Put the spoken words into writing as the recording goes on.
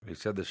He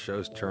said the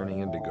show's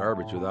turning into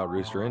garbage without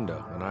Rooster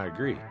Indo, and I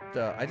agree.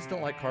 I just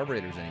don't like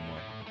carburetors anymore.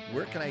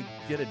 Where can I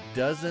get a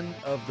dozen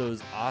of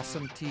those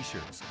awesome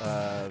T-shirts?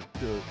 The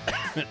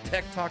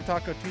Tech Talk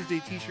Taco Tuesday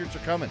T-shirts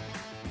are coming.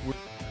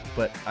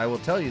 But I will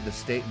tell you,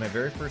 my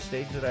very first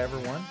stage that I ever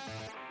won,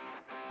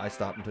 I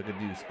stopped and took a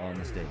deuce on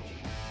the stage.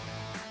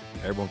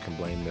 Everyone can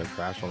blame their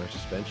crash on their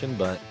suspension,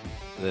 but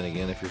then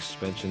again, if your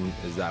suspension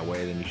is that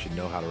way, then you should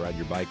know how to ride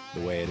your bike the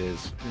way it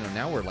is. You know,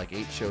 now we're like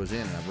 8 shows in,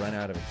 and I've run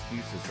out of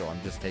excuses, so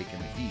I'm just taking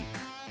the heat.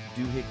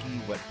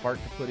 Doohickey, what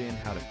part to put in,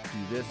 how to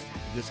do this.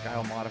 This guy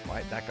will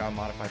modify it, that guy will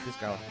modify it, this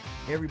guy will.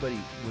 Everybody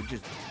would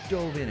just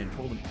dove in and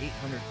told them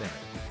 800 things.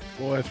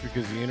 Well, that's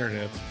because the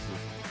internet's the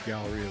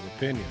gallery of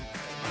opinion.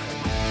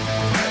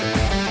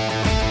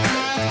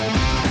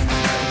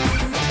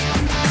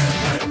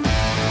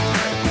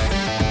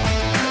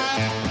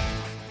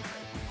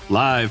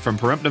 Live from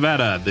Pahrump,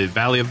 Nevada, the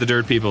Valley of the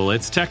Dirt People,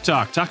 it's Tech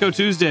Talk Taco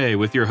Tuesday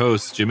with your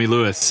hosts, Jimmy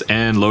Lewis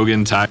and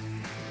Logan Tyler.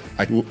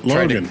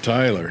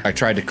 Tyler. I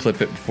tried to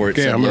clip it before it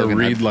said I'm going Logan.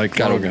 to read like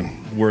gotta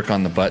Logan. Work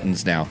on the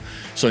buttons now.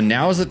 So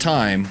now is the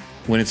time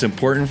when it's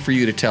important for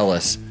you to tell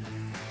us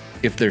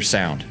if there's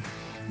sound.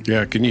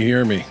 Yeah, can you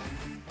hear me?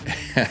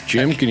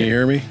 Jim, can you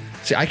hear me?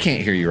 See, I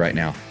can't hear you right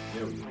now.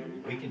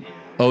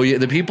 Oh, yeah,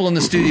 the people in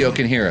the studio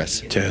can hear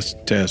us. Test.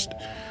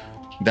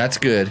 That's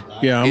good.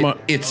 Yeah,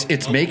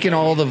 it's making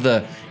all of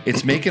the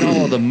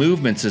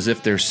movements as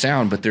if there's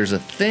sound, but there's a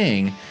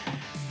thing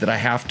that I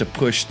have to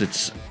push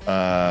that's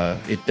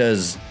it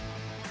does.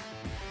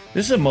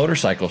 This is a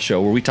motorcycle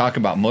show where we talk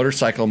about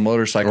motorcycle or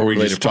we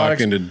related just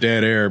products. talking to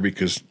dead air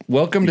because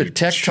Welcome to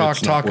Tech Talk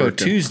Taco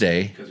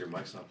Tuesday. Because your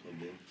mic's not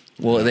plugged in.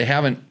 Well, they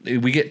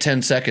haven't. We get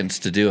 10 seconds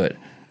to do it.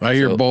 I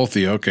hear both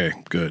of you. Okay,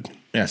 good.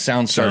 Yeah,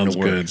 sounds starting to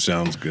work.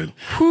 Sounds good.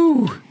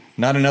 Whew.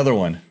 Not another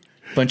one.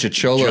 Bunch of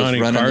cholos Johnny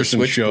running Carson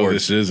the show. switchboard.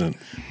 This isn't.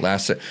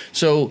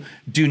 So,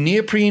 do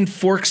neoprene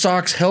fork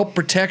socks help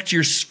protect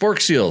your fork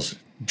seals?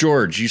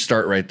 George, you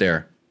start right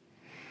there.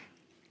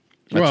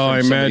 That's Well, from I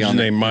somebody imagine on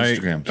they might.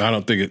 Instagram. I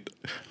don't think it.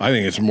 I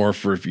think it's more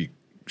for if you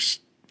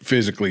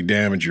physically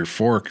damage your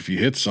fork. If you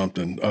hit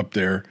something up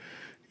there,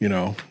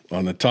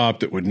 on the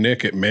top that would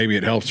nick it, maybe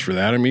it helps for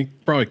that. I mean,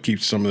 probably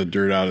keeps some of the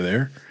dirt out of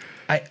there.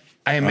 I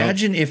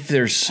imagine if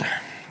there's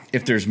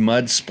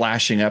mud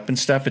splashing up and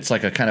stuff, it's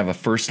like a kind of a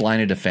first line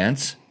of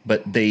defense.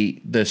 But the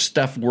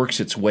stuff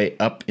works its way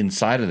up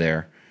inside of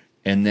there,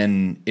 and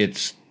then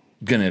it's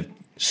gonna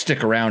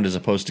stick around as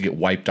opposed to get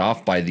wiped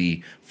off by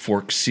the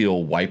fork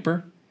seal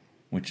wiper,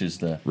 which is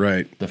the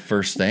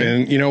first thing.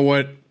 And you know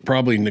what?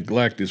 Probably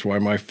neglect is why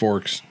my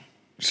forks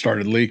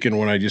started leaking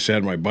when I just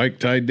had my bike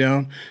tied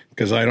down,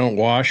 because I don't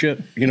wash it,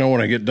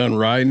 when I get done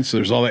riding. So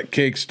there's all that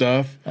cake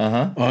stuff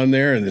on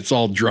there, and it's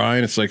all dry,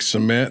 and it's like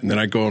cement. And then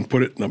I go and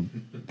put it in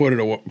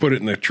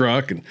the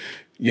truck and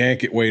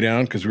yank it way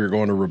down because we were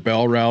going to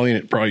Rebel Rally,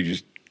 and it probably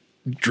just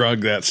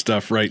drug that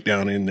stuff right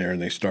down in there, and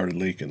they started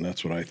leaking.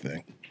 That's what I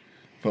think.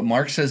 But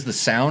Mark says the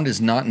sound is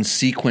not in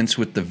sequence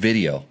with the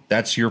video.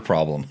 That's your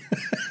problem.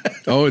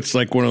 Oh, it's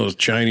like one of those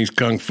Chinese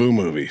kung fu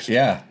movies.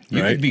 Yeah,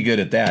 you could be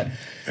good at that.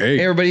 Hey,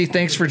 everybody,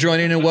 thanks for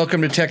joining and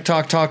welcome to Tech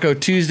Talk Taco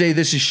Tuesday.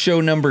 This is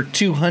show number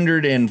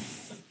 200 and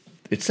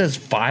it says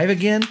 5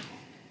 again?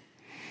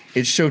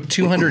 It's show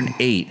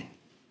 208.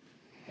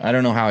 I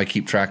don't know how I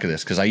keep track of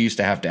this because I used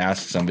to have to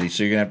ask somebody,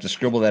 so you're going to have to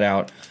scribble that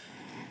out.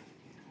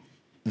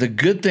 The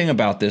good thing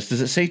about this,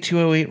 does it say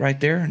 208 right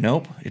there?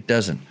 Nope, it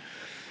doesn't.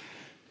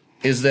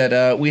 Is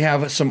that we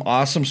have some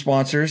awesome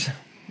sponsors.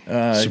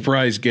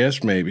 Surprise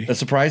guest, maybe. A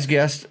surprise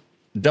guest.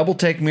 Double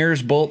Take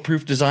Mirrors,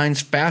 Bulletproof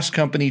Designs, Fast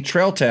Company,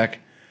 Trail Tech,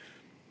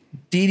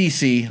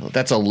 DDC.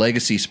 That's a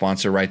legacy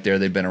sponsor right there.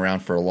 They've been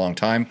around for a long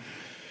time.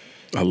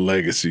 A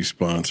legacy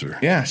sponsor.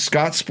 Yeah.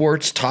 Scott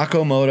Sports,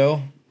 Taco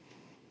Moto,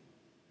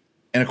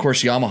 and, of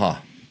course, Yamaha.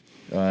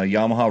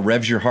 Yamaha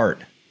revs your heart.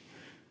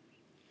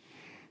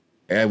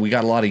 We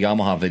got a lot of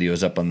Yamaha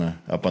videos up on the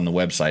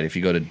website. If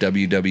you go to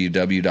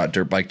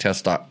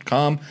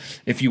www.dirtbiketest.com,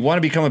 if you want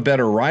to become a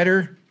better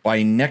rider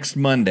by next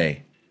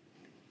Monday,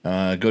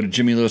 go to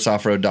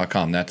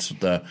jimmylewisoffroad.com. That's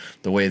the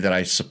way that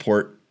I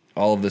support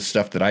all of this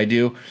stuff that I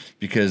do,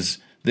 because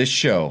this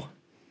show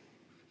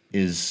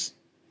is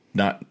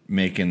not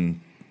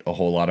making a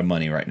whole lot of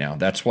money right now.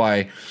 That's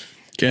why.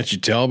 Can't you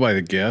tell by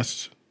the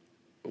guests?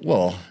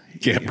 Well, you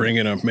can't bring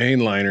in a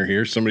mainliner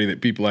here, somebody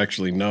that people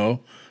actually know.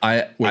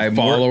 With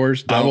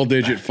followers,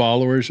 double-digit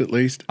followers at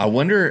least. I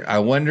wonder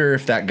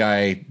if that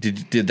guy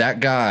did that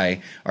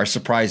guy, our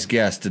surprise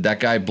guest, did that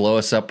guy blow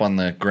us up on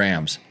the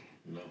grams?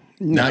 No.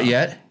 Not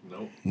yet.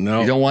 No.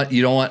 You don't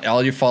want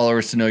all your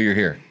followers to know you're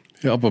here.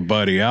 Help a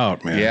buddy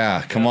out, man.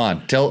 Yeah, come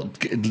on.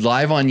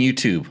 Live on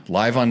YouTube,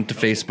 live on to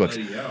Facebook.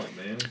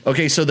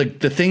 Okay, so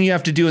the thing you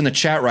have to do in the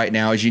chat right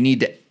now is you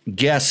need to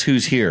guess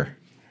who's here.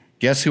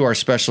 Guess who our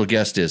special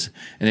guest is,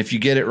 and if you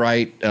get it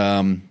right,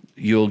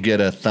 you'll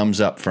get a thumbs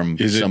up from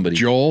somebody.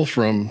 Is it Joel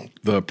from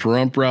the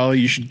Pahrump Rally?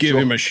 You should give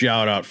him a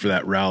shout out for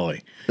that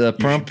rally. The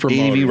Pahrump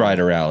AV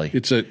Rider Rally.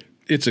 It's a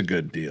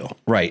good deal.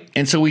 Right.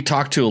 And so we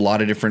talked to a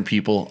lot of different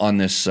people on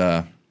this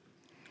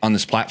on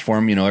this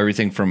platform,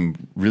 everything from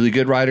really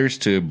good riders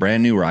to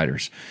brand new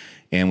riders.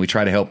 And we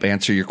try to help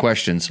answer your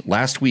questions.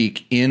 Last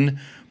week in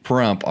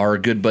Pahrump, our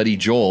good buddy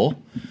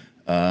Joel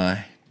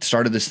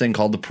started this thing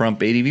called the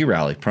Pahrump ADV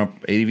Rally,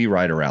 Pahrump ADV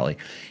Rider Rally.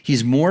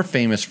 He's more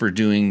famous for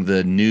doing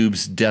the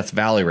Noobs Death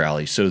Valley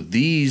Rally. So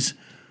these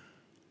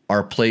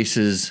are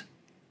places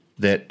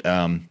that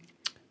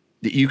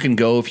that you can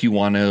go if you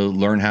want to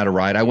learn how to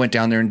ride. I went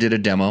down there and did a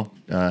demo,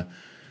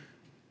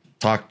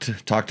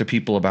 talked to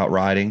people about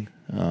riding,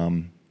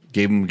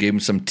 gave him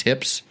some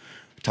tips,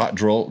 taught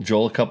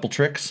Joel a couple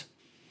tricks.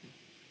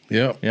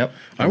 Yep.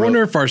 I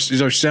wonder if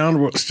is our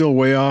sound still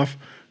way off?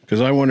 Because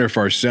I wonder if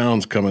our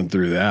sound's coming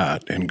through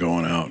that and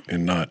going out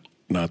and not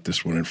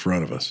this one in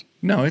front of us.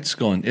 No, it's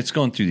going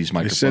through these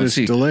microphones. It said it's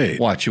delayed.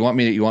 Watch. You want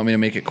me to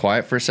make it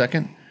quiet for a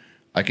second?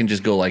 I can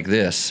just go like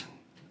this.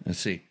 Let's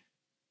see.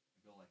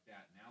 Go like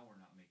that. Now we're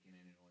not making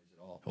any noise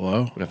at all.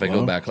 Hello? But if I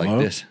go back like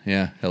this,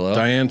 yeah. Hello.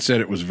 Diane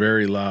said it was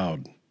very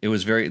loud. It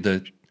was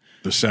the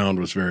sound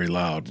was very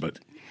loud, but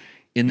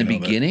in the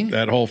beginning,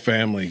 that whole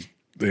family,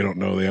 they don't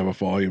know they have a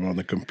volume on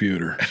the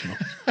computer.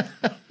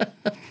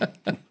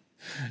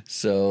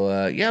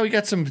 So, we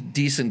got some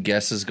decent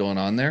guesses going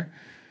on there.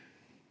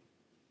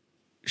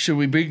 Should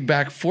we bring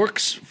back fork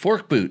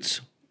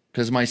boots?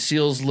 Because my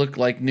seals look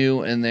like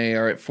new and they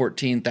are at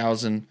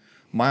 14,000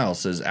 miles,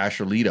 says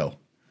Asher Lito.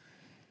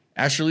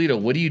 Asher Lito,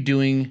 what are you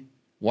doing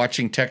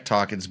watching Tech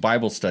Talk? It's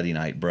Bible study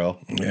night, bro.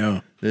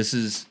 Yeah. This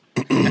is...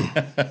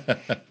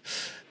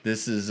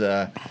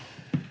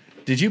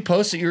 did you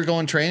post that you were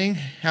going training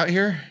out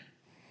here?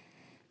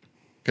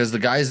 Because the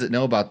guys that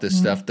know about this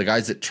stuff, the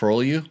guys that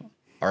troll you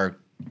are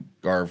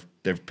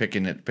they're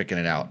picking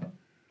it out.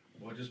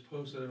 Well, I just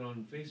posted it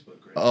on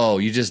Facebook. Right? Oh,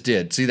 you just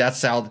did. See,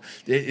 that's how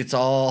it's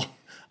all.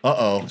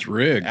 It's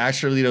rigged.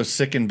 Asher Lito's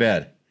sick in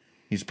bed.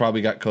 He's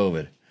probably got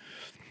COVID.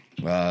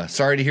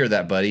 Sorry to hear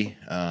that, buddy.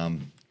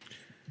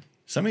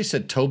 Somebody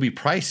said Toby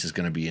Price is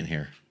going to be in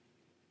here.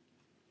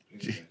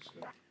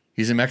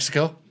 He's in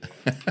Mexico.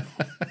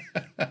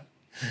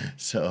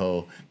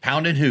 So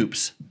pounding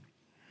hoops.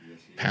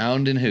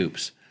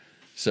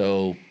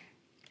 So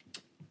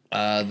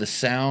the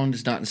sound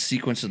is not in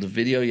sequence of the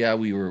video. Yeah,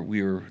 we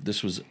were.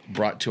 This was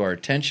brought to our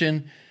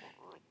attention,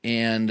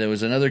 and there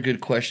was another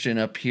good question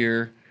up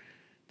here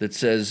that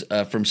says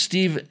from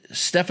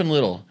Stephen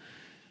Little.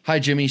 Hi,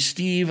 Jimmy.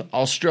 Steve,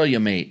 Australia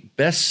mate.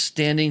 Best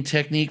standing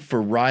technique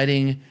for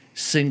riding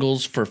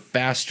singles for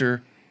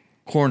faster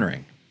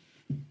cornering.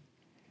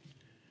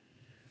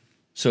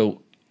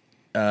 So,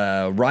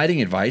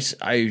 riding advice.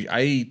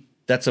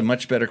 That's a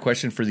much better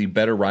question for the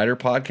Better Rider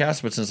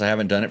podcast, but since I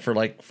haven't done it for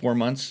like 4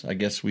 months, I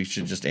guess we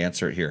should just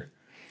answer it here.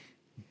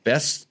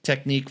 Best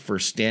technique for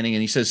standing,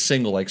 and he says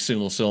single, like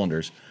single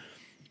cylinders.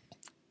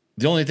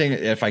 The only thing,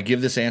 if I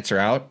give this answer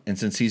out, and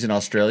since he's in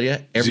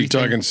Australia, everything... Is he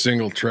talking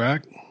single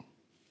track?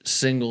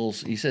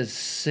 Singles, he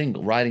says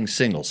riding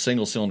single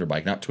cylinder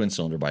bike, not twin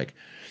cylinder bike.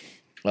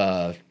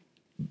 The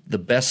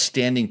best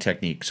standing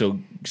technique. So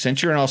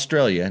since you're in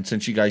Australia, and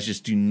since you guys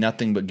just do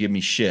nothing but give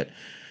me shit,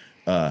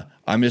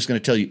 I'm just going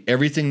to tell you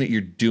everything that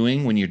you're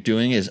doing when you're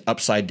doing is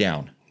upside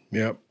down.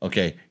 Yep.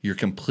 Okay. You're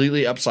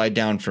completely upside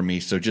down for me.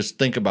 So just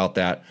think about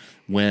that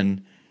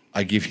when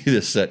I give you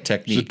this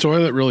technique. Does the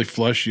toilet really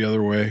flush the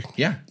other way?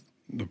 Yeah.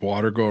 The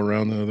water go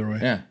around the other way?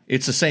 Yeah.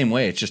 It's the same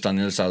way. It's just on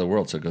the other side of the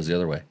world. So it goes the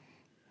other way.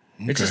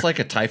 Okay. It's just like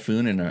a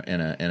typhoon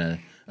and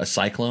a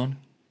cyclone,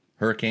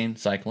 hurricane,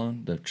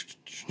 cyclone, the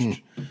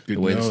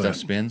way the stuff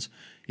spins.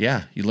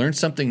 Yeah. You learn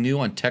something new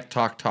on Tech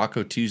Talk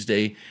Taco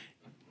Tuesday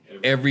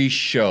every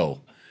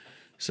show.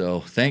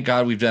 So thank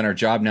God we've done our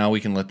job. Now we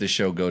can let this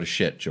show go to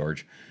shit,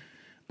 George.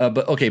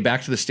 But okay,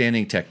 back to the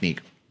standing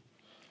technique.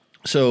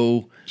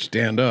 So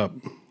stand up.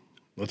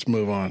 Let's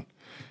move on.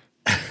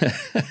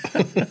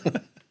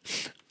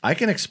 I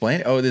can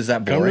explain. Oh, is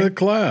that boring? Come to the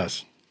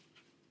class.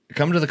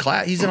 Come to the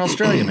class. He's in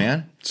Australia,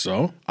 man.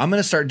 So I'm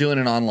going to start doing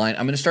it online.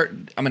 I'm going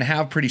to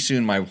have pretty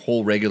soon my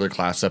whole regular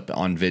class up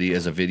on video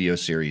as a video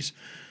series,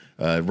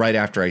 right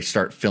after I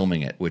start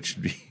filming it.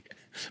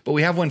 But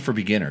we have one for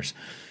beginners.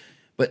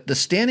 But the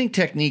standing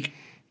technique,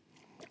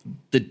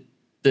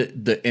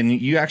 and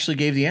you actually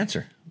gave the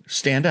answer.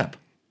 Stand up.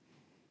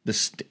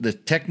 The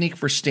technique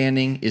for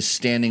standing is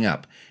standing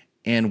up.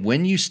 And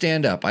when you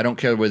stand up, I don't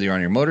care whether you're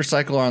on your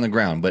motorcycle or on the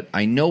ground, but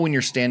I know when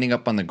you're standing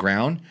up on the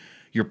ground,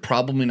 you're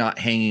probably not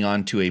hanging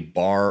on to a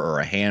bar or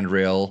a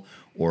handrail,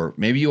 or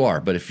maybe you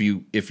are, but if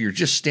you're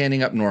just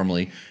standing up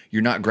normally,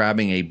 you're not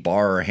grabbing a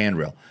bar or a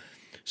handrail.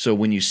 So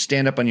when you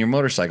stand up on your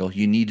motorcycle,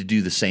 you need to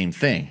do the same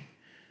thing.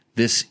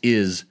 This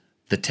is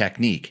the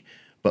technique.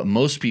 But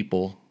most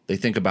people, they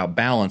think about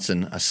balance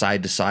and a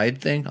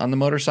side-to-side thing on the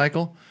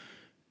motorcycle.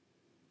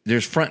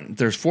 There's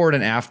forward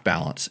and aft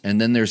balance, and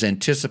then there's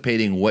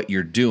anticipating what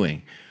you're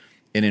doing.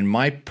 And in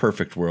my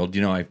perfect world,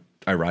 I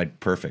ride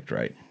perfect,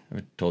 right?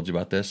 I told you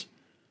about this.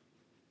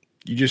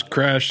 You just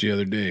crashed the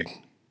other day.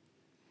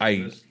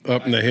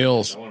 Up in the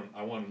hills.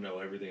 I want to know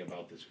everything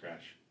about this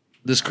crash.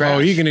 This crash. Oh,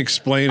 he can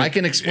explain it. I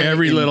can explain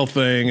every little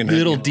thing and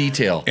little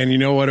detail. And you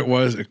know what it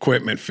was?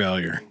 Equipment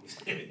failure.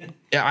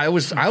 Yeah,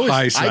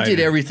 I did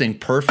everything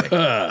perfect.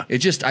 I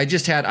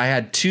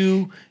had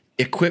two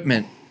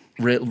equipment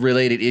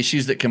related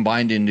issues that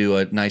combined into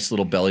a nice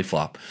little belly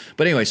flop.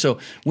 But anyway, so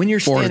when you're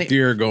fourth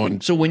year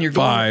going, so when you're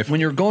five. going,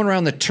 when you're going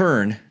around the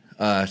turn,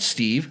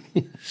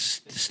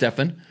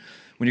 Stefan,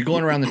 when you're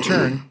going around the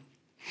turn,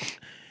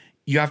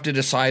 you have to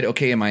decide,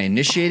 okay, am I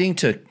initiating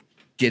to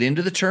get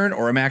into the turn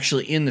or am I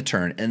actually in the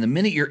turn? And the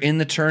minute you're in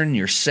the turn and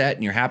you're set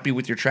and you're happy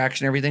with your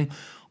traction and everything,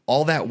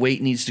 all that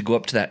weight needs to go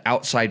up to that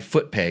outside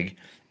foot peg,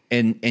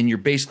 and you're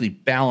basically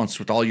balanced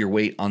with all your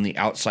weight on the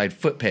outside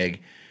foot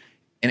peg.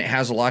 And it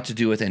has a lot to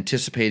do with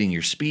anticipating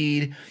your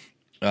speed.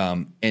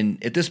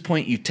 And at this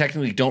point, you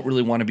technically don't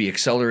really want to be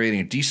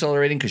accelerating or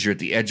decelerating because you're at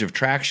the edge of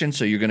traction.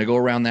 So you're going to go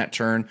around that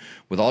turn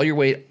with all your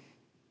weight.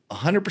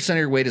 100% of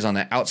your weight is on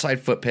that outside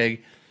foot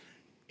peg.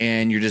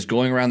 And you're just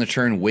going around the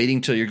turn,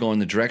 waiting till you're going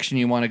the direction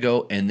you want to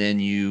go, and then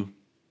you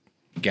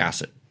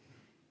gas it.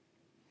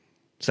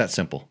 It's that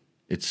simple.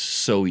 It's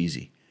so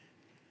easy.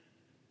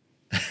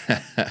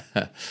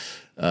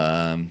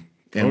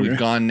 And we've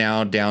gone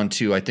now down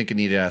to, I think I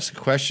need to ask a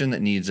question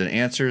that needs an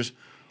answers.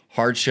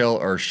 Hard shell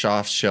or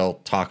soft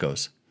shell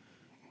tacos,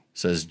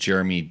 says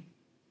Jeremy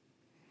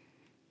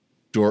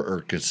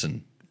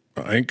Dorkerson.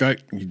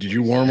 Did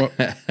you warm up?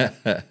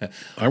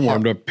 I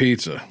warmed up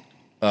pizza.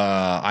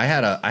 I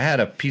had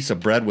a piece of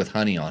bread with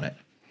honey on it.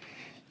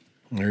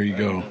 There you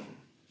go.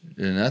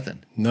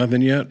 Nothing.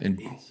 Nothing yet? And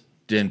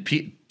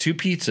two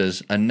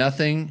pizzas, a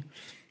nothing.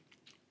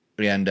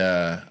 And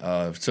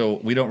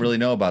so we don't really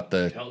know about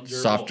the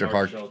softer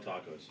hard shell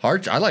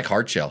tacos. I like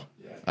hard shell.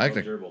 Yeah, I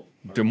like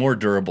they're more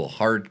durable,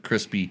 hard,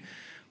 crispy,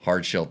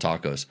 hard shell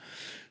tacos.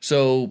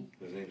 So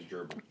His name's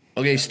Gerbil.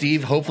 okay,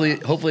 Steve. Hopefully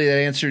that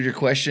answered your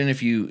question.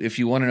 If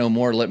you want to know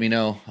more, let me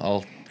know.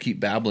 I'll keep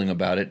babbling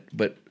about it.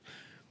 But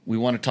we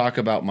want to talk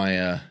about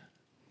my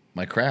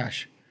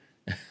crash.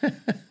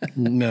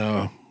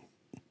 No.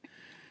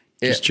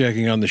 Just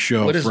checking on the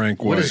show,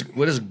 Frank White.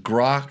 What is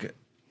Grok?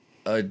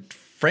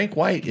 Frank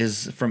White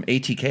is from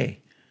ATK.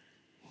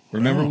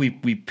 Remember, we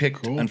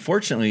picked. Cool.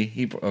 Unfortunately,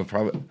 he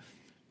probably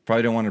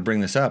don't want to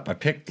bring this up. I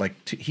picked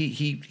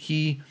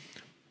he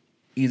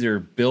either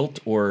built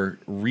or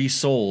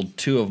resold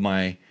two of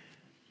my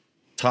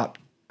top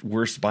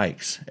worst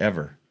bikes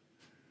ever.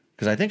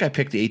 Because I think I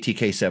picked the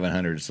ATK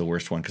 700 as the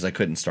worst one because I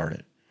couldn't start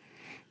it.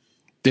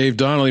 Dave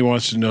Donnelly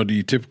wants to know: do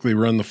you typically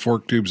run the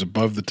fork tubes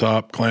above the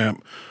top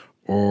clamp,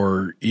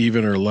 or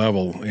even or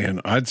level? And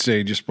I'd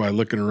say just by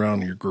looking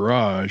around your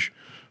garage,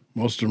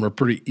 most of them are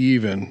pretty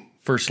even.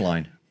 First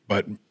line.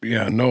 But,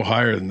 yeah, no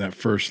higher than that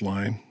first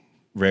line.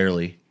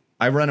 Rarely.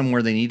 I run them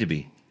where they need to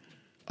be.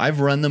 I've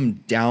run them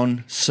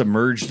down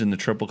submerged in the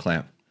triple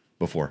clamp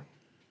before.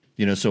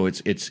 So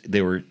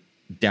they were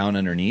down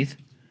underneath.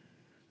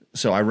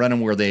 So I run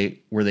them where they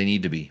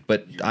need to be.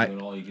 But you're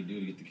doing all you can do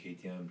to get the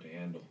KTM to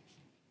handle.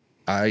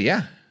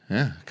 Yeah,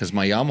 because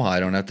my Yamaha, I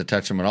don't have to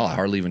touch them at all. I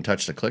hardly even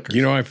touch the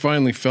clickers. I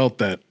finally felt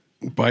that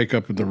bike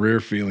up in the rear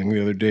feeling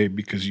the other day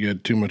because you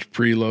had too much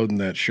preload in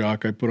that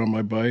shock I put on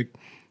my bike.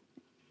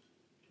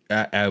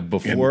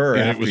 Before or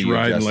and after it was you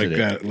riding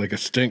adjusted like like a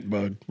stink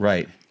bug.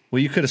 Right.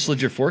 Well, you could have slid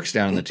your forks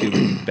down in the tube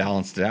and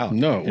balanced it out.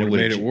 No, it would have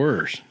made it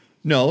worse.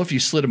 No, if you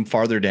slid them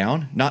farther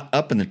down, not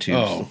up in the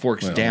tubes, the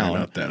forks down.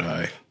 Not that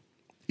high.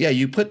 Yeah,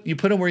 you put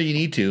them where you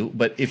need to,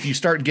 but if you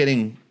start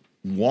getting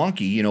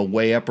wonky,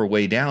 way up or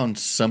way down,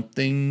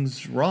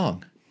 something's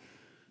wrong.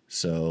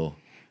 So,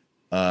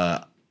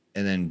 and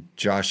then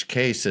Josh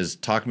K says,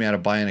 talk me out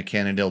of buying a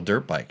Cannondale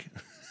dirt bike.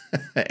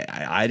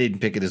 I didn't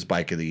pick it as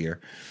bike of the year.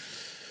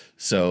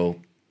 So,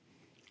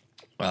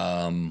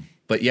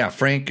 but yeah,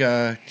 Frank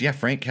had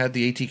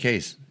the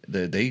ATKs.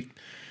 They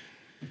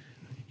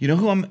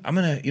who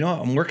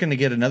I'm working to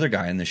get another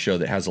guy in the show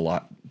that has a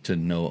lot to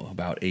know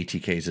about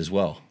ATKs as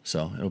well.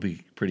 So it'll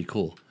be pretty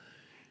cool.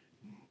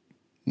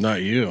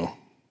 Not you.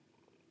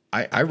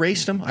 I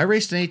raced him. I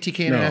raced an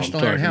ATK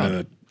International Iron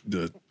Hound.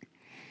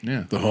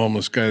 The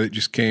homeless guy that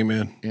just came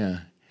in. Yeah.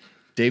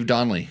 Dave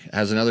Donnelly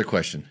has another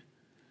question.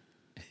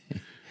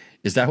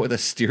 Is that with a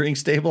steering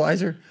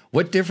stabilizer?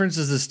 What difference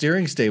does the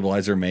steering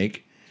stabilizer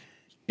make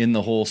in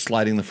the whole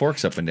sliding the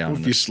forks up and down? Well,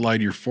 if you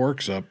slide your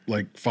forks up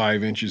like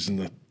 5 inches in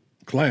the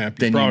clamp,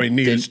 then you probably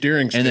need a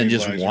steering stabilizer. And then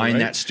just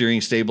wind that steering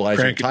stabilizer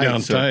Crank it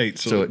down tight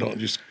so it don't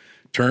just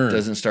turn.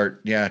 Doesn't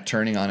start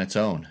turning on its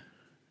own.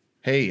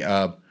 Hey,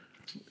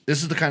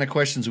 this is the kind of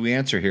questions we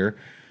answer here.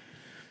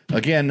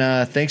 Again,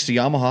 thanks to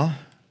Yamaha.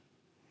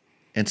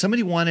 And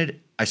somebody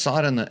wanted, I saw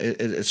it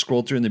it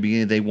scrolled through in the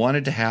beginning, they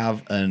wanted to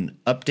have an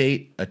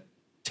update, a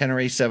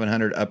Tenere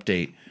 700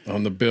 update.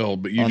 On the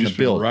build, but you just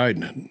been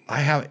riding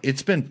it.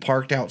 It's been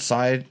parked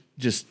outside,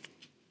 just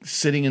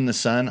sitting in the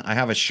sun. I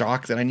have a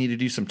shock that I need to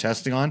do some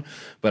testing on,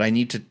 but I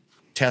need to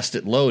test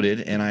it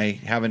loaded, and I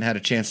haven't had a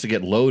chance to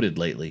get loaded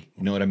lately.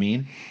 You know what I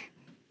mean?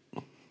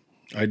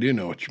 I do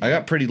know what you mean. I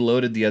got pretty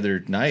loaded the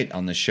other night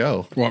on the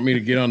show. Want me to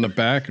get on the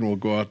back and we'll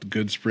go out to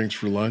Good Springs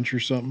for lunch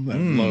or something? That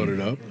load it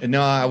up.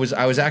 No, I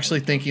was actually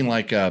thinking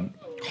like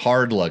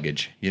hard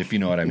luggage, if you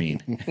know what I mean.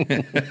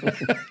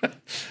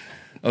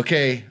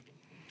 Okay.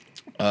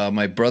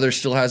 My brother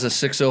still has a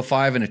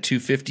 605 and a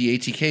 250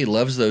 ATK.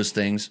 Loves those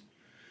things.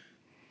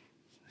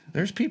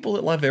 There's people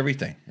that love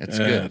everything. It's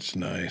good. That's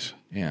nice.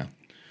 Yeah.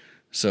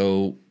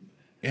 So,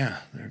 yeah,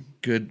 they're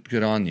good.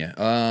 Good on you.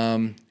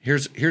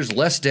 Here's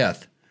less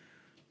death.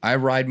 I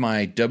ride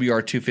my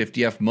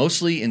WR250F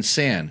mostly in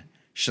sand.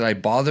 Should I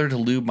bother to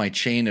lube my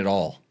chain at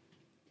all?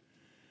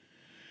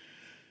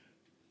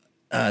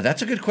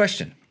 That's a good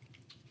question.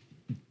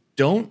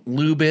 Don't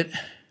lube it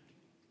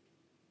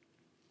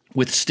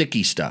with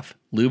sticky stuff.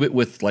 Lube it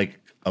with like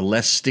a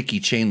less sticky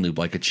chain lube,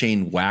 like a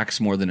chain wax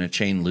more than a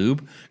chain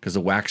lube, because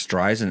the wax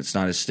dries and it's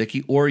not as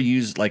sticky. Or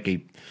use like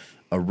a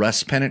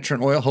rust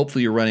penetrant oil.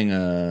 Hopefully you're running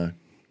an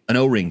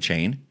O-ring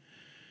chain.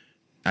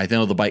 I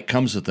know the bike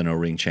comes with an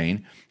O-ring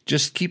chain.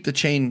 Just keep the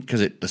chain,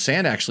 because the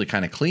sand actually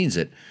kind of cleans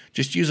it.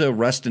 Just use a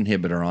rust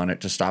inhibitor on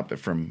it to stop it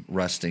from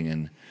rusting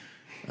and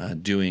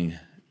doing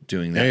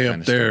that Hey, kind up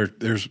of there,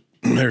 stuff.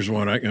 there's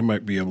one. I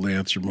might be able to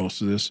answer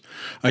most of this.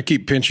 I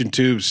keep pinching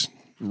tubes.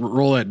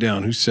 Roll that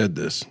down. Who said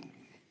this?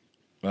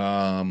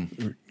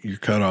 You're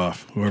cut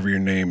off. Whoever your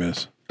name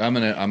is. I'm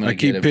gonna I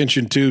keep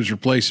pinching tubes,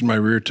 replacing my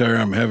rear tire.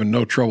 I'm having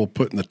no trouble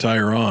putting the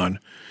tire on.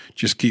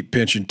 Just keep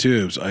pinching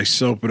tubes. I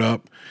soap it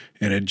up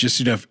and had just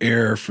enough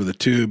air for the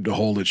tube to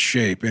hold its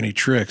shape. Any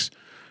tricks?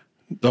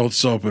 Don't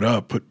soap it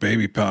up. Put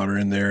baby powder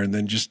in there, and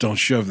then just don't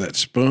shove that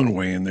spoon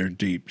way in there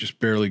deep. Just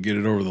barely get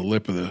it over the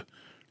lip of the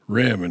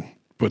rim and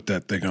put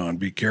that thing on.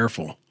 Be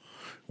careful.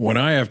 When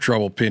I have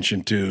trouble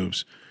pinching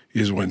tubes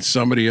is when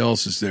somebody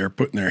else is there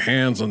putting their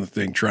hands on the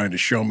thing trying to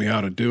show me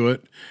how to do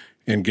it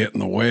and get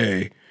in the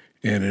way,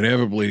 and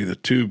inevitably the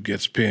tube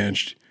gets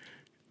pinched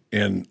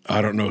and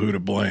I don't know who to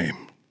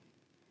blame.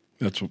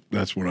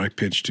 That's when I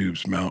pinch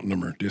tubes, mounting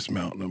them or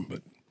dismounting them.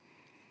 But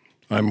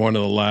I'm one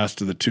of the last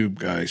of the tube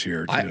guys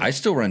here. Too. I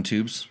still run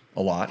tubes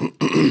a lot.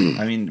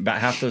 I mean, about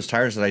half those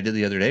tires that I did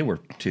the other day were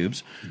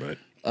tubes. But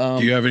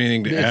do you have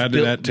anything to add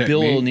to that technique?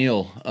 Bill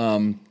O'Neill.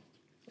 On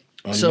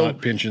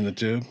not pinching the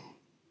tube?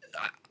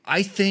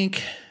 I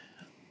think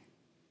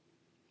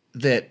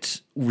that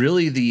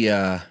really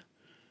the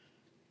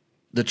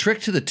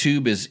trick to the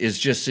tube is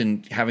just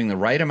in having the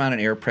right amount of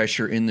air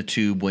pressure in the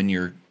tube when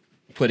you're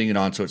putting it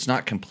on, so it's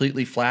not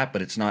completely flat,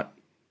 but it's not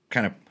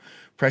kind of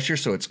pressure,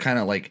 so it's kind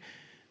of like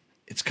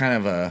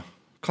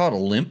call it a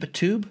limp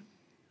tube,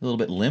 a little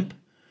bit limp.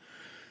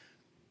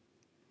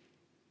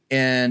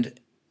 And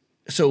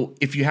so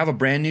if you have a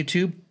brand new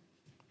tube,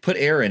 put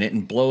air in it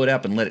and blow it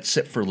up and let it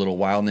sit for a little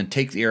while, and then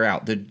take the air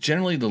out.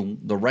 Generally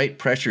the right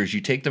pressure is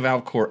you take the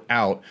valve core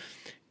out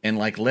and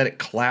like let it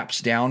collapse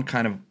down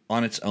kind of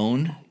on its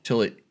own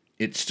till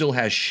it still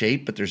has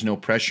shape, but there's no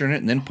pressure in it,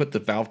 and then put the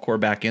valve core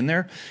back in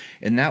there.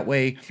 And that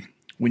way,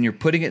 when you're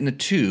putting it in the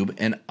tube,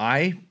 and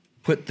I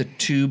put the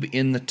tube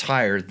in the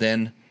tire,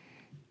 then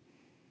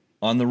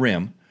on the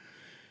rim,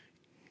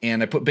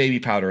 and I put baby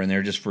powder in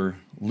there just for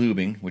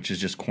lubing, which is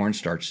just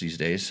cornstarch these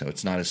days, so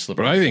it's not as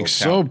slippery. But I think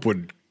soap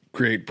would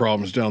create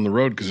problems down the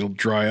road because it'll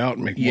dry out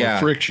and make more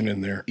friction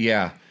in there.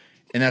 Yeah,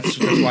 and that's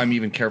why I'm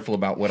even careful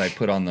about what I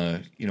put on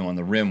the on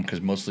the rim, because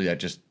mostly that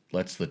just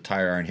lets the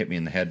tire iron hit me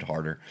in the head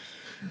harder.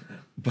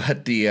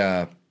 But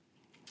so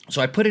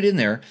I put it in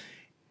there,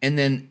 and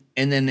then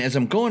as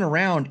I'm going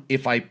around,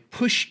 if I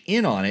push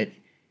in on it,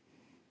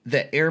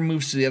 the air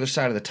moves to the other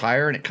side of the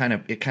tire, and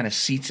it kind of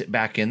seats it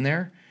back in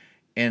there,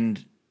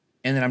 and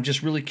then I'm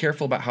just really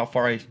careful about how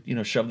far I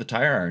shove the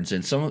tire irons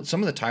in. Some of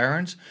the tire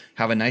irons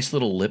have a nice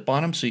little lip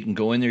on them, so you can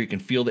go in there, you can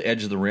feel the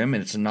edge of the rim,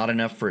 and it's not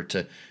enough for it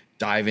to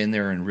dive in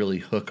there and really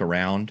hook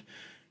around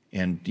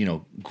and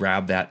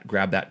grab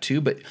that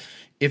too. But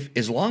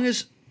as long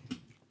as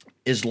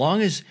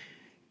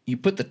you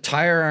put the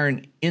tire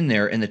iron in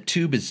there and the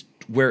tube is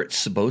where it's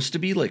supposed to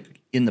be, like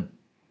in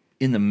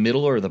the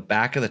middle or the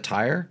back of the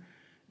tire,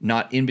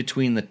 not in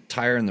between the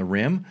tire and the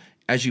rim,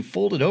 as you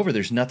fold it over,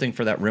 there's nothing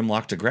for that rim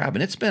lock to grab.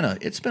 And it's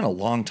been a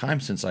long time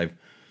since I've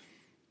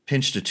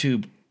pinched a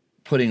tube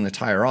putting the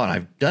tire on.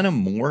 I've done them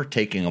more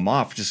taking them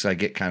off, just so I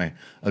get kind of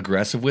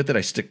aggressive with it.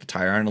 I stick the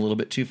tire iron a little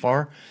bit too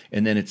far,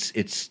 and then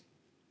it's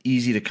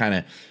easy to kind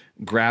of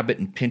grab it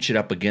and pinch it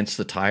up against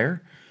the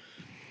tire.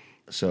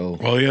 So,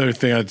 well, the other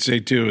thing I'd say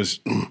too is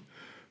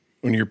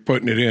when you're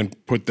putting it in,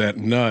 put that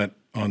nut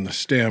on the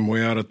stem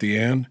way out at the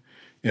end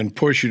and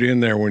push it in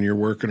there when you're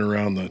working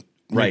aroround the.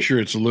 Make sure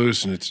it's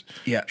loose and it's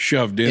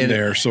shoved in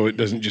there, so it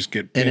doesn't just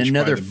get pinched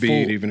by the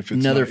bead, even if it's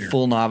another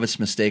full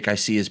novice mistake I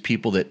see is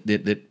people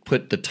that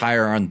put the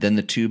tire on, then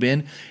the tube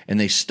in,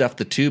 and they stuff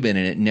the tube in,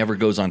 and it never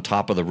goes on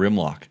top of the rim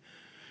lock.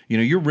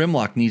 Your rim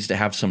lock needs to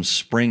have some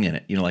spring in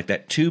it. Like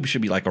that tube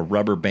should be like a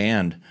rubber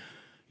band,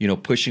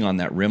 pushing on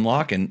that rim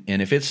lock. And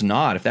if it's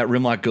not, if that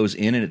rim lock goes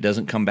in and it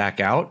doesn't come back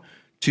out,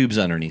 tube's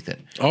underneath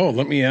it. Oh,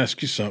 let me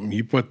ask you something.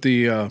 You put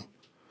the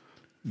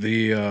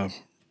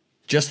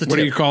just the tip. What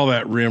do you call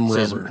that rim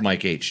Says rubber?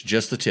 Mike H.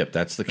 Just the tip.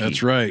 That's the key.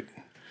 That's right.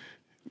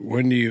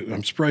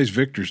 I'm surprised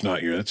Victor's not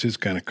here. That's his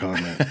kind of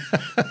comment.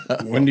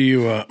 When do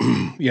you,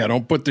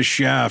 don't put the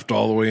shaft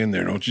all the way in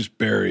there. Don't just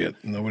bury it.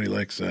 Nobody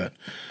likes that.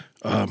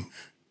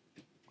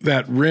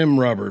 That rim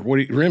rubber,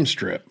 rim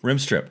strip. Rim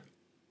strip.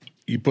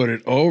 You put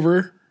it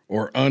over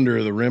or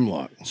under the rim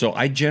lock? So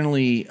I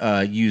generally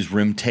use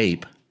rim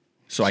tape.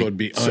 So it'd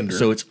be under.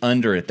 So it's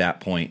under at that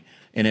point.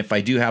 And if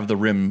I do have the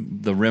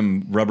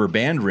rim rubber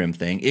band rim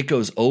thing, it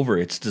goes over.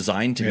 It's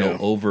designed to go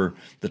over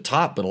the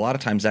top, but a lot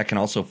of times that can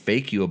also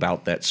fake you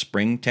about that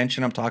spring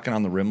tension I'm talking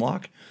on the rim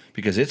lock,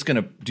 because it's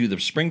going to do the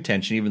spring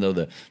tension even though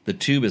the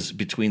tube is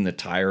between the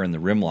tire and the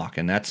rim lock,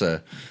 and that's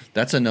a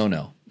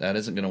no-no. That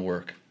isn't going to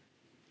work.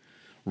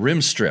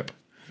 Rim strip.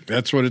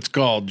 That's what it's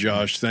called,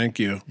 Josh. Thank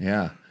you.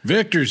 Yeah.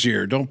 Victor's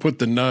here. Don't put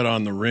the nut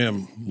on the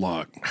rim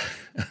lock.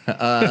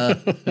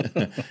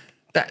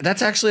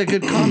 That's actually a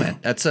good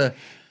comment. That's a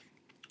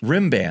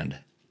rim band.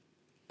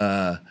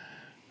 A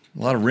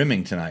lot of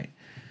rimming tonight.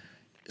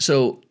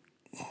 So,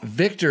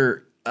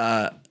 Victor,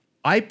 when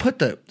I put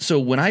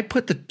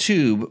the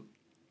tube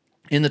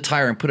in the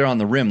tire and put it on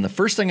the rim, the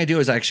first thing I do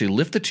is I actually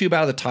lift the tube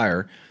out of the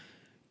tire,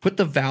 put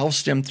the valve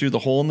stem through the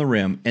hole in the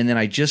rim, and then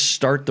I just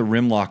start the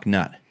rim lock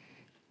nut.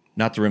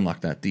 Not the rim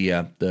lock nut,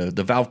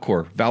 the valve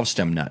core, valve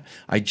stem nut.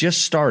 I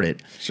just start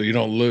it. So you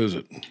don't lose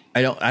it.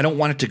 I don't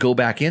want it to go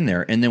back in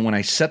there. And then when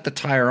I set the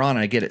tire on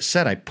and I get it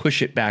set, I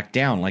push it back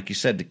down, like you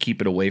said, to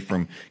keep it away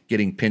from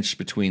getting pinched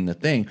between the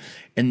thing.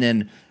 And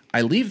then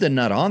I leave the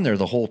nut on there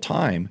the whole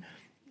time,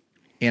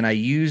 and I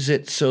use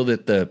it so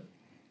that the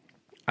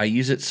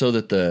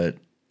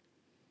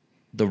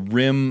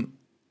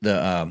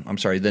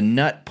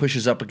nut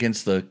pushes up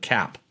against the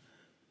cap.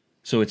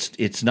 So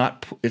it's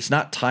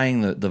not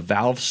tying the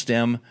valve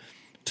stem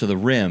to the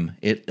rim.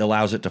 It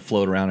allows it to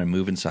float around and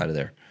move inside of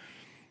there.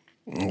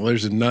 Well,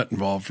 there's a nut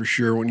involved for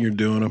sure when you're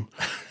doing them.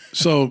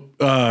 So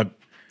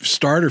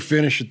start or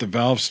finish at the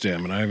valve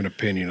stem, and I have an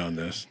opinion on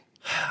this.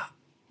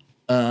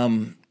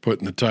 Putting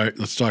the tire.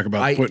 Let's talk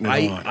about putting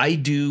it on.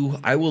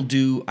 I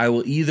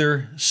will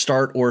either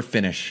start or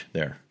finish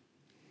there.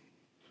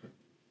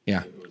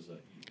 Yeah.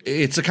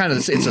 It's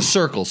a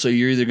circle, so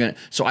you're either going to.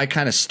 So I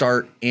kind of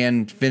start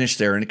and finish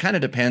there, and it kind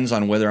of depends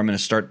on whether I'm going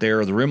to start there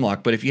or the rim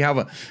lock. But if you have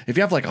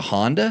like a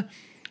Honda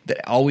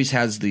that always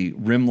has the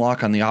rim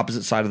lock on the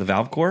opposite side of the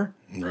valve core,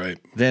 right?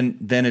 Then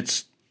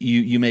it's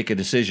you make a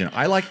decision.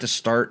 I like to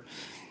start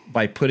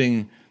by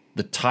putting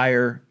the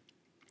tire.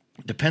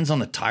 Depends on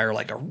the tire.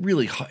 Like a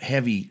really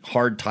heavy,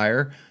 hard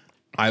tire,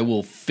 I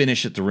will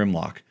finish at the rim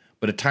lock.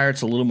 But a tire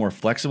that's a little more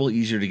flexible,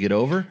 easier to get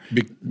over.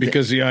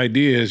 Because the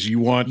idea is you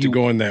want to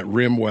go in that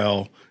rim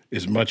well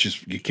as much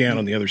as you can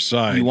on the other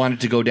side. You want it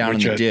to go down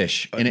in the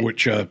dish.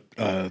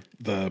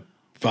 The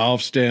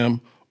valve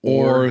stem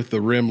or the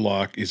rim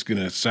lock is going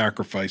to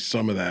sacrifice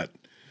some of that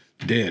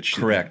ditch.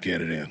 Correct. To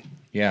get it in.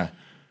 Yeah.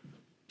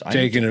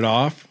 Taking it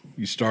off,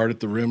 you start at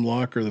the rim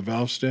lock or the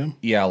valve stem?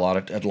 Yeah, a lot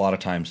of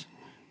times.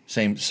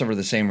 For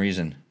the same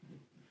reason.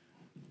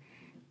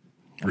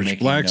 Rich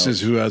Black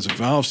says, who has a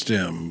valve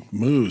stem?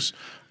 Moose.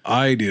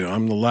 I do.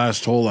 I'm the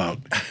last holdout.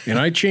 And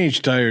I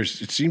change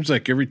tires. It seems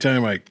like every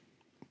time I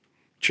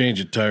change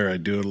a tire, I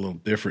do it a little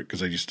different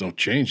because I just don't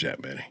change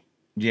that many.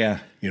 Yeah.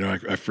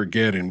 I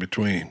forget in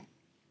between.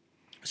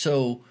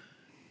 So.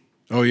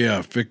 Oh,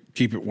 yeah.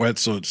 Keep it wet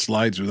so it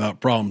slides without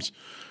problems.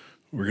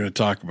 We're going to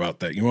talk about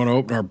that. You want to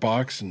open our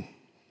box and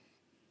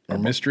our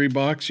mystery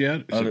box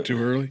yet? Is it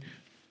too early?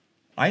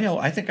 I know.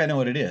 I think I know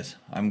what it is.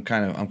 I'm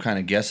kind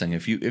of guessing.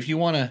 If you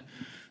want to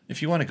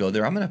go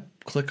there, I'm going to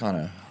click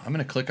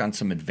on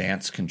some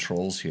advanced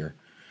controls here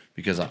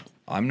because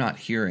I'm not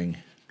hearing.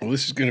 Well,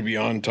 this is going to be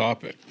on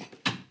topic.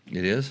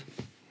 It is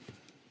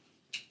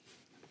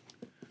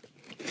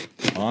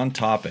on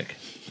topic.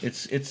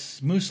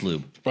 It's Moose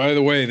Lube. By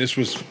the way, this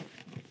was.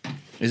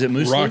 Is it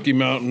Moose Rocky Lube?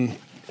 Mountain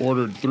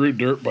ordered through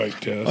Dirt Bike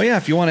Test. Oh yeah,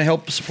 if you want to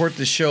help support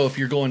the show, if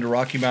you're going to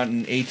Rocky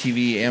Mountain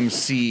ATV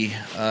MC,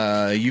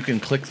 you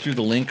can click through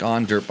the link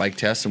on Dirt Bike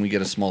Test, and we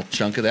get a small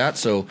chunk of that.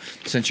 So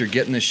since you're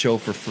getting this show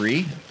for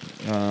free,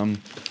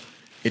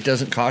 it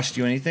doesn't cost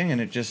you anything,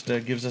 and it just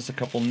gives us a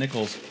couple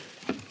nickels.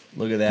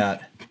 Look at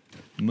that,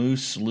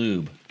 Moose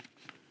Lube,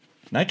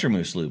 Nitro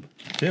Moose Lube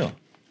too.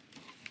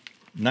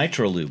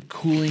 Nitro Lube,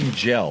 cooling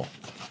gel.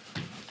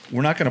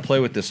 We're not going to play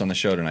with this on the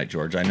show tonight,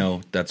 George. I know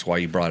that's why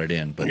you brought it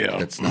in, but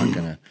that's not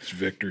going to. It's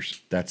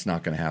Victor's. That's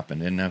not going to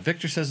happen. And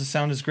Victor says the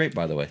sound is great,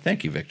 by the way.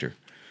 Thank you, Victor.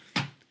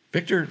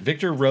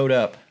 Victor rode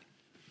up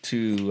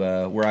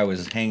to where I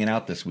was hanging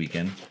out this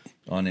weekend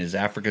on his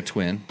Africa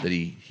Twin that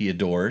he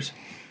adores,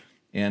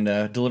 and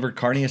delivered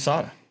carne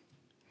asada.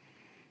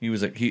 It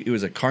was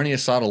a carne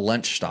asada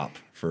lunch stop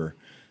for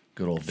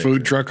good old Victor.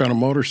 Food truck on a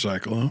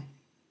motorcycle, huh?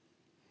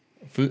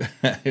 Food,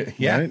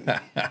 yeah.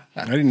 Right?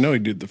 I didn't know he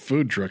did the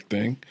food truck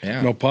thing.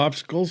 Yeah. No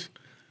popsicles?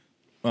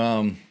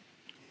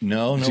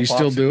 No. Is he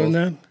still doing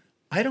that?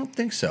 I don't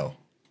think so.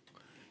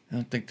 I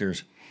don't think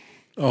there's.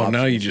 Oh, popsicles.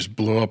 Now you just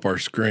blew up our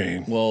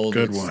screen. Well,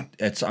 good one.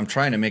 I'm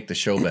trying to make the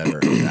show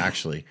better,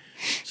 actually.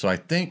 So I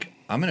think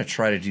I'm going to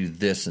try to do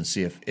this and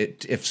see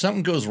if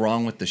something goes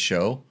wrong with the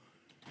show.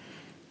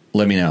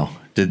 Let me know.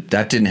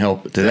 That didn't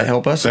help? Did that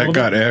help us? That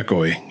got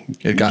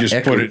echoey. You just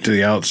echoey. Put it to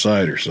the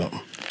outside or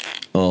something.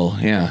 Oh,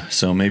 yeah.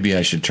 So maybe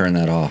I should turn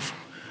that off.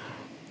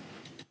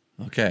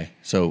 Okay.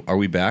 So are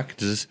we back?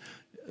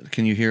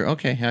 Can you hear?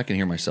 Okay. I can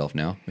hear myself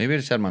now. Maybe I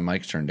just had my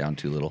mic turned down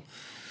too little.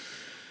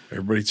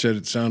 Everybody said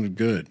it sounded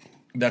good.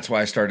 That's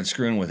why I started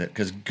screwing with it,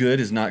 because good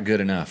is not good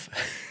enough.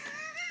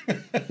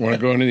 Want to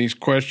go into these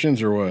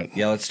questions or what?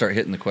 Yeah, let's start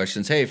hitting the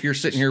questions. Hey, if you're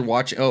sitting here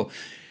watching,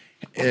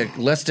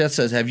 Les Death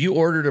says, have you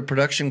ordered a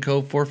Production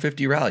Cove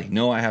 450 Rally?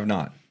 No, I have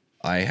not.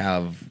 I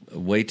have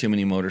way too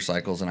many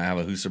motorcycles, and I have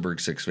a Husaberg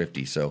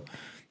 650, so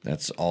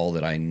that's all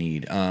that I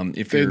need.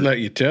 If they'd let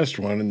you test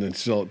one and then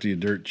sell it to you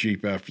dirt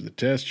cheap after the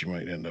test, you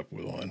might end up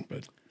with one.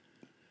 But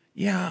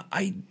yeah,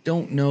 I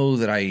don't know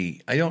that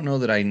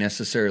I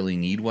necessarily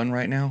need one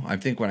right now. I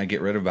think when I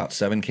get rid of about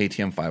 7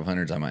 KTM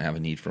 500s, I might have a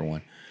need for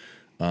one.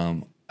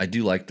 I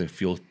do like the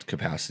fuel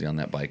capacity on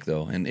that bike,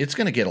 though, and it's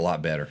going to get a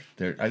lot better.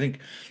 I think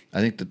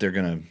that they're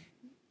going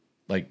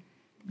to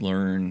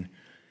learn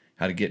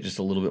how to get just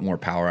a little bit more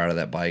power out of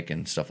that bike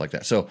and stuff like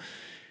that. So,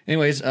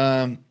 anyways,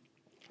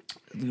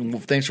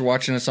 thanks for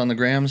watching us on the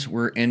Grams.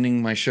 We're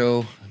ending my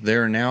show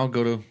there now.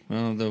 Go to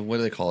what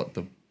do they call it?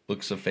 The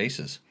Books of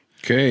Faces.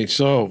 Okay,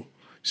 so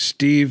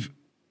Steve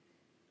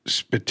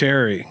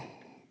Spiteri,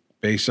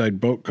 Bayside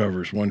Boat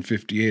Covers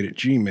 158 at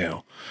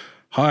Gmail.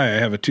 Hi, I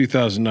have a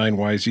 2009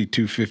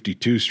 YZ250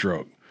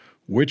 two-stroke.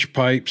 Which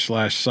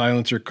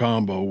pipe/silencer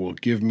combo will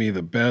give me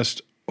the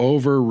best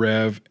over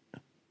rev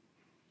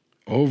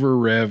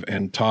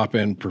and top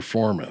end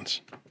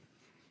performance?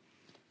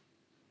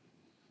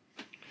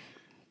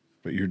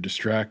 But you're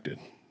distracted.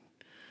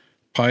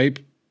 Pipe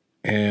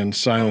and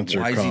silencer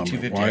combo.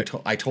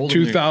 YZ250. I told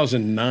him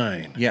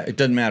 2009. Yeah, it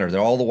doesn't matter.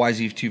 All the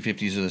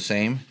YZ250s are the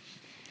same,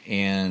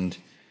 and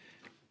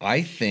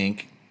I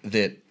think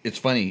that it's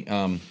funny.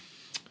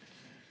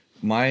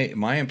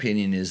 My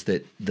opinion is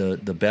that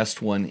the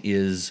best one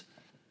is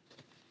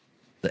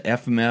the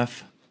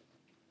FMF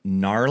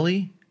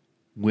gnarly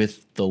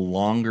with the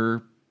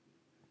longer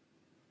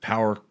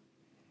power.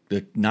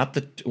 The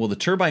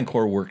turbine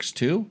core works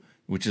too,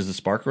 which is the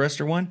spark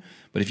arrestor one.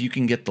 But if you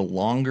can get the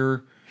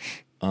longer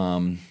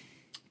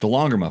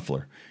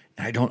muffler,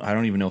 and I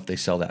don't even know if they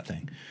sell that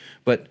thing,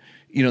 but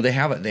they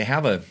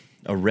have a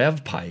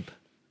rev pipe.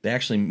 They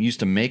actually used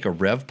to make a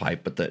rev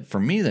pipe, but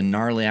for me the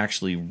gnarly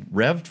actually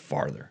revved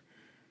farther.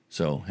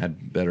 So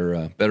had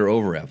better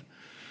over rev.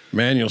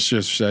 Manuel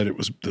just said it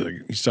was.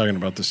 He's talking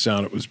about the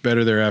sound. It was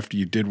better there after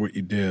you did what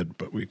you did,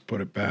 but we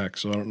put it back.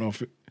 So I don't know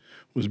if it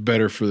was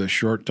better for the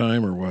short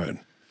time or what.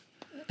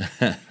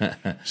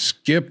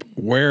 Skip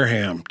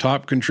Wareham,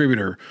 top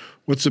contributor.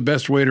 What's the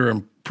best way to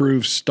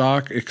improve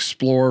stock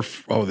Explore?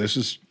 Oh, this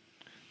is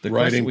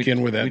right in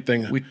kin with that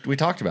thing we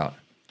talked about.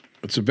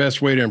 What's the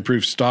best way to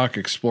improve stock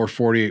Explore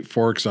 48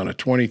 forks on a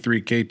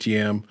 23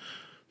 KTM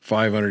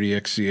 500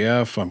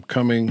 EXCF? I'm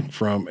coming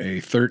from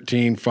a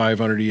 13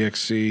 500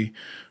 EXC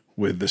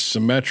with the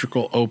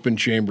symmetrical open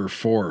chamber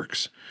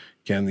forks.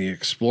 Can the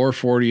Explore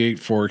 48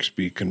 forks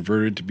be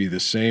converted to be the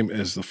same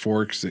as the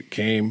forks that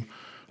came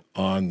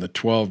on the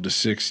 12 to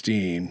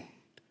 16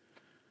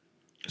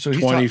 So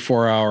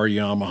 24-hour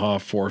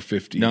Yamaha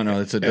 450 No,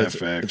 that's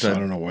FX? I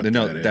don't know what that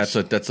is.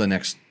 That's the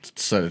next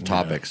set of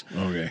topics.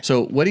 Yeah. Okay.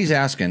 So what he's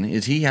asking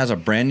is he has a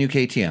brand new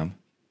KTM,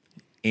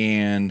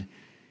 and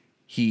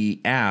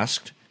he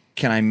asked,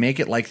 can I make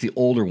it like the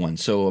older one?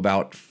 So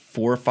about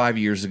 4 or 5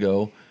 years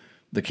ago,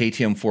 the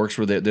KTM forks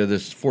they're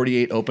this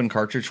 48 open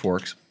cartridge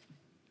forks.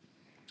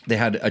 They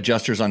had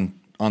adjusters on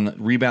the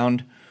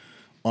rebound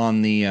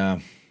on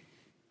the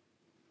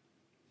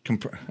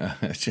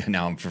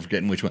now I'm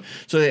forgetting which one.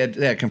 So they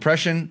had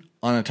compression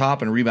on the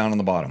top and rebound on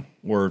the bottom,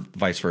 or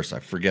vice versa. I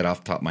forget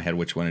off the top of my head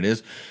which one it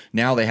is.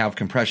 Now they have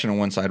compression on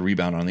one side,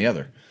 rebound on the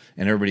other.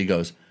 And everybody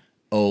goes,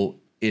 oh,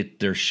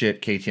 they're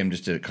shit. KTM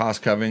just did it.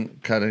 Cost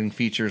cutting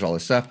features, all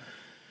this stuff.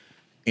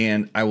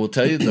 And I will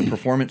tell you, the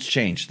performance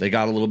changed. They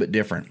got a little bit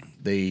different.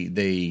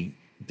 They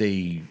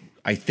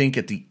I think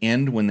at the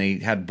end when they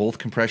had both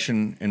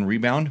compression and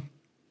rebound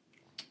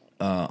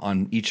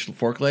on each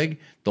fork leg,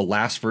 the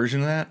last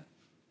version of that,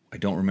 I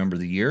don't remember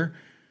the year,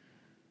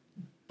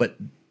 but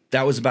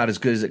that was about as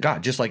good as it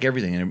got, just like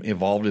everything. And it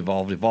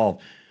evolved.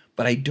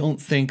 But I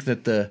don't think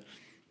that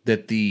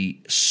the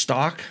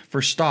stock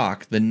for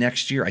stock the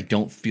next year, I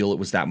don't feel it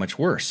was that much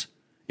worse.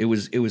 It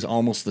was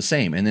almost the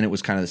same, and then it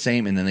was kind of the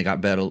same, and then they got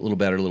better, a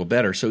little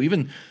better. So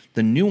even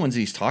the new ones that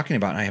he's talking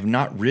about, I have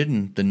not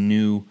ridden the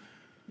new.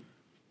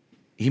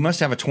 He must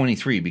have a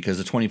 23 because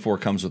the 24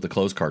 comes with the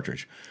closed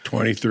cartridge.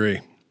 23.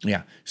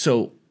 Yeah.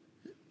 So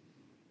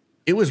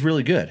it was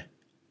really good.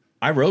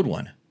 I rode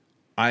one.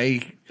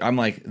 I'm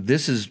like,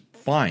 this is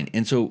fine.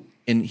 And so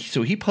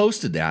he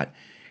posted that,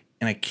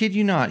 and I kid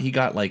you not, he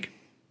got like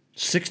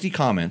 60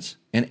 comments,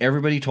 and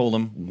everybody told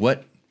him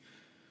what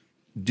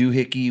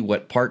doohickey,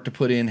 what part to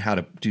put in, how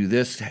to do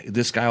this.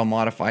 This guy will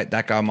modify it.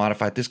 That guy will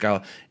modify it. This guy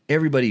will.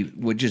 Everybody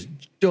would just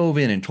dove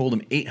in and told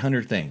him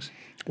 800 things.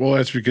 Well,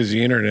 that's because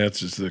the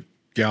internet is the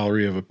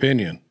gallery of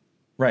opinion.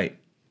 Right.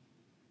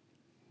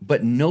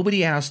 But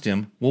nobody asked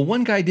him. Well,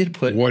 one guy did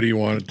put. What do you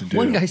want it to do?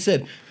 One guy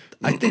said,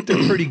 I think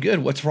they're pretty good.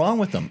 What's wrong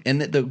with them?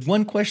 And the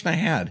one question I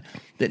had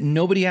that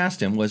nobody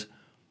asked him was,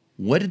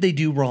 what did they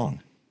do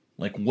wrong?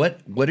 Like,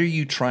 what are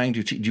you trying to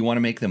achieve? Do you want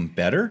to make them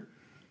better?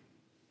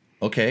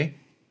 Okay.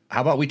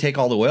 How about we take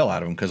all the oil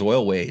out of them? Because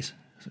oil weighs.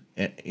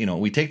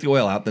 We take the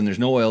oil out, then there's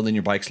no oil, then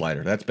your bike's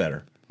lighter. That's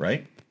better,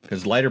 right?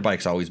 Because lighter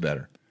bike's always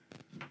better.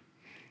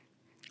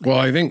 Well,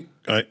 I think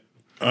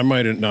I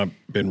might have not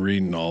been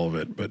reading all of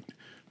it, but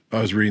I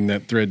was reading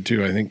that thread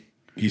too. I think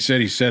he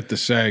said he set the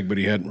sag, but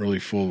he hadn't really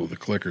fooled with the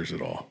clickers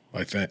at all.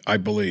 I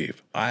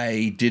believe.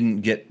 I didn't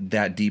get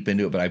that deep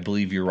into it, but I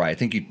believe you're right. I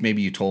think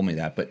maybe you told me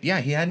that. But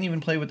yeah, he hadn't even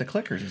played with the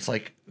clickers. It's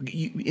like,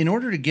 in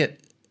order to get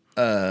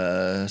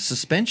a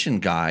suspension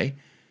guy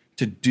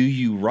to do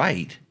you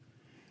right,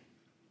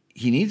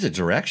 he needs a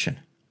direction.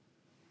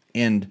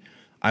 And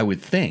I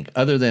would think,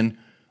 other than,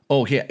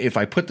 oh, yeah, if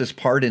I put this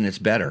part in, it's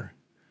better.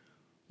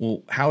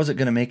 Well, how is it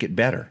going to make it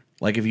better?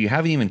 Like if you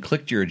haven't even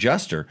clicked your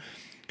adjuster,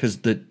 because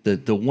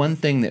the one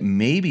thing that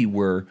maybe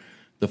were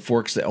the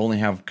forks that only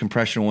have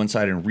compression on one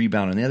side and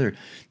rebound on the other,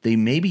 they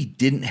maybe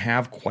didn't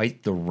have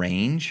quite the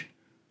range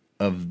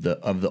of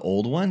the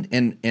old one.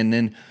 And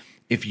then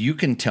if you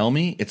can tell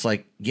me, it's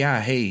like,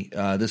 yeah, hey,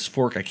 this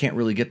fork, I can't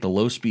really get the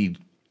low speed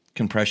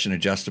compression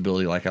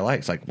adjustability like I like.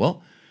 It's like,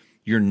 well,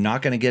 you're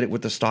not going to get it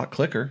with the stock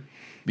clicker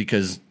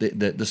because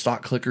the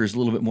stock clicker is a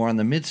little bit more on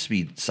the mid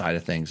speed side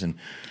of things. And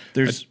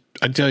there's,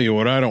 I tell you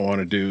what I don't want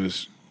to do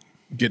is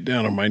get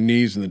down on my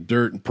knees in the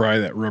dirt and pry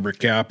that rubber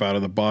cap out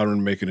of the bottom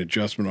and make an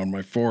adjustment on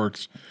my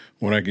forks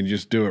when I can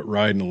just do it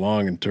riding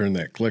along and turn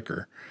that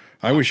clicker.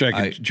 I wish I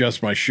could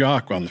adjust my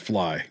shock on the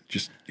fly.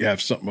 Just have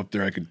something up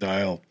there I could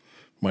dial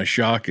my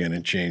shock in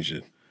and change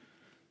it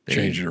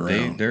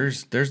around.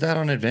 There's that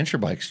on adventure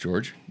bikes,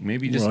 George.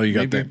 Maybe just you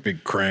got that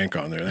big crank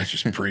on there. That's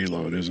just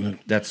preload, isn't it?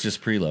 That's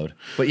just preload.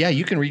 But yeah,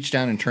 you can reach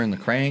down and turn the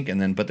crank,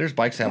 but there's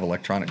bikes that have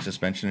electronic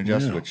suspension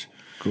adjust, which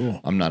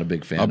cool. I'm not a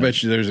big fan I'll of.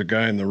 bet you there's a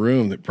guy in the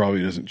room that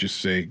probably doesn't just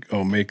say,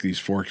 oh, make these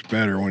forks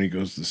better when he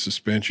goes to the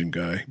suspension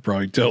guy. He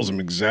probably tells them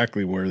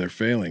exactly where they're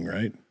failing,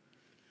 right?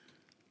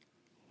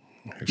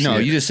 No,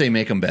 you just say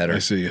make them better. I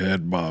see your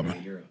head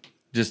bobbing.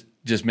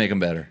 Just make them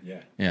better.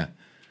 Yeah.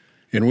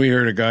 And we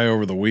heard a guy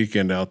over the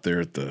weekend out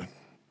there at the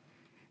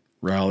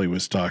rally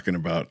was talking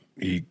about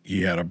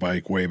he had a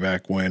bike way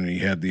back when, and he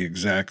had the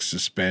exact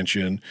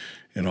suspension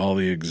and all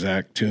the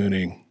exact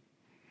tuning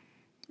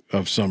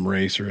of some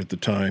racer at the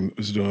time that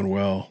was doing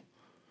well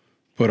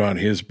put on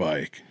his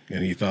bike,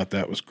 and he thought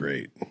that was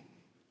great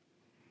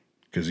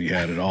because he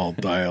had it all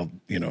dialed,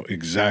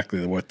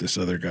 exactly what this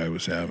other guy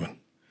was having.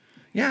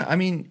 Yeah, I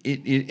mean,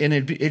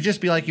 it'd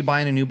just be like you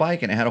buying a new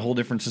bike and it had a whole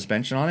different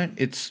suspension on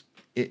it.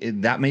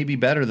 That may be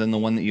better than the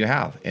one that you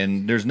have,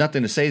 and there's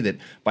nothing to say that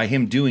by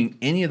him doing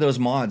any of those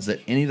mods that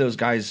any of those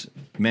guys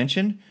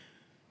mentioned,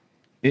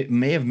 it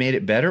may have made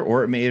it better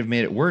or it may have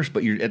made it worse.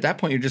 But at that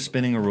point, you're just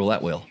spinning a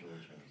roulette wheel.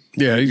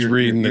 Yeah,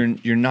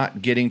 You're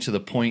not getting to the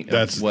point of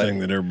that's the thing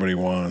that everybody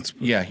wants.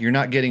 But. Yeah, you're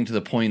not getting to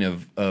the point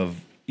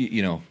of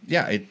you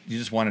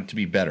just want it to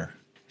be better.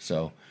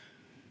 So,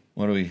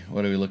 what are we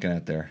looking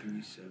at there?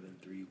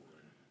 3731.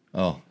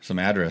 Oh, some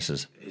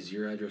addresses. Is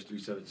your address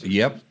 376?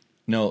 Yep.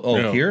 No. Oh,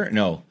 no. Here?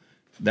 No.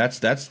 That's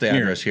the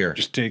address here.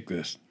 Just take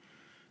this.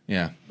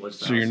 Yeah.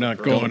 So you're not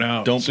going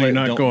out. Don't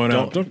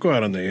go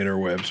out on the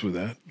interwebs with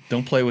that.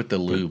 Don't play with the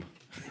lube.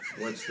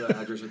 What's the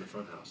address of the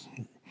front house?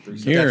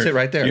 That's it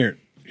right there. Here.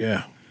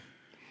 Yeah.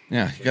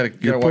 Yeah, you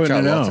gotta watch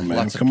out. It out,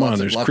 man. Come on,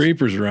 there's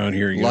creepers around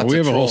here. We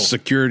have a whole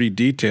security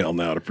detail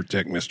now to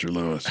protect Mr.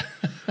 Lewis.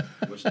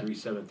 What's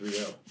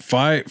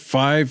 3730?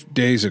 5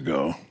 days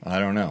ago. I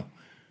don't know.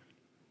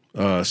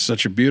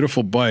 Such a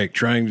beautiful bike.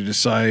 Trying to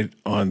decide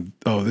on.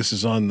 Oh, this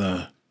is on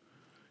the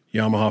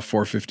Yamaha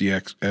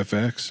 450X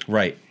FX.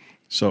 Right.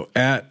 So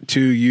at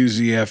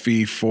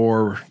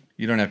 2UZFE4.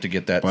 You don't have to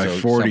get that by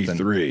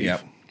 43.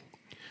 Yep.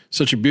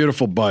 Such a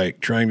beautiful bike.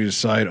 Trying to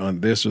decide on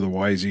this or the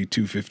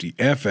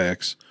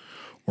YZ250FX,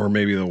 or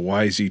maybe the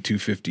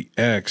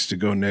YZ250X to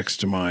go next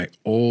to my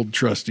old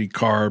trusty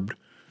carbed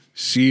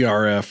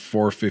CRF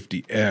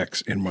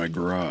 450X in my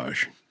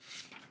garage.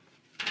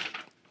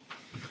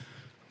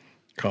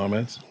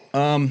 Comments?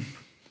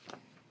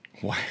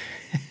 Why?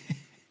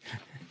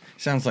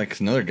 Sounds like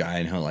another guy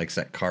I know likes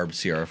that carb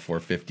CRF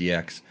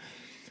 450X.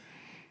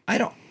 I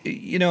don't,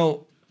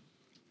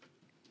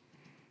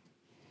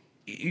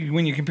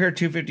 when you compare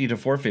 250 to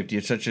 450,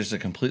 it's such as a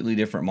completely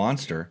different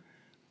monster.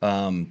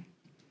 So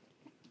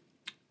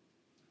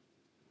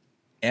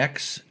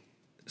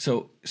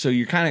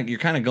you're kind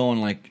of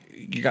going like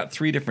you got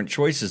three different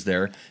choices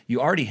there. You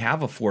already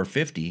have a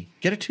 450.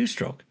 Get a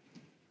two-stroke.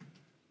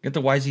 Get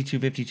the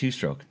YZ250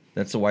 two-stroke.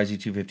 That's the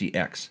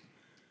YZ250X.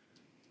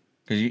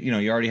 Because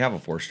you already have a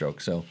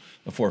four-stroke, so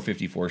a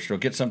 450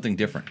 four-stroke. Get something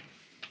different.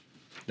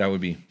 That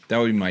would be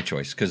my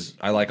choice because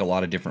I like a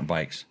lot of different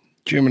bikes.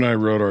 Jim and I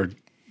rode our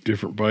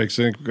different bikes.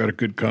 I think we got a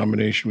good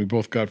combination. We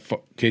both got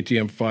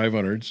KTM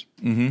 500s,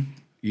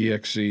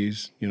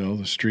 EXCs,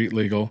 the street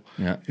legal,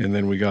 and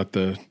then we got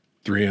the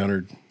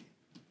 300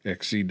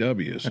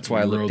 XCWs. That's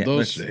why I rode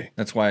those.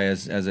 That's why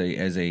as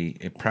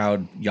a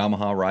proud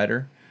Yamaha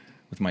rider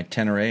with my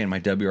Tenere and my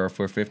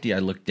WR450, I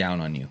look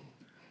down on you.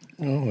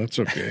 Oh, that's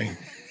okay.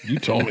 You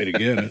told me to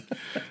get it.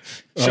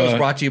 Show's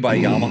brought to you by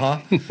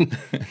Yamaha.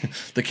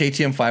 The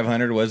KTM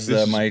 500 was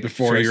my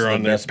before choice you're of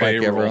on the their best bike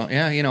payroll. ever.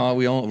 Yeah,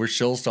 we're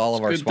shills to all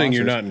of our Good sponsors. thing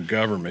you're not in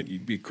government.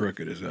 You'd be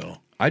crooked as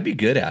hell. I'd be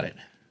good at it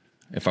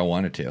if I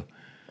wanted to.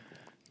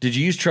 Did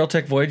you use Trail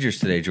Tech Voyagers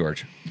today,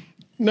 George?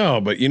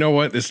 No, but you know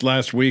what? This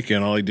last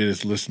weekend, all I did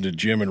is listen to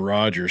Jim and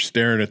Roger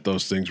staring at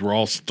those things. We're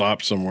all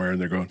stopped somewhere, and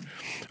they're going,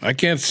 I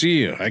can't see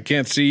you. I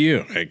can't see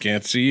you. I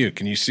can't see you.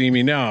 Can you see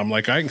me now? I'm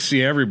like, I can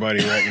see everybody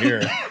right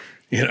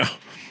here.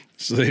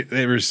 So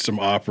there was some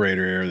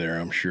operator error there,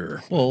 I'm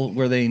sure. Well,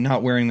 were they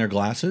not wearing their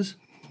glasses?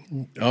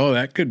 Oh,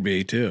 that could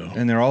be, too.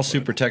 And they're all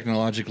super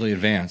technologically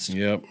advanced.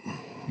 Yep.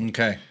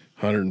 Okay.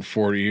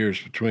 140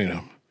 years between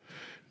them.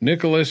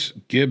 Nicholas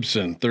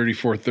Gibson,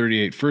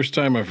 3438. First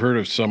time I've heard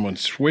of someone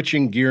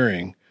switching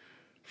gearing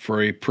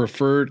for a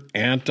preferred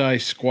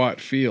anti-squat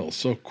feel.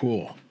 So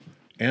cool.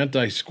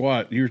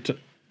 Anti-squat.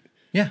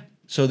 Yeah.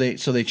 So they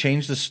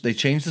changed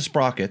the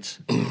sprockets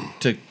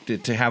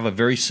to have a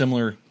very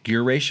similar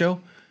gear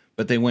ratio,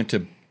 but they went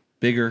to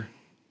bigger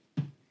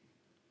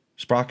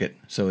sprocket,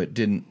 so it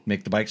didn't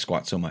make the bike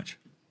squat so much.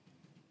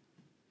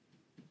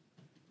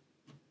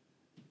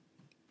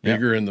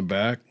 Bigger in the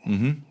back?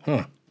 Mm-hmm.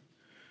 Huh.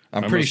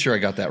 I'm pretty sure I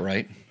got that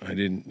right. I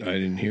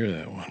didn't hear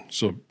that one.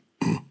 So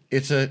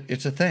it's a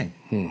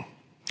thing.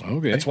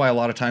 Okay. That's why a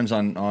lot of times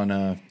on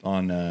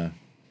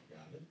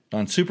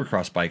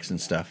supercross bikes and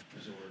stuff,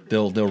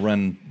 they'll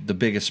run the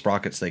biggest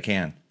sprockets they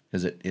can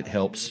because it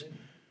helps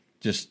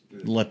just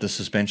let the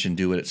suspension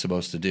do what it's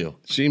supposed to do.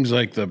 Seems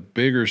like the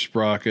bigger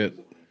sprocket.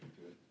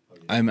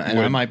 I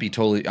might be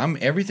totally.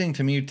 Everything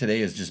to me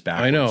today is just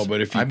backwards. I know,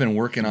 but if I've been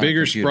working on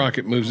bigger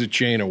sprocket moves the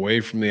chain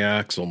away from the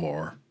axle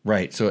more.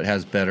 Right, so it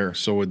has better.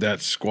 So would that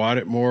squat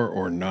it more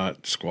or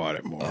not squat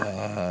it more?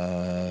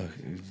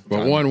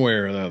 But one way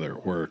or another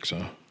it works,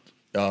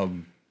 huh?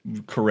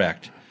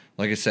 Correct.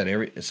 Like I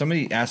said,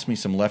 somebody asked me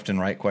some left and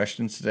right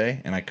questions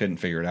today, and I couldn't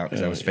figure it out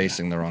because I was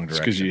facing the wrong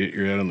direction. Because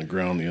you're out on the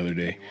ground the other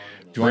day.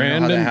 Do you want to know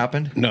how that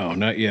happened? No,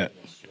 not yet.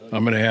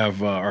 I'm going to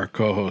have our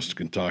co-host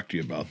can talk to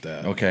you about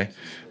that. Okay.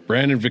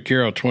 Brandon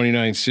Vaccaro,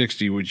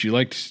 2960.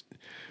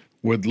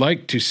 Would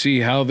like to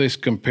see how this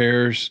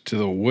compares to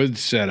the wood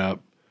setup,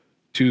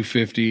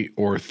 250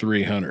 or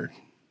 300.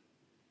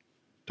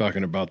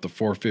 Talking about the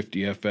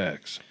 450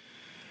 FX.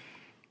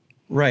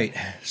 Right.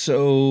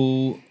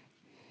 So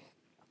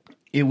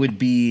it would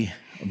be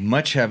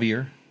much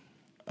heavier,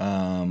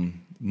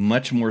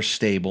 much more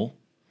stable.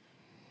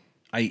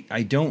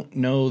 I don't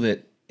know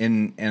that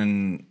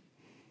and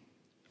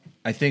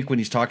I think when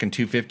he's talking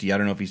 250, I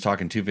don't know if he's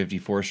talking 250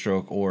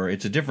 4-stroke or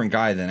it's a different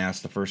guy than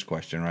asked the first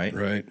question, right?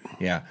 Right.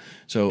 Yeah.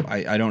 So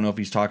I don't know if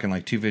he's talking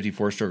like 250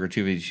 4-stroke or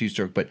 250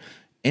 2-stroke, but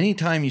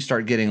anytime you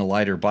start getting a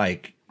lighter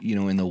bike,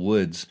 in the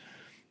woods,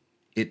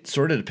 it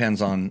sort of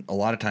depends on a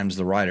lot of times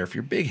the rider. If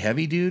you're big,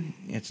 heavy dude,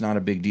 it's not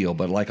a big deal.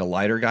 But like a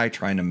lighter guy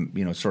trying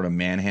to, sort of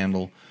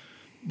manhandle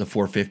the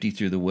 450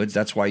 through the woods,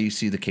 that's why you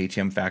see the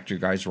KTM factory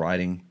guys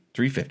riding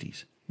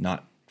 350s,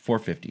 not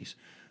 450s.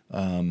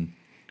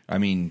 I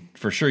mean,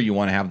 for sure you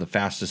want to have the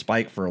fastest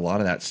bike for a lot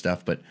of that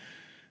stuff, but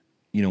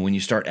when you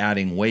start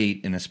adding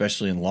weight, and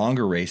especially in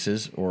longer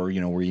races or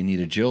where you need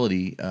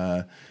agility,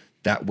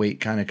 that weight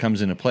kind of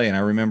comes into play. And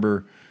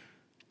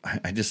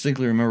I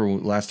distinctly remember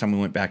last time we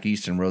went back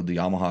east and rode the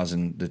Yamahas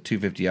and the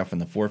 250F and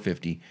the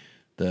 450,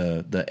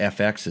 the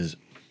FXs.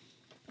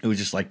 It was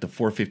just like the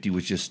 450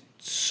 was just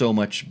so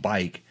much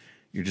bike.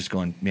 You're just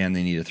going, man,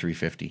 they need a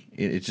 350.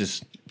 It's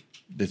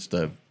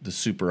the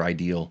super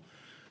ideal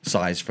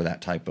size for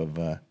that type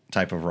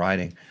of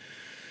riding.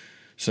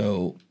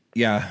 So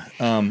yeah,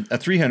 a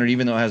 300,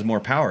 even though it has more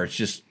power, it's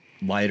just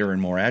lighter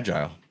and more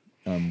agile.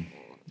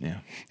 Yeah.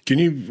 Can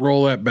you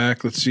roll that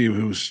back? Let's see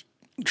who's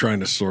trying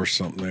to source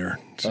something there.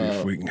 See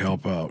if we can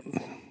help out.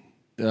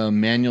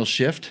 Manual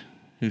Shift,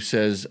 who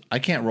says, I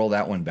can't roll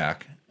that one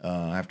back.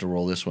 I have to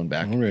roll this one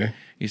back. Okay.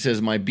 He says,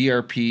 my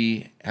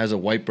BRP has a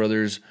White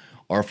Brothers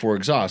R4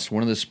 exhaust.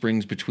 One of the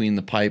springs between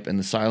the pipe and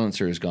the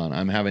silencer is gone.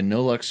 I'm having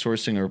no luck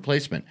sourcing a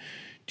replacement.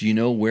 Do you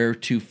know where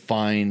to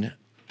find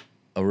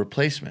a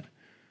replacement?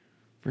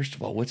 First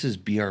of all, what's his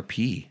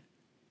BRP?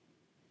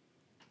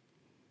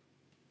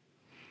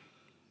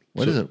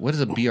 What is a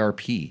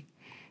BRP?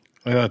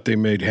 I thought they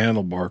made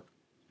handlebar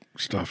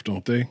stuff,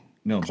 don't they?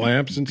 No,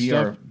 clamps and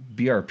stuff.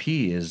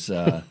 BRP is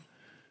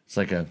it's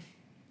like a.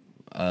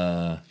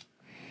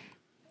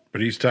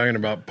 But he's talking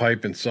about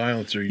pipe and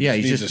silencer.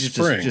 He's needs a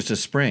spring. Just a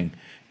spring.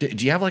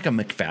 Do you have like a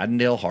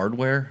McFadendale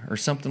hardware or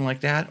something like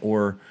that,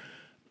 or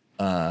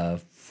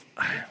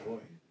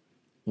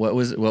what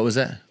was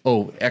that?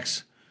 Oh,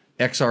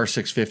 XR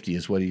 650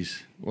 is what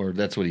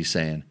that's what he's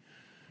saying.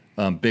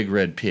 Big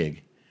Red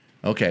Pig.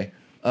 Okay.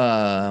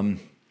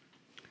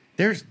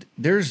 There's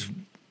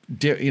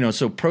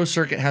so Pro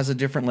Circuit has a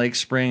different length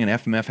spring and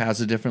FMF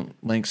has a different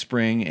length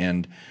spring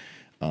and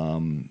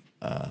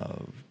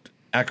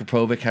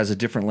Akrapovic has a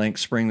different length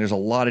spring. There's a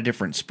lot of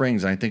different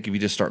springs. And I think if you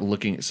just start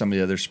looking at some of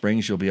the other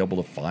springs, you'll be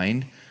able to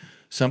find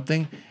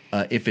something.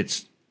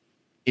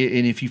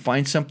 If you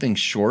find something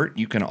short,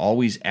 you can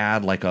always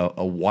add like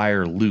a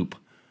wire loop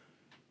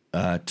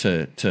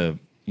to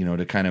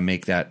kind of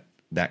make that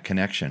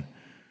connection.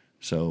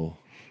 So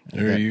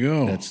There you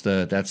go. That's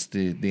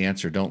the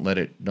answer. Don't let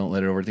it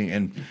overthink.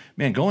 And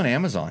man, go on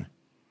Amazon.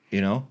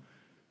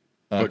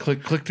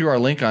 Click through our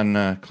link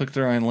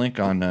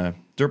on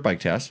Dirt Bike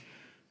Test.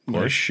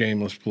 Nice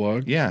shameless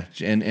plug. Yeah,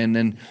 and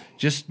then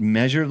just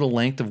measure the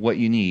length of what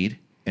you need,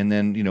 and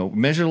then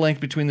measure the length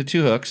between the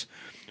two hooks,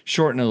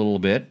 shorten it a little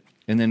bit,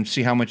 and then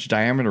see how much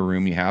diameter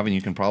room you have, and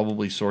you can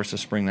probably source a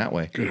spring that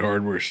way. Good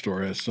hardware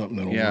store has something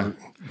that'll work.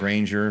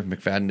 Granger,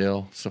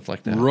 McFadden, stuff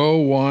like that. Row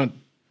want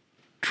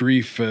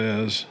Tree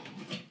Fez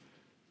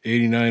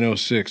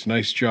 8906.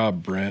 Nice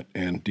job, Brent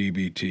and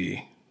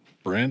DBT.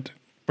 Brent,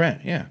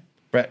 yeah.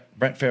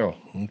 Brent Farrell.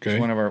 Okay. He's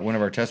one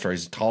of our testers.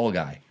 He's a tall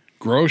guy.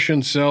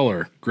 Groshen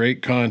Seller,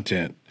 great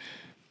content.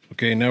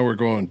 Okay, now we're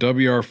going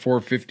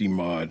WR450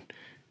 mod.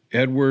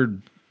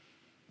 Edward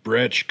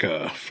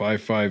Brechka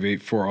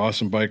 5584.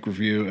 Awesome bike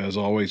review. As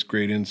always,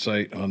 great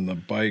insight on the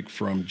bike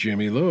from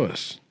Jimmy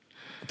Lewis.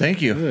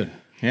 Thank you. Good.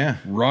 Yeah.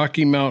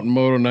 Rocky Mountain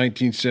Moto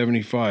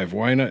 1975.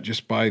 Why not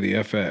just buy the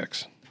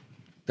FX?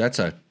 That's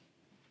a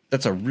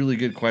really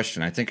good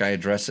question. I think I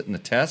address it in the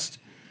test,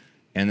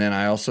 and then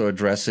I also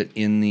address it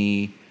in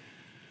the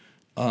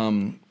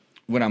when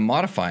I'm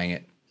modifying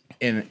it.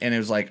 And it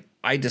was like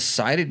I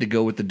decided to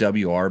go with the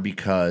WR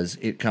because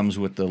it comes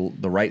with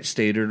the right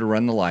stator to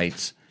run the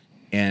lights,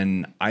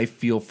 and I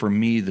feel for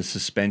me the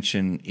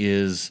suspension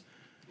is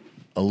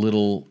a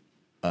little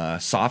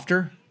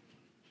softer,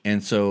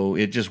 and so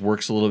it just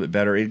works a little bit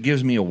better. It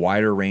gives me a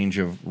wider range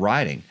of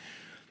riding.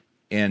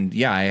 And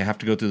yeah, I have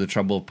to go through the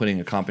trouble of putting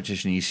a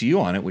competition ECU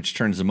on it, which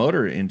turns the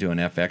motor into an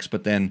FX,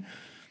 but then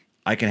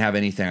I can have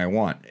anything I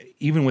want.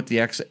 Even with the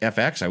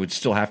FX, I would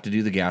still have to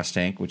do the gas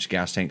tank, which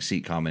gas tank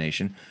seat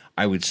combination.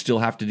 I would still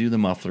have to do the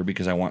muffler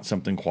because I want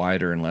something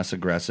quieter and less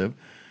aggressive.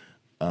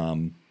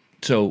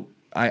 So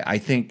I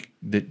think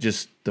that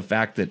just the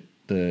fact that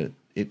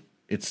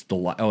it's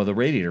the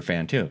radiator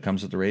fan too. It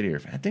comes with the radiator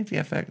fan. I think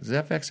does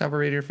the FX have a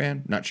radiator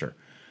fan? Not sure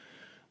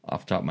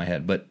off the top of my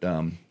head, but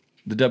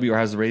the WR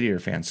has the radiator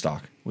fan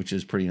stock, which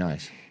is pretty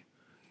nice.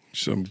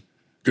 Some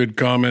good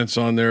comments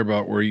on there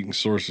about where you can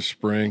source a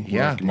spring.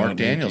 Yeah, Mark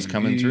Daniels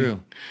coming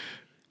through.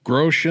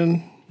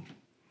 Groshen,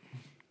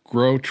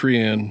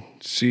 Grotrian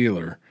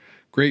Sealer.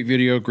 Great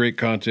video, great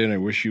content. I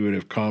wish you would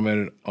have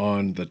commented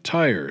on the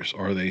tires.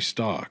 Are they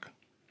stock?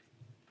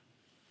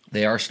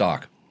 They are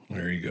stock.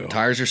 There you go.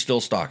 Tires are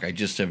still stock. I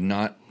just have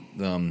not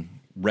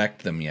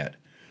wrecked them yet.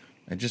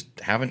 I just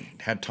haven't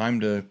had time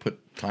to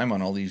put time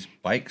on all these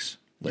bikes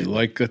lately. You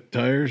like the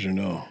tires or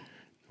no?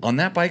 On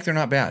that bike, they're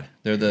not bad.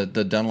 They're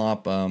the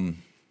Dunlop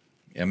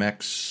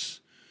MX.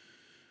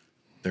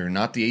 They're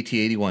not the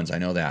AT81s. I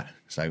know that.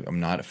 So I'm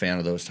not a fan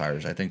of those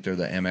tires. I think they're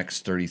the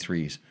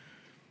MX33s.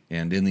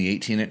 And in the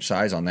 18-inch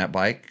size on that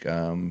bike,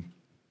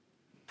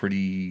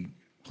 pretty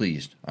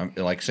pleased.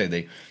 Like I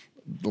say,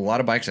 a lot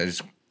of bikes, I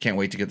just can't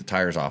wait to get the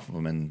tires off of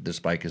them, and this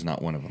bike is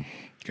not one of them.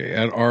 Okay,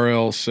 at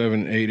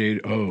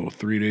RL7880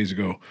 3 days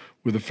ago,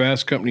 with the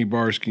Fast Company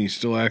bars, can you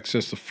still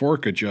access the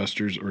fork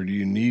adjusters, or do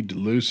you need to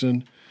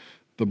loosen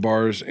the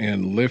bars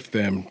and lift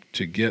them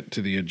to get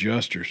to the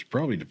adjusters?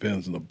 Probably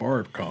depends on the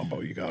bar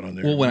combo you got on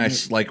there. Well, when I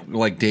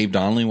like Dave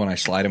Donnelly, when I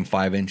slide him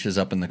 5 inches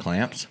up in the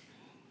clamps,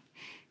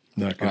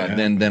 not gonna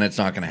happen. then it's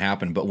not going to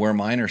happen. But where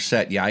mine are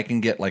set, yeah, I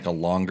can get like a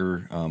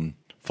longer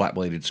flat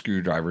bladed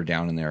screwdriver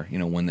down in there.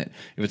 One that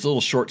if it's a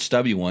little short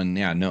stubby one,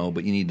 yeah, no,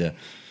 but you need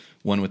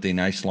one with a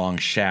nice long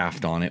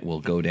shaft on it will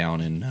go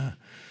down and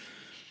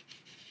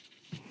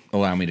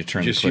allow me to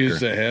turn Just the clicker. use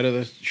the head of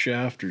the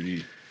shaft, or do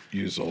you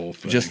use the whole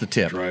thing? Just the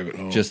tip. Drive it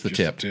home. Just the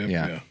tip.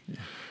 Yeah.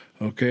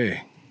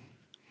 Okay.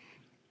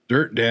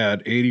 Dirt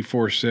Dad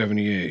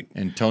 8478.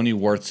 And Tony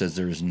Worth says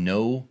there is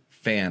no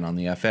fan on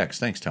the FX.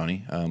 Thanks,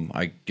 Tony.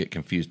 I get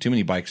confused. Too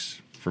many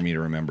bikes for me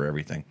to remember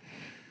everything.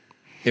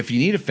 If you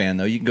need a fan,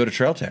 though, you can go to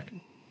Trail Tech.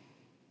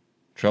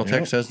 Trail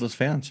Tech says those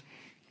fans.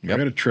 I got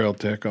a Trail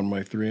Tech on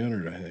my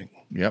 300, I think.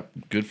 Yep,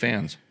 good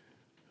fans.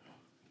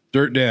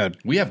 Dirt Dad.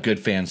 We have good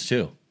fans,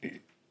 too.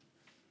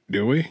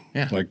 Do we?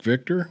 Yeah. Like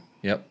Victor?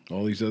 Yep.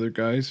 All these other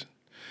guys?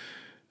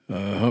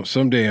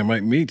 Someday I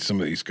might meet some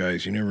of these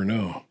guys. You never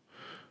know.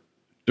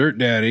 Dirt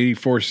Dad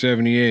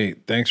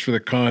 8478. Thanks for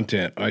the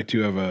content. I too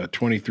have a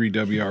 23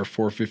 WR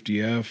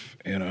 450F,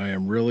 and I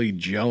am really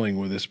gelling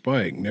with this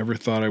bike. Never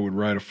thought I would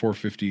ride a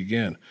 450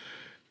 again.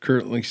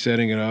 Currently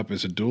setting it up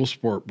as a dual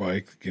sport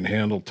bike that can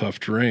handle tough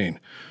terrain.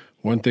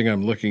 One thing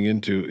I'm looking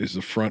into is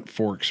the front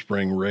fork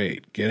spring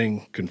rate.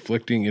 Getting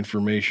conflicting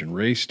information.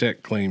 Race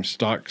Tech claims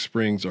stock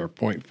springs are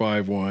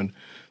 0.51.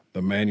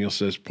 The manual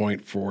says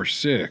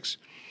 0.46.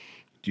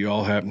 Do you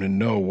all happen to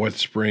know what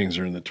springs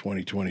are in the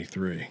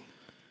 2023?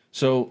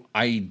 So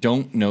I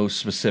don't know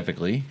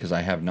specifically because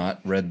I have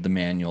not read the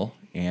manual,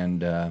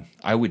 and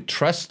I would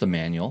trust the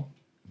manual.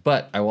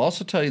 But I will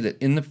also tell you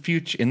that in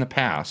the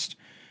past,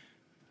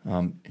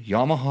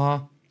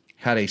 Yamaha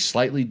had a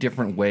slightly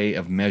different way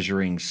of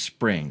measuring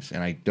springs,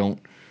 and I don't,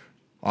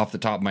 off the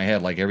top of my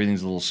head, like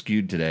everything's a little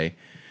skewed today.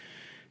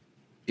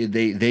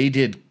 They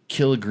did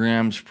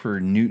kilograms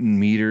per Newton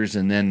meters,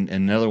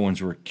 and other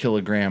ones were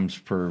kilograms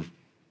per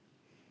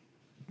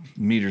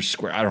meters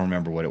square. I don't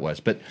remember what it was,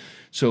 but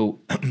so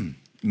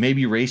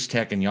maybe Race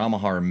Tech and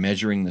Yamaha are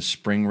measuring the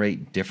spring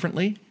rate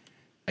differently.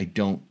 I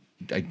don't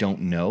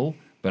know,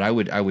 but I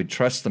would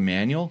trust the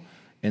manual.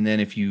 And then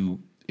if you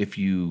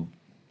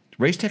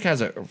Race Tech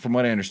has from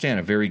what I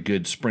understand, a very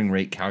good spring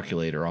rate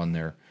calculator on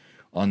their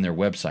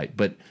website.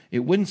 But it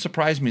wouldn't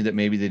surprise me that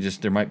maybe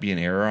there might be an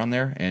error on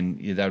there, and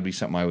that would be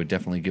something I would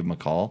definitely give them a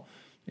call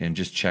and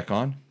just check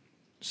on.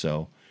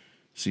 So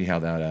see how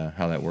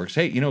that works.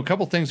 Hey, a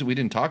couple things that we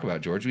didn't talk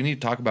about, George. We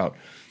need to talk about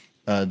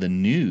the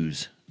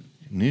news.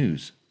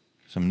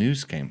 Some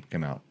news came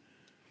out.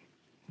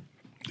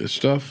 This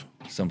stuff?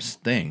 Some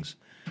things.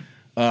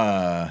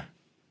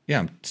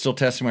 I'm still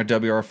testing my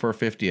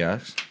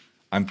WR450X.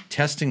 I'm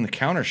testing the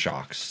counter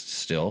shocks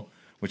still,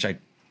 which I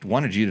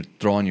wanted you to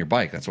throw on your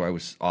bike. That's why I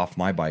was off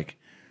my bike.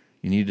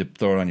 You need to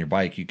throw it on your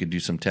bike. You could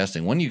do some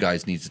testing. One of you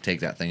guys needs to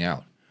take that thing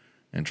out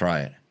and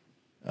try it.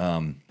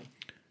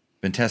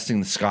 Been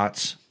testing the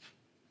Scott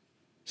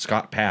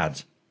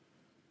pads,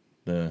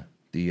 the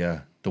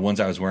ones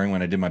I was wearing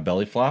when I did my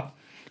belly flop.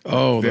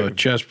 Oh, the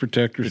chest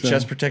protector.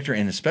 Chest protector,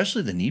 and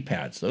especially the knee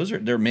pads.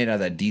 They're made out of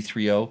that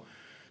D3O.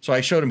 So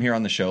I showed them here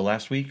on the show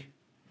last week,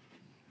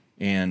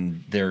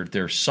 and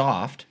they're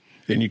soft.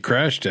 And you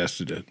crash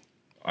tested it.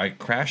 I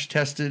crash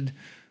tested.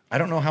 I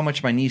don't know how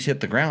much my knees hit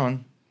the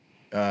ground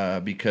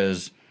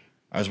because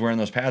I was wearing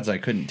those pads. I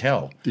couldn't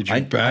tell. Did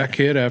your back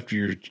hit after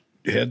your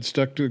head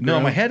stuck to the ground? No,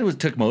 my head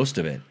took most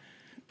of it,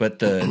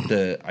 but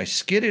I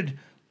skidded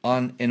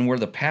on and where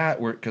the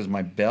pad because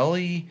my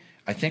belly.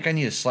 I think I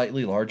need a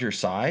slightly larger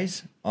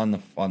size on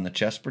the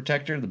chest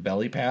protector, the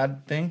belly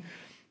pad thing,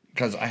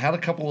 because I had a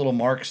couple little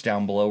marks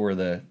down below where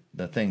the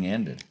thing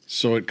ended.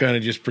 So it kind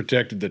of just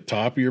protected the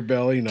top of your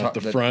belly, not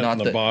the front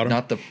and the bottom?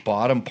 Not the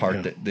bottom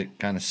part that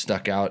kind of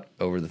stuck out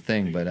over the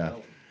thing.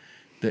 But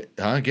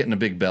getting a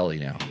big belly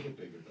now.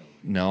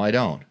 No, I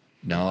don't.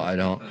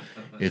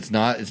 It's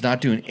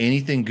not doing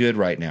anything good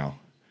right now.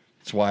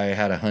 That's why I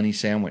had a honey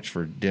sandwich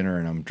for dinner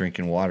and I'm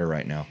drinking water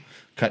right now.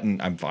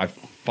 I'm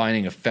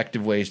finding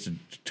effective ways to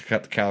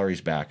cut the calories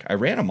back. I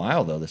ran a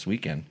mile though this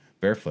weekend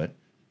barefoot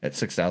at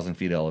 6,000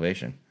 feet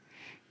elevation.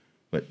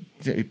 But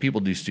people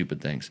do stupid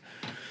things.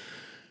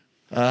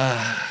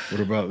 What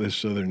about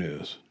this other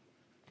news?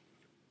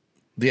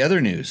 The other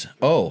news.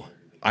 Oh,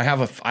 I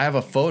have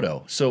a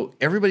photo. So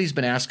everybody's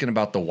been asking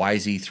about the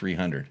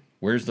YZ300.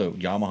 Where's the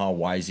Yamaha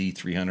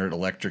YZ300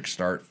 electric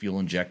start fuel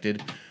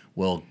injected?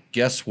 Well,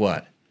 guess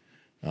what?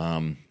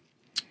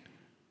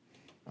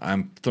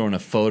 I'm throwing a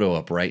photo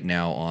up right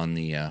now on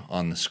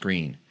the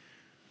screen.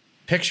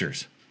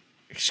 Pictures,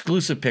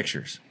 exclusive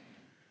pictures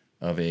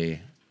of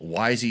a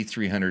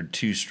YZ300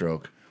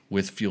 two-stroke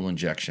with fuel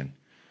injection,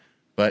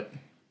 but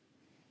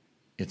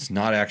it's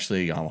not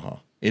actually a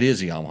Yamaha. It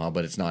is a Yamaha,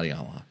 but it's not a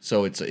Yamaha.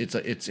 So it's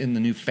in the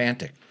new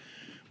Fantic,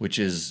 which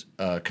is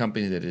a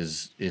company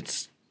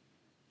it's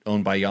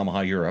owned by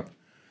Yamaha Europe,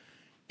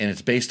 and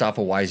it's based off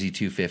a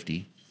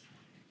YZ250.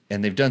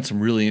 And they've done some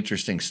really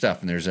interesting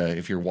stuff. And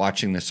if you're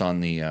watching this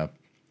on the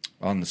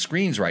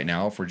screens right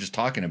now, if we're just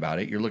talking about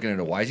it, you're looking at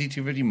a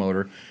YZ250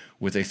 motor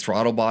with a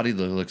throttle body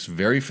that looks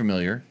very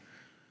familiar,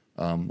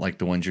 like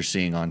the ones you're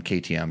seeing on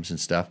KTMs and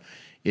stuff.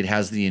 It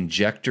has the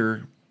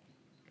injector.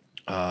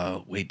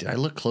 Did I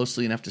look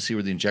closely enough to see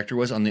where the injector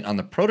was? On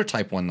the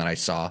prototype one that I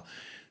saw,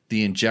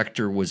 the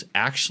injector was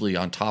actually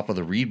on top of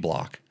the reed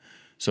block.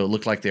 So it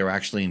looked like they were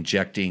actually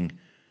injecting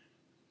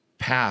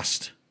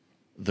past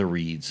the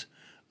reeds.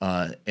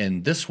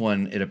 And this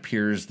one, it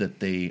appears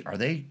that are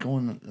they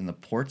going in the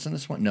ports in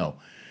this one? No.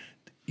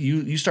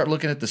 You start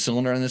looking at the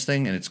cylinder on this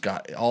thing, and it's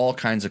got all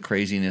kinds of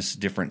craziness,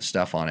 different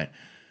stuff on it.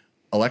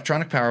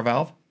 Electronic power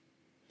valve.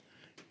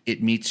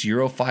 It meets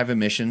Euro 5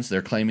 emissions.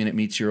 They're claiming it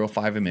meets Euro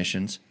 5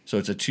 emissions. So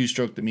it's a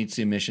two-stroke that meets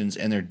the emissions,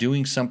 and they're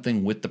doing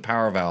something with the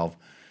power valve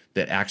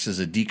that acts as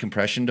a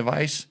decompression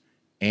device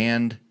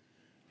and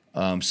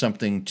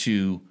something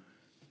to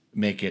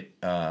make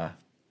it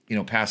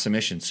pass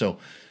emissions. So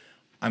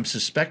I'm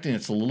suspecting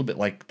it's a little bit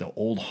like the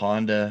old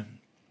Honda.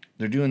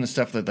 They're doing the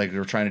stuff that they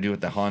were trying to do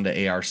with the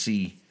Honda ARC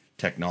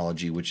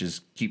technology, which is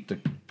keep the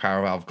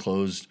power valve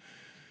closed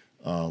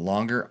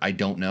longer. I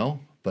don't know,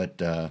 but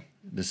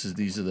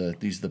these are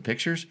the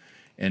pictures,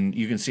 and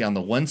you can see on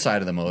the one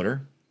side of the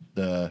motor,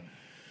 the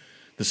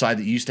side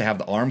that used to have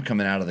the arm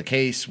coming out of the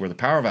case where the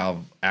power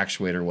valve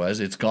actuator was,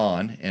 it's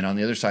gone, and on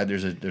the other side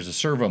there's a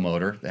servo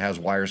motor that has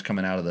wires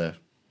coming out of the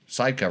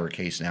side cover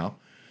case now.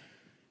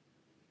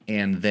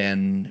 And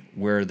then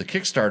where the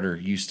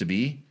Kickstarter used to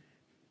be,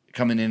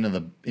 coming into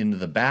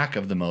the back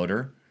of the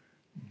motor,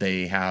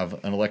 they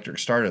have an electric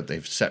starter.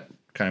 They've set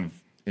kind of,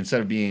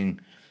 instead of being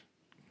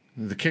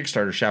the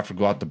Kickstarter shaft would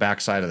go out the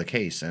back side of the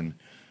case, and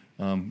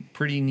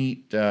pretty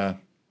neat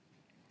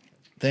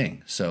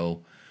thing.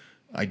 So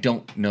I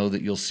don't know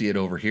that you'll see it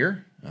over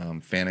here.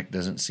 Fantic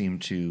doesn't seem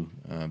to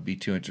be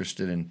too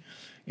interested in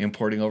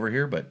importing over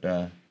here, but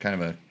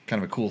kind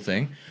of a cool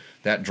thing.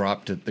 That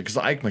dropped because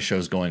the EICMA show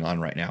is going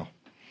on right now.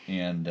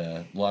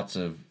 And lots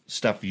of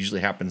stuff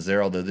usually happens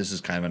there, although this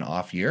is kind of an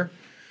off year.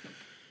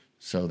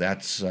 So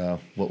that's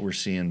what we're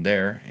seeing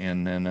there.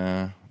 And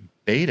then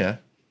Beta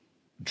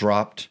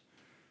dropped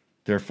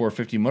their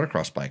 450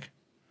 motocross bike,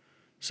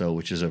 so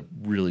which is a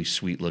really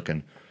sweet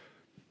looking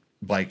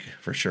bike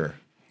for sure.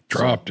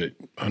 Dropped it,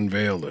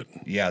 unveiled it.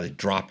 Yeah, they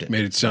dropped it.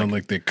 Made it sound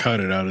like they cut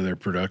it out of their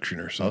production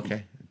or something.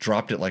 Okay.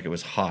 Dropped it like it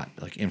was hot,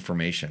 like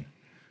information.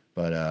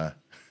 But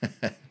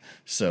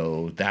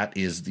so that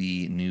is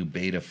the new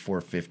Beta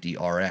 450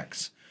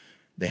 RX.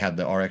 They had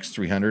the RX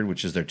 300,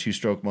 which is their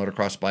two-stroke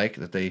motocross bike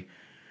that they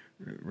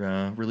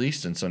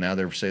released, and so now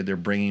they're saying they're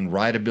bringing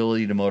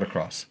rideability to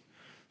motocross.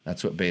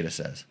 That's what Beta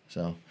says.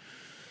 So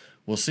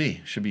we'll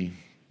see. Should be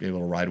able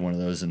to ride one of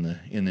those in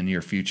the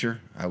near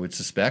future, I would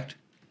suspect.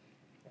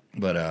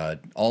 But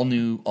all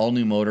new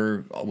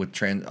motor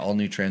with all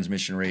new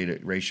transmission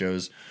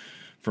ratios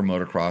for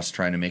motocross,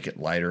 trying to make it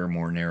lighter,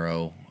 more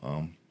narrow.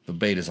 The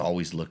Betas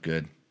always look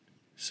good.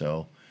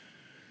 So,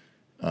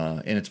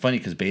 and it's funny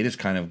because Beta's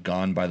kind of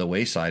gone by the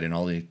wayside in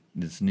all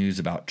this news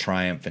about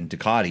Triumph and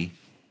Ducati.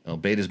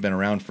 Beta's been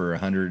around for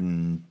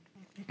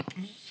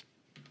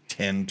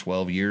 110,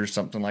 12 years,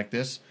 something like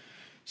this.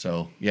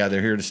 So, yeah,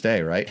 they're here to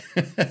stay, right?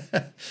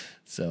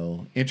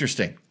 So,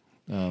 interesting.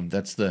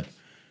 That's the...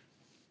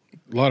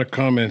 A lot of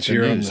comments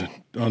here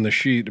on the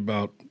sheet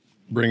about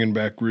bringing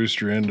back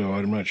Rooster Endo.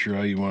 I'm not sure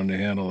how you wanted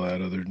to handle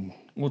that. Other than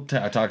we'll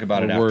talk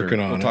about it after.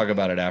 We'll talk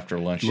about it after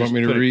lunch. You want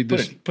me to read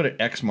this? Put an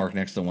X mark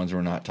next to the ones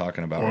we're not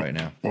talking about right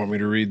now. Want me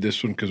to read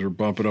this one because we're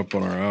bumping up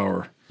on our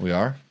hour? We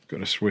are.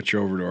 Got to switch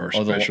over to our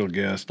special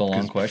guest. The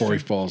long question before he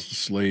falls to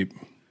sleep.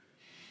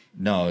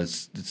 No,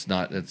 it's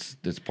not.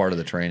 It's part of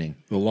the training.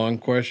 The long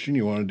question.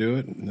 You want to do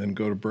it and then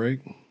go to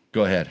break?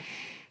 Go ahead.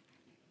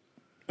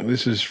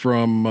 This is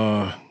from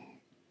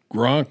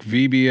Gronk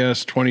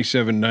VBS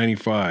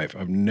 2795.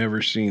 I've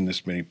never seen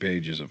this many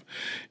pages of.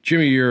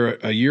 Jimmy, you're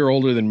a year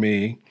older than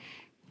me.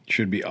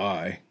 Should be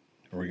I.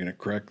 Are we going to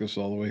correct this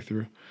all the way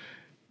through?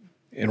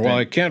 And while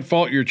I can't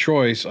fault your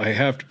choice, I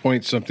have to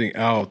point something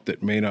out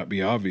that may not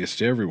be obvious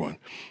to everyone.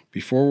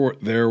 Before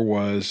there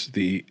was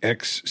the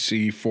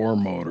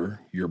XC4 motor,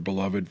 your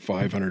beloved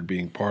 500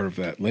 being part of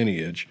that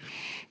lineage,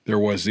 there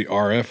was the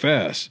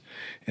RFS.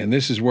 And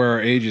this is where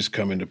our ages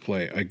come into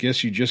play. I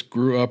guess you just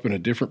grew up in a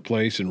different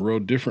place and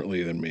rode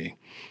differently than me.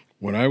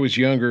 When I was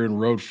younger and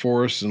rode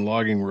forests and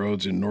logging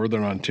roads in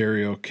northern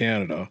Ontario,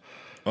 Canada.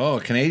 Oh,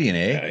 Canadian,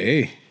 eh?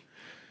 Hey.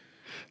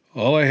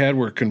 All I had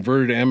were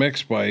converted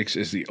MX bikes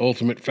as the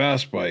ultimate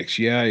fast bikes.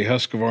 Yeah, a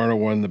Husqvarna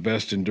won the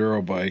Best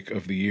Enduro Bike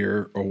of the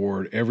Year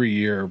award every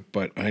year,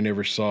 but I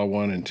never saw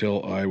one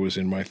until I was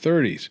in my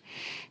 30s.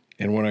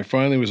 And when I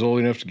finally was old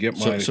enough to get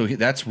my... So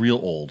that's real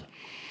old.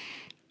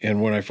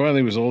 And when I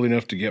finally was old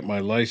enough to get my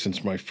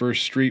license, my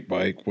first street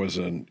bike was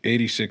an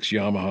 86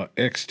 Yamaha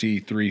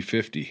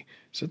XT350.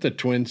 Is that the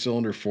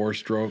twin-cylinder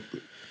four-stroke?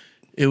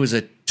 It was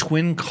a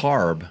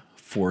twin-carb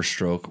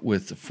four-stroke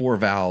with 4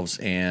 valves,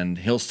 and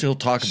he'll still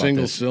talk about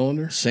single this.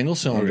 Cylinder? Single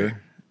cylinder. Okay.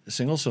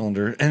 Single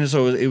cylinder. And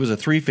so it was a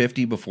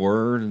 350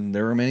 before, and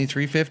there were many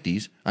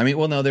 350s. I mean,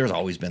 well, no, there's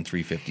always been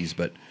 350s,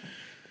 but...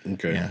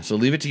 Okay. Yeah, so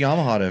leave it to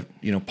Yamaha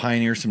to,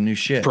 pioneer some new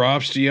shit.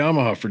 Props to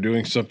Yamaha for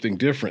doing something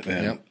different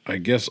then. Yep. I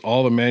guess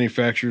all the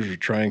manufacturers are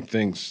trying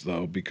things,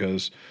 though,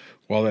 because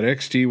while that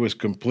XT was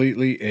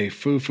completely a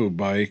foo-foo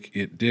bike,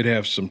 it did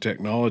have some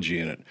technology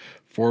in it.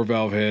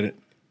 4-valve head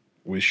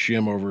with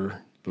shim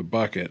over the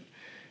bucket,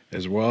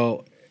 as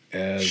well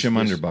as... Shim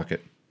under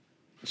bucket.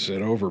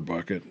 Said over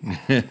bucket.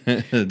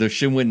 The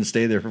shim wouldn't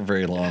stay there for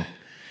very long.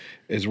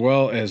 As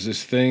well as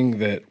this thing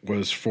that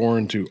was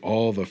foreign to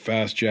all the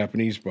fast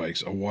Japanese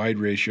bikes, a wide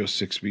ratio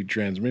 6-speed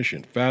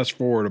transmission. Fast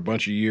forward a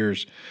bunch of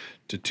years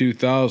to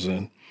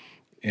 2000,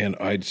 and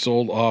I'd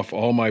sold off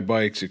all my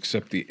bikes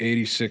except the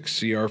 86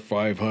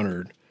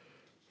 CR500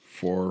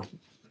 for,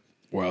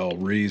 well,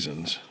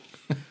 reasons.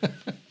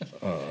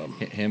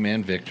 Him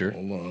and Victor.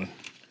 Hold on.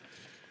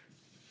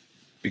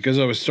 Because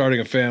I was starting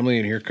a family,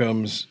 and here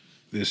comes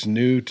this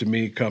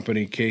new-to-me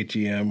company,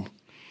 KTM,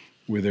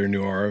 with their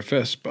new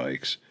RFS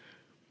bikes.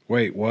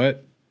 Wait,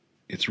 what?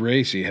 It's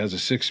racy. It has a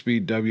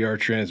 6-speed WR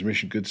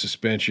transmission, good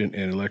suspension,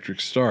 and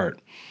electric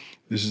start.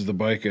 This is the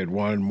bike I'd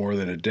wanted more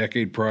than a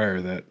decade prior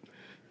that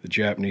the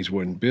Japanese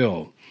wouldn't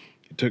build.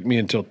 It took me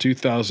until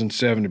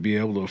 2007 to be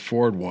able to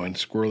afford one,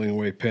 squirreling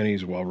away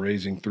pennies while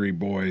raising 3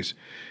 boys,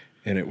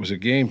 and it was a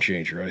game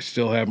changer. I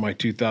still have my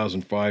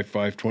 2005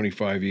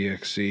 525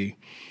 EXC.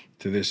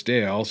 To this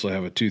day, I also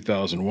have a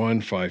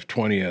 2001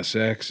 520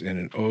 SX and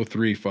an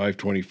 03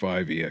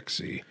 525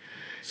 EXC.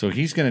 So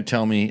he's going to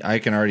tell me, I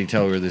can already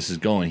tell where this is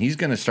going. He's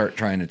going to start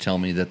trying to tell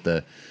me that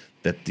the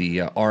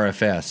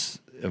RFS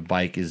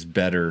bike is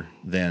better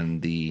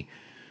than the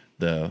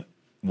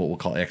what we'll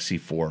call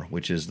XC4,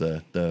 which is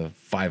the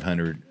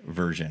 500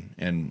 version.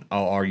 And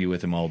I'll argue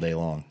with him all day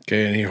long.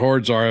 Okay, and he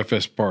hoards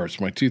RFS parts.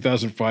 My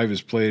 2005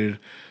 is plated.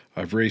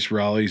 I've raced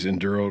rallies,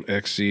 Enduro,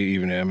 XC,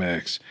 even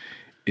MX.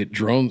 It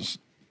drones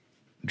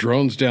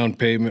down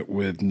pavement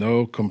with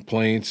no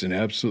complaints and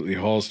absolutely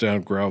hauls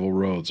down gravel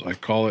roads. I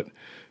call it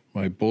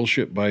my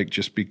bullshit bike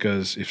just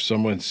because if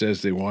someone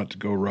says they want to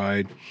go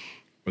ride,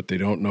 but they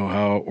don't know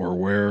how or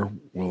where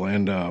we'll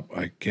end up,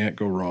 I can't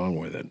go wrong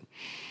with it.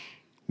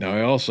 Now,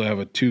 I also have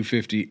a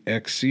 250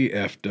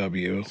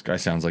 XCFW. This guy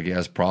sounds like he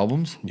has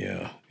problems.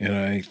 Yeah, and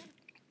I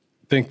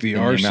think the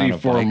And the amount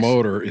of RC4 bikes.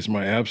 motor is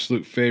my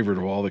absolute favorite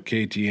of all the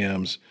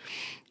KTMs,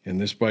 and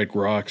this bike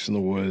rocks in the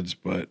woods,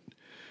 but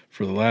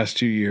for the last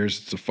 2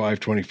 years, it's a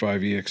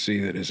 525 EXC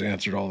that has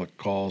answered all the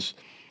calls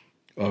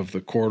of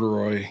the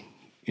corduroy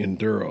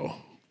Enduro.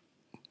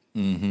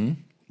 Mm-hmm.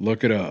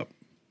 Look it up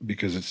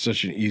because it's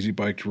such an easy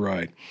bike to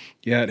ride.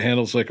 Yeah, it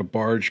handles like a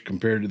barge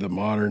compared to the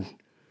modern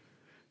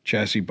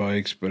chassis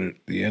bikes, but at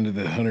the end of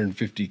the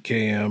 150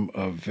 km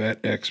of vet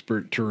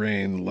expert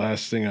terrain, the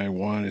last thing I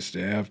want is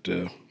to have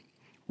to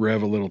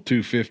rev a little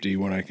 250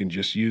 when I can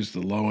just use the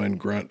low-end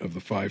grunt of the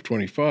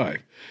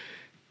 525.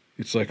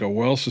 It's like a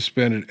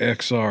well-suspended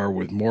XR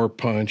with more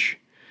punch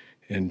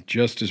and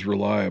just as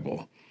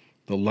reliable.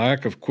 The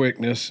lack of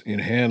quickness in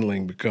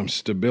handling becomes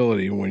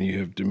stability when you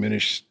have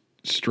diminished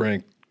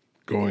strength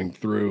going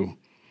through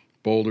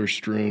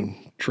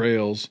boulder-strewn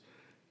trails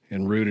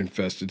and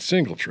root-infested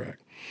single track.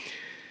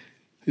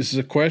 This is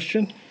a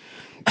question.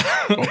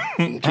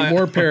 Two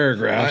more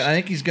paragraphs. I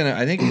think he's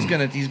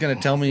gonna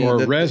tell me or a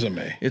that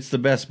resume. it's the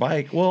best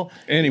bike. Well,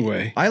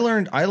 Anyway, I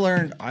learned,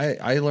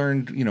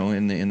 you know,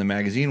 in the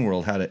magazine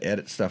world how to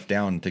edit stuff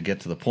down to get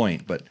to the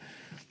point. But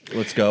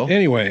let's go.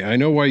 Anyway, I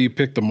know why you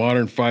picked the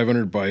modern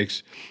 500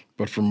 bikes,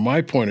 but from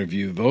my point of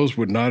view, those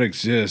would not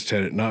exist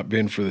had it not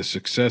been for the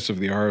success of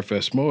the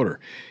RFS motor.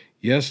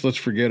 Yes, let's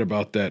forget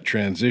about that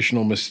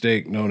transitional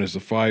mistake known as the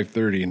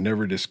 530 and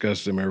never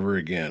discuss them ever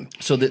again.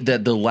 So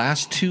that the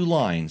last two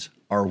lines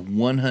are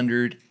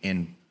 100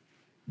 and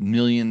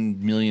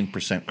million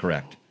percent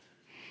correct.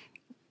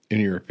 In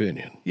your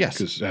opinion. Yes.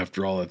 Because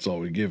after all, that's all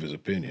we give is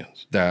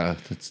opinions.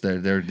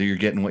 You're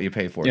getting what you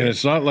pay for. And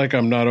it's not like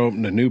I'm not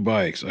open to new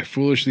bikes. I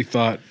foolishly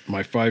thought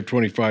my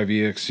 525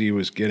 EXC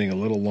was getting a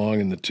little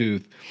long in the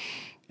tooth.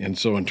 And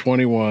so in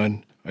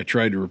 21, I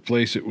tried to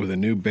replace it with a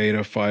new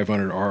Beta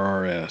 500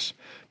 RRS.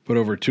 Put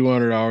over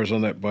 200 hours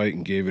on that bike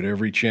and gave it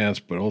every chance,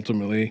 but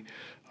ultimately,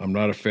 I'm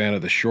not a fan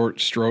of the short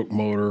stroke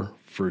motor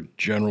for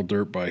general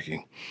dirt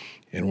biking.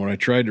 And when I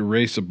tried to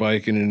race a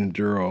bike in an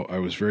enduro, I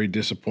was very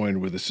disappointed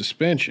with the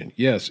suspension.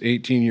 Yes,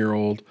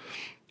 18-year-old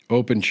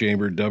open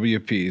chamber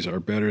WPs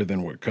are better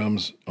than what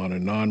comes on a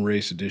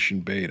non-race edition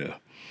Beta.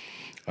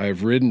 I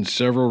have ridden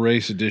several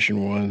race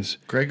edition ones.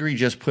 Gregory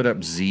just put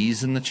up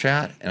Z's in the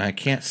chat, and I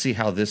can't see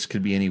how this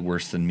could be any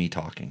worse than me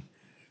talking.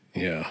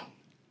 Yeah,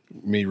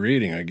 me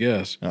reading, I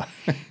guess.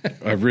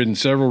 I've ridden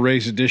several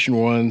race edition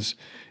ones,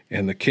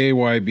 and the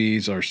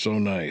KYBs are so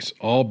nice.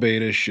 All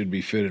Betas should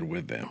be fitted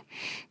with them.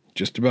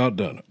 Just about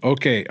done.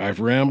 Okay, I've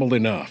rambled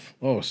enough.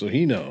 Oh, so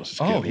he knows.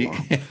 It's Oh, getting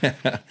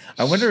long.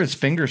 I wonder if his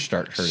fingers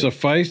start hurting.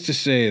 Suffice to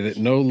say that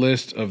no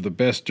list of the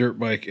best dirt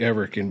bike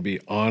ever can be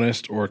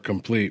honest or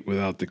complete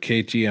without the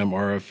KTM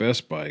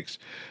RFS bikes,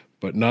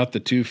 but not the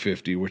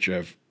 250, which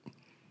I've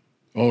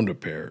owned a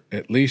pair,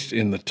 at least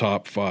in the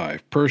top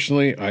 5.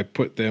 Personally, I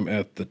put them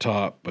at the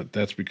top, but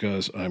that's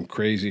because I'm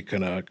crazy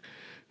Canuck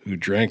who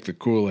drank the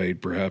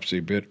Kool-Aid perhaps a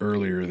bit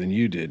earlier than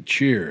you did.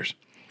 Cheers.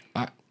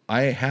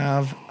 I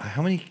have,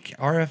 how many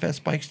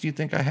RFS bikes do you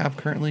think I have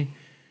currently?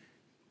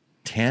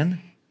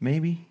 10,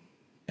 maybe,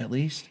 at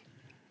least.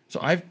 So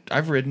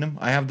I've ridden them.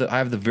 I have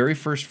the very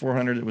first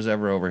 400 that was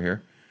ever over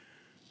here.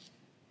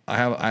 I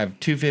have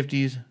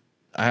 250s.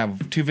 I have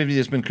 250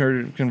 that's been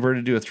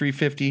converted to a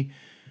 350.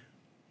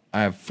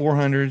 I have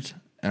 400s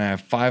and I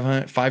have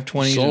 500,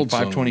 520s Sold and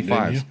some, didn't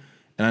 525s, you?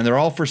 and they're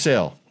all for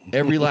sale.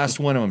 Every last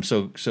one of them.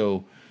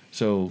 So.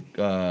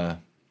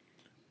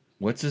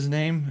 What's his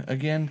name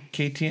again?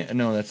 KTM?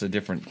 No, that's a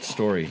different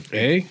story.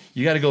 Eh?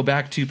 You got to go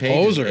back 2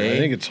 pages. Hoser. eh? I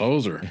think it's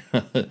Hoser.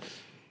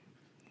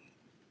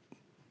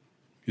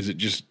 Is it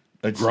just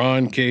It's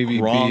Gron KVBS?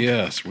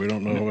 Gronk. We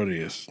don't know what it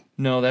is.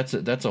 No, that's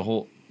a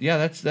whole. Yeah,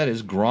 that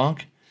is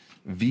Gronk,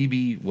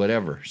 VB,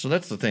 whatever. So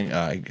that's the thing.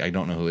 I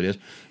don't know who it is,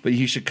 but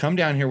you should come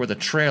down here with a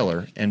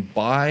trailer and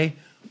buy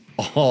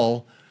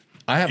all.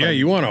 I have. Yeah,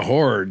 you want a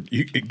horde.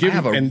 You give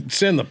have a- and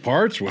send the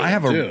parts with I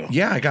have it, a. too.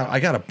 Yeah, I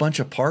got a bunch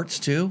of parts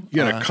too. You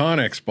got a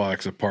Connex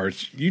box of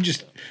parts. You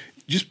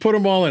just put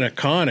them all in a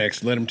Connex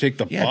and let them take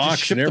the Yeah, just box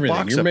ship and the everything.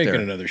 box You're up making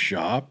there. another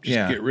shop. Just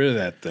Yeah. get rid of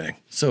that thing.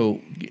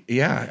 So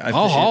yeah,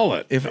 I'll haul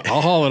it.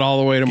 I'll haul it all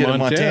the way to get to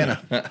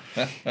Montana.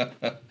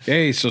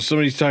 Hey, so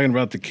somebody's talking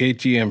about the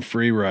KTM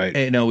free ride.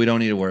 Hey, no, we don't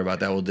need to worry about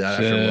that. We'll do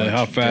that after lunch.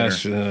 How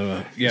fast?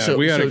 dinner. Yeah,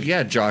 we got to.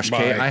 yeah, Josh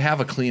K. buy. I have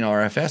a clean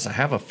RFS. I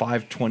have a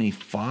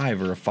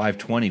 525 or a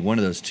 520, one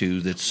of those two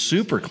that's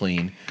super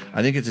clean.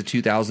 I think it's a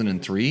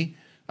 2003.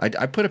 I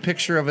put a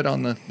picture of it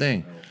on the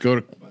thing. Go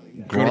to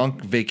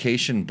Gronk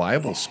Vacation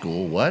Bible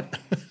School. What?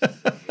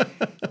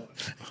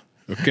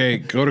 Okay,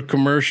 go to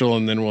commercial,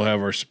 and then we'll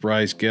have our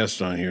surprise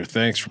guest on here.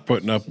 Thanks for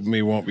putting up with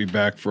me. Won't be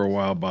back for a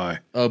while. Bye.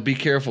 Be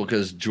careful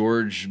because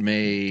George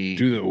may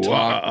Do the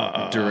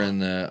talk during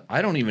the.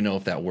 I don't even know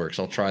if that works.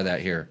 I'll try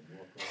that here.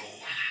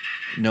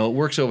 No, it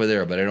works over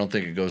there, but I don't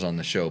think it goes on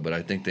the show. But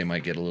I think they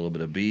might get a little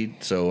bit of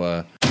bead.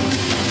 So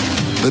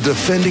the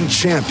defending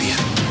champion,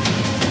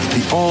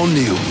 the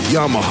all-new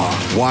Yamaha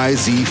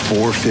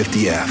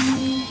YZ450F.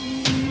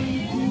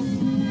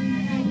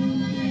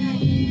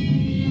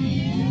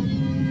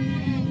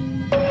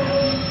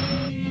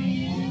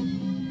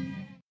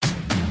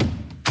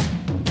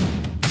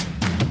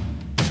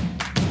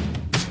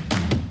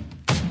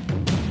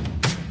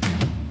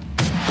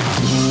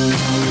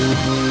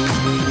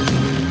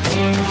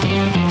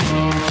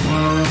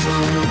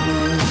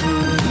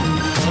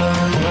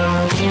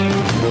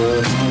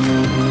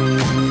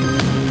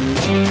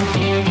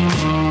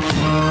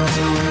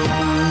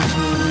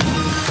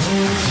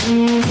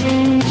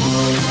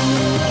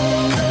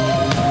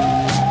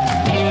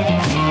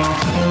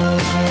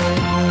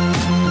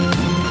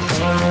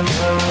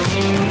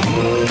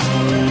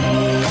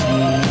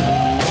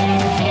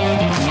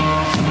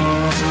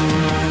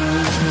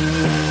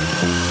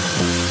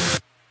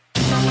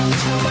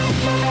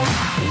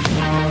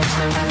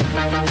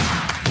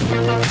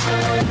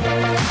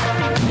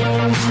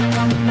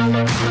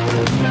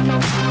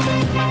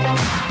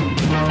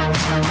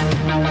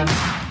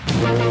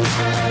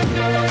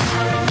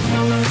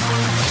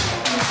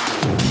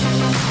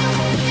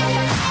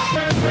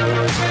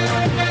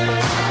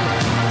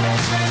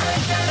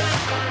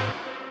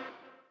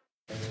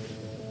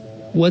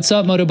 What's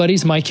up, Moto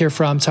Buddies? Mike here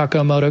from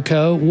Taco Moto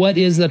Co. What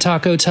is the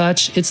Taco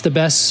Touch? It's the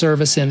best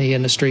service in the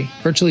industry.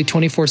 Virtually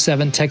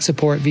 24/7 tech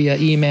support via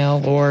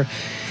email or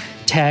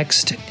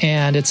text,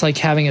 and it's like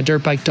having a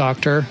dirt bike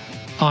doctor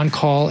on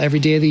call every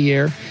day of the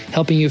year,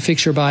 helping you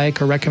fix your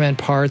bike or recommend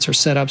parts or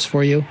setups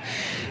for you.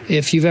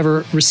 If you've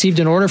ever received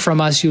an order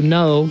from us, you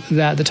know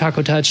that the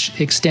Taco Touch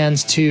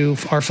extends to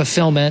our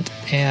fulfillment,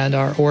 and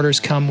our orders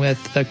come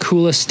with the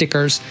coolest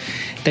stickers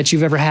that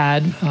you've ever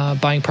had,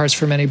 buying parts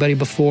from anybody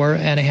before,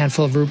 and a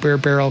handful of root beer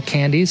barrel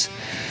candies.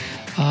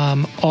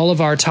 All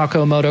of our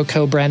Taco Moto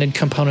Co. branded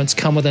components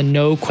come with a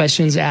no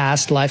questions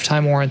asked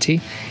lifetime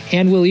warranty,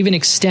 and we'll even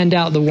extend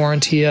out the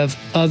warranty of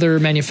other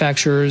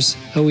manufacturers,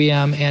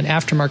 OEM, and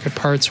aftermarket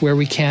parts where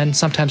we can,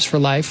 sometimes for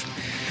life.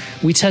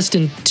 We test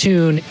and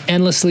tune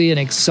endlessly and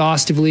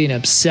exhaustively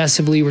and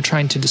obsessively. We're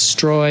trying to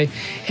destroy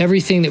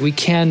everything that we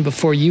can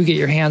before you get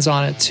your hands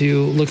on it,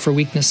 to look for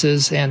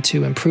weaknesses and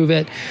to improve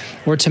it,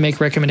 or to make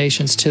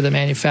recommendations to the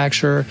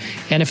manufacturer.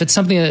 And if it's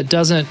something that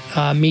doesn't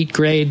meet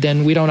grade,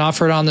 then we don't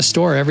offer it on the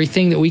store.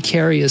 Everything that we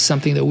carry is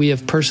something that we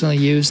have personally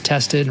used,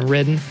 tested, and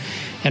ridden,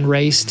 and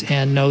raced,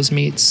 and knows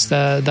meets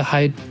the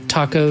high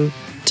Taco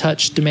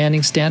Touch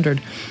demanding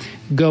standard.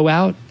 Go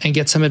out and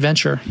get some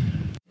adventure.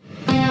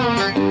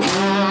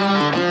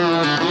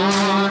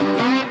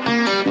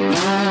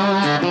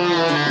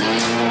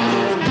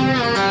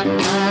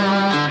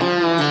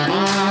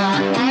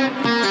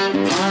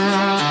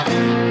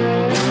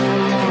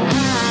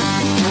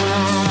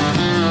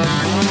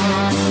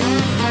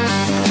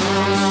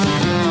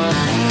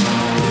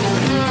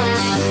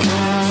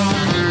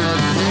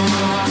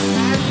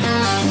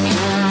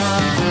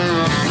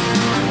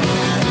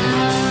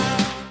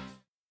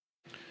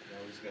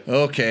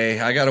 Okay,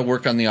 I got to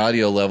work on the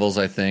audio levels,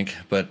 I think,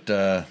 but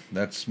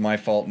that's my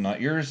fault,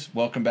 not yours.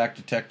 Welcome back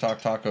to Tech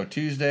Talk Taco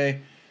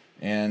Tuesday,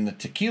 and the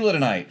tequila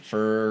tonight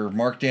for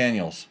Mark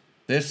Daniels.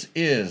 This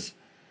is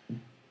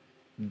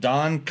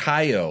Don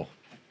Cayo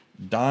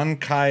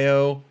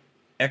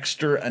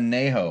Extra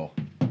Anejo.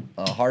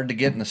 Hard to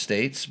get in the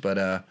States, but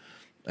a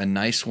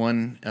nice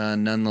one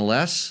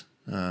nonetheless.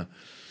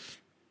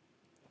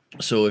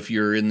 So if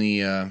you're in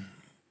the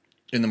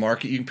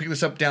market, you can pick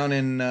this up down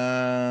in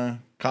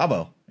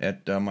Cabo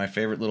at my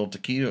favorite little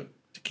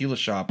tequila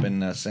shop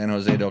in San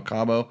Jose del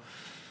Cabo.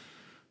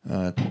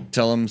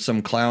 Tell them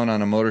some clown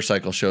on a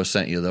motorcycle show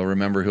sent you. They'll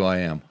remember who I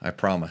am, I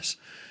promise.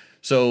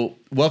 So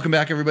welcome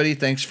back, everybody.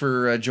 Thanks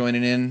for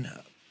joining in.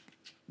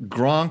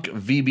 Gronk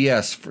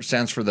VBS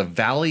stands for the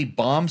Valley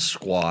Bomb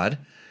Squad.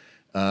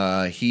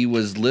 He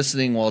was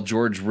listening while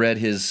George read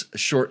his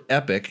short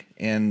epic,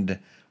 and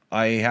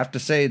I have to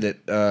say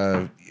that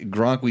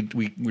Gronk,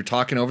 we were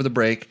talking over the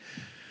break.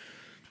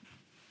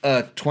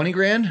 20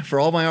 grand for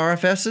all my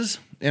RFSs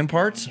and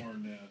parts? More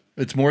than that.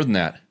 It's more than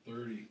that.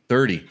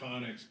 30. The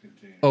Connex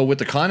container. Oh, with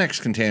the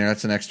Connex container,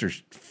 that's an extra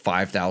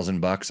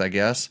 $5,000, I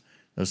guess.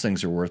 Those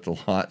things are worth a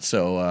lot.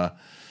 So,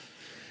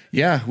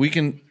 yeah, we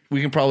can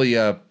probably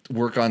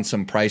work on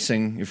some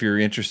pricing if you're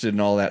interested in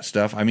all that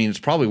stuff. I mean, it's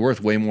probably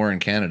worth way more in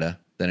Canada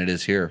than it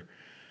is here.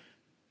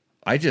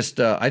 I just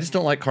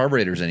don't like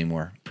carburetors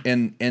anymore.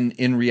 And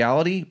in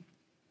reality,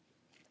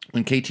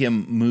 when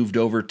KTM moved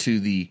over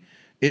to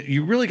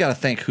you really got to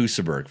thank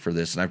Husaberg for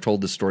this, and I've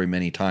told this story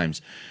many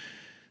times.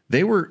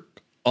 They were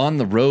on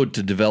the road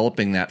to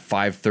developing that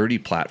 530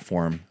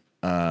 platform,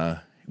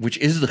 which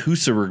is the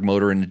Husaberg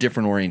motor in a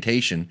different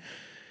orientation,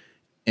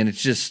 and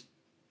it's just,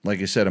 like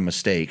I said, a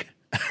mistake.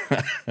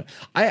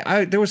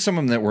 There was some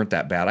of them that weren't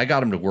that bad. I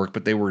got them to work,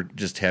 but they were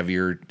just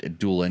heavier,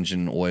 dual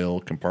engine, oil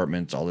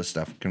compartments, all this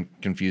stuff,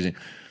 confusing.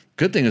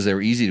 Good thing is they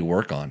were easy to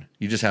work on.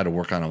 You just had to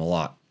work on them a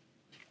lot.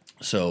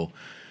 So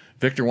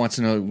Victor wants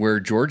to know where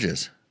George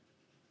is.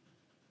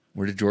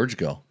 Where did George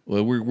go?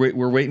 Well,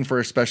 we're waiting for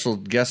a special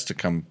guest to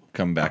come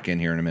back in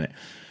here in a minute.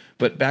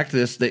 But back to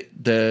this, the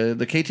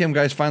KTM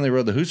guys finally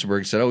rode the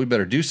Husaberg, said, "Oh, we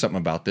better do something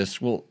about this."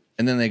 Well,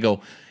 and then they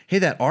go, "Hey,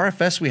 that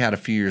RFS we had a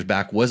few years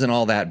back wasn't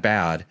all that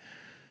bad,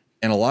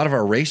 and a lot of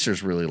our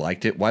racers really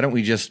liked it. Why don't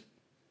we just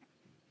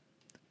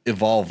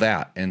evolve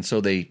that?" And so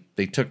they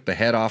took the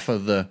head off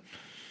of the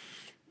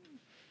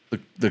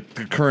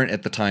current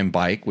at the time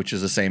bike, which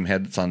is the same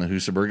head that's on the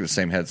Husaberg, the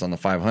same head that's on the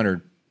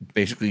 500.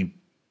 Basically,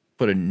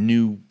 put a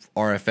new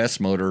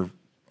RFS motor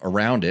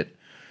around it,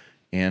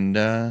 and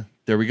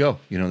there we go.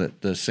 You know,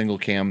 the single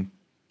cam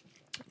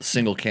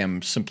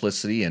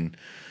simplicity and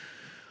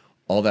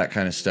all that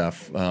kind of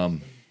stuff.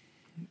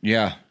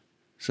 Yeah.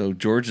 So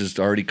George is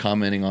already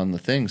commenting on the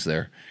things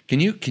there. Can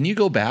you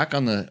go back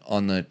on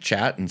the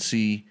chat and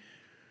see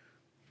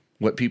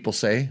what people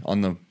say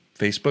on the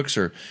Facebooks,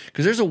 or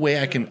because there's a way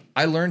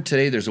I learned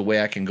today there's a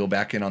way I can go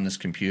back in on this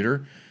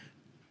computer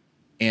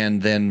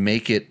and then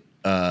make it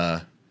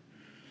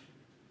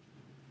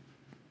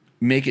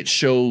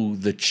show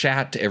the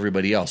chat to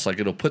everybody else. Like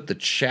it'll put the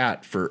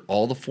chat for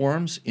all the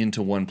forums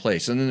into one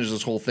place. And then there's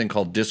this whole thing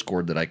called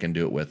Discord that I can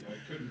do it with. I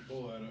couldn't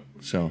pull that up.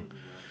 So,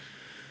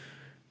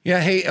 yeah.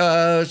 Hey,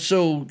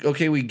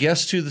 okay, we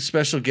guessed who the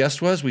special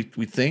guest was. We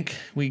think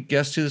we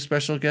guessed who the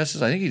special guest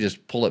is. I think he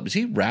just pulled up. Is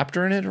he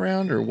Raptoring it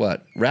around or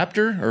what?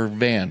 Raptor or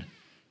Van?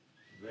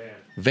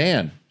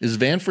 Van. Is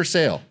Van for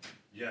sale?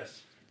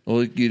 Yes.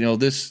 Well, you know,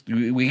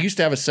 we used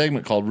to have a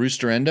segment called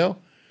Rooster Endo.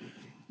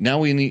 Now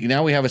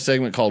we have a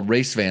segment called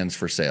Race Vans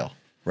for Sale,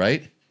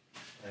 right?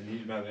 I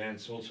need my van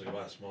sold, so I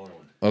bought a smaller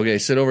one. Okay,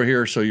 sit over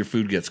here so your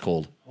food gets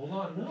cold. Hold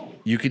on, no.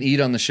 You can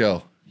eat on the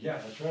show. Yeah,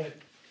 that's right.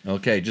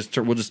 Okay,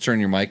 we'll just turn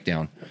your mic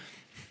down.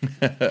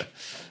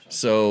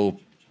 So,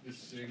 This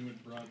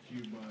segment brought to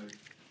you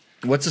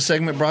by. what's the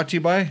segment brought to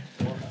you by?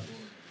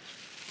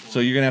 So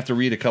you're gonna have to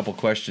read a couple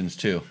questions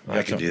too.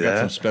 I can do got that.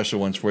 some special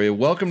ones for you.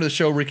 Welcome to the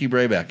show, Ricky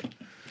Brabec.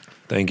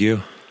 Thank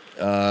you.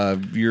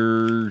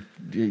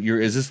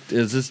 Is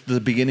this the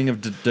beginning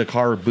of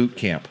Dakar boot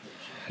camp?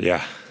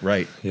 Yeah.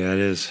 Right. Yeah, it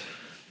is.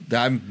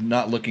 I'm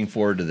not looking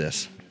forward to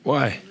this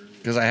Why?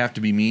 because I have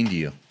to be mean to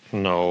you.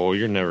 No,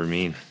 you're never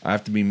mean. I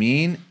have to be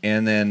mean,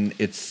 and then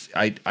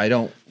I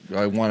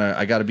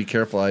got to be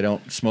careful I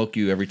don't smoke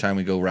you every time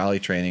we go rally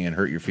training and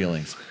hurt your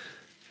feelings.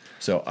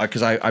 So,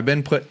 because I've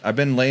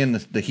been laying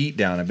the heat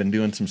down. I've been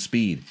doing some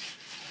speed.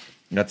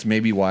 That's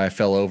maybe why I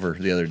fell over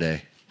the other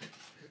day.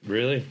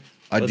 Really?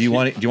 Do you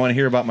want to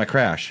hear about my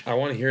crash? I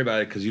want to hear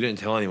about it because you didn't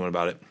tell anyone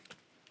about it.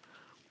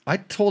 I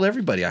told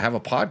everybody I have a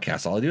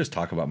podcast. All I do is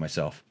talk about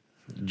myself.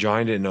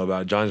 John didn't know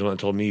about it. John's the one that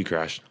told me you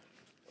crashed.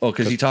 Oh,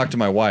 because he talked to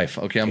my wife.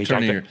 Okay, I'm He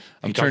turning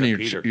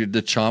talked to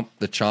the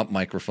chomp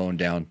microphone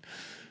down.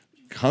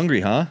 Hungry,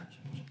 huh?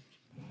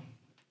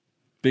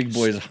 Big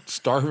boys.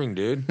 Starving,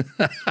 dude.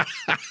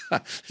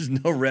 There's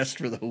no rest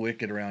for the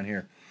wicked around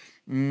here.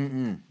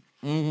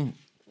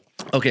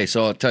 Okay,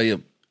 so I'll tell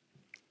you.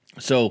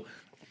 So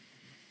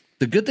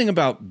the good thing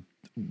about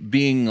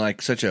being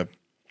like such a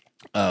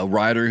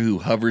rider who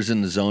hovers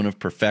in the zone of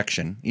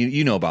perfection,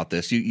 you know about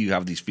this. You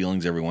have these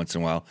feelings every once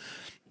in a while.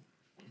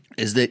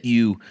 Is that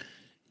you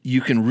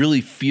can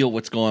really feel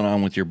what's going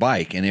on with your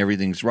bike and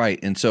everything's right.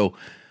 And so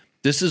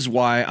this is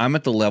why I'm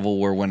at the level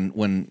where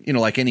when you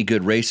know, like any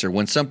good racer,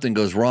 when something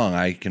goes wrong,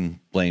 I can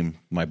blame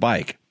my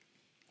bike.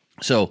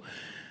 So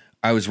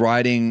I was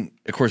riding,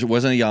 of course it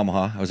wasn't a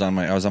Yamaha. I was on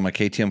my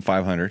KTM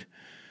 500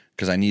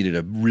 because I needed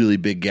a really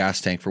big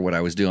gas tank for what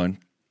I was doing.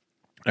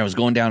 I was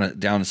going down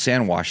a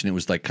sand wash, and it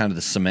was like kind of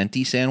the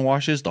cementy sand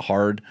washes, the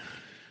hard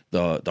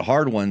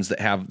ones that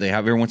have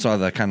every once in a while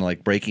that kind of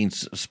like breaking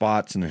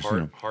spots, and there's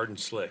Hard and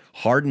slick.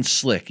 hard and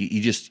slick.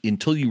 You just,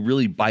 until you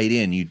really bite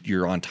in,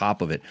 you're on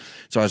top of it.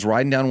 So I was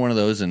riding down one of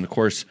those, and of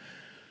course,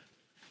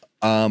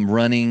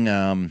 running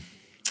a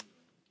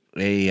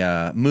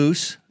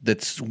Moose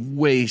that's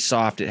way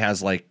soft. It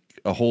has like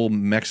a whole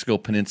Mexico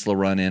Peninsula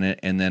run in it,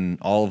 and then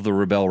all of the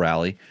Rebel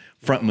Rally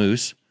front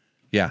Moose.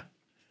 Yeah.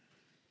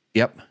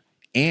 Yep.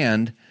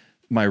 And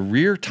my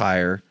rear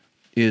tire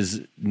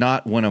is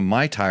not one of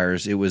my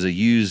tires. It was a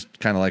used,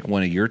 kind of like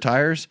one of your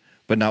tires,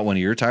 but not one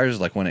of your tires,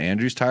 like one of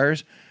Andrew's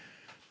tires,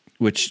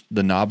 which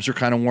the knobs are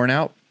kind of worn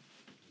out.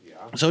 Yeah.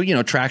 So, you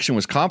know, traction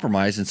was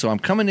compromised. And so I'm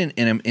coming in,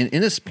 and I'm in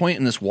this point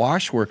in this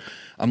wash where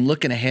I'm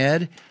looking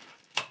ahead,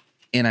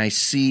 and I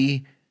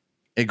see,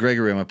 hey,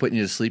 Gregory, am I putting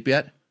you to sleep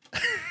yet?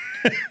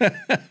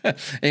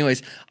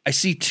 Anyways, I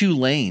see two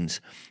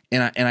lanes.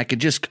 And I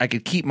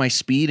could keep my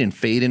speed and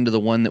fade into the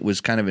one that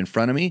was kind of in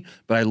front of me,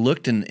 but I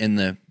looked, and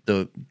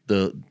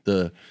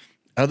the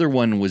other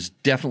one was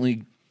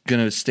definitely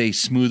gonna stay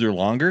smoother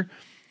longer.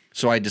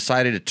 So I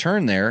decided to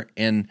turn there,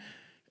 and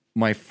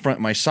my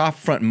soft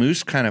front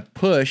Moose kind of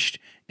pushed,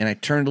 and I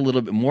turned a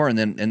little bit more, and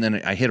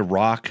then I hit a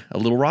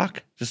little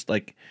rock, just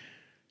like,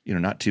 you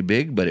know, not too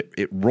big, but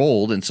it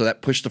rolled, and so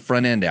that pushed the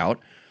front end out.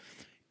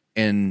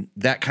 And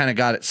that kind of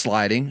got it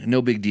sliding.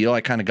 No big deal.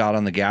 I kind of got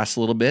on the gas a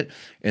little bit,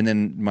 and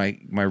then my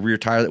rear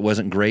tire that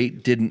wasn't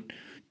great didn't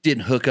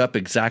hook up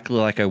exactly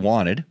like I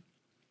wanted,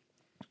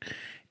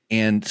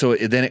 and so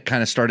then it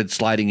kind of started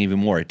sliding even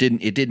more. It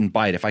didn't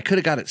bite. If I could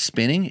have got it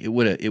spinning, it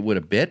would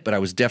have bit, but I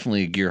was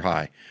definitely a gear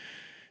high.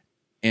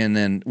 and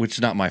then, which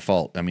is not my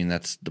fault. I mean,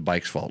 that's the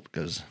bike's fault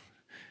because,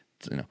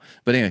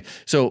 but anyway,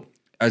 so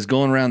I was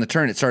going around the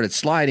turn, it started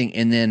sliding,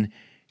 and then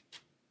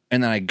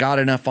I got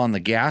enough on the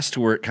gas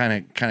to where it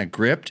kind of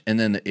gripped, and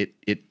then it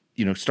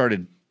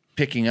started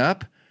picking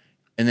up,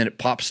 and then it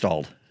pop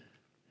stalled.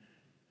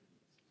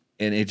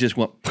 And it just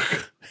went,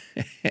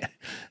 and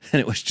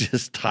it was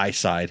just high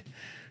side.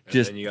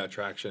 And then you got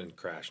traction and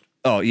crashed.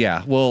 Oh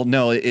yeah. Well,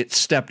 no, it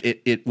stepped.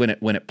 It when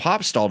it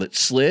pop stalled, it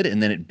slid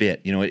and then it bit.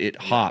 It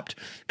hopped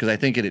because I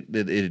think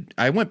it.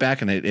 I went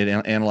back and it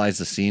analyzed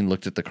the scene,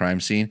 looked at the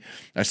crime scene.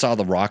 I saw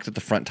the rock that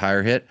the front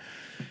tire hit,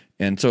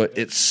 and so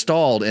it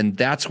stalled, and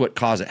that's what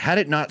caused it. Had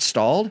it not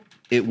stalled,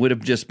 it would have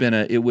just been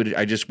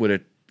I just would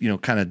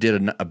have kind of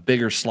did a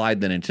bigger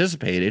slide than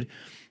anticipated.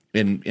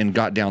 And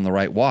got down the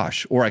right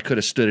wash, or I could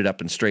have stood it up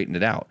and straightened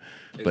it out.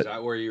 Is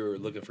that where you were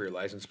looking for your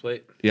license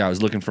plate? Yeah, I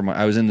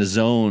was in the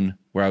zone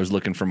where I was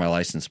looking for my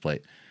license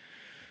plate.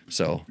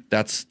 So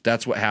that's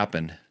what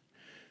happened.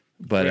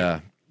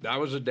 But that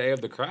was the day of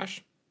the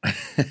crash.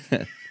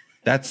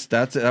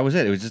 that was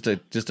it. It was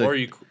just a.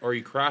 Or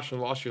you crashed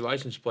and lost your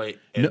license plate,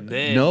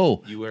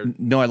 No,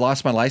 I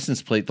lost my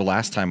license plate the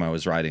last time I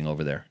was riding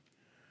over there.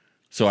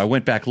 So I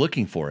went back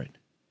looking for it,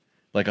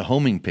 like a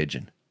homing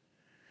pigeon.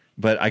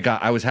 But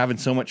I was having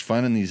so much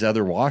fun in these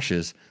other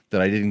washes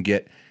that I didn't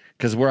get,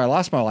 because where I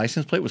lost my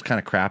license plate was kind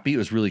of crappy. It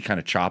was really kind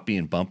of choppy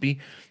and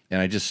bumpy,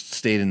 and I just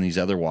stayed in these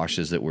other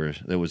washes that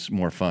was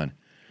more fun.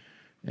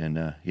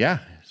 And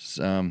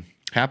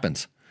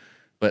happens.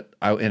 But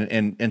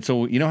and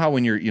so how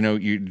when you're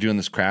doing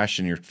this crash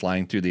and you're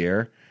flying through the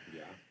air,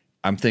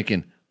 I'm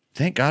thinking,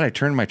 thank God I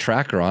turned my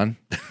tracker on.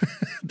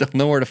 Don't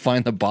know where to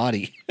find the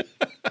body.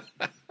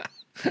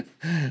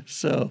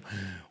 So,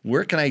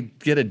 where can I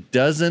get a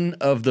dozen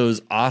of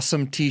those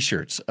awesome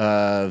T-shirts?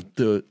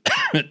 The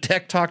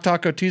Tech Talk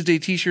Taco Tuesday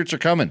T-shirts are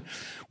coming.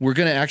 We're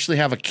going to actually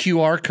have a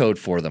QR code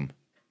for them.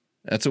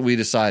 That's what we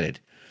decided.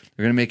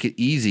 We're going to make it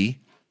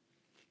easy.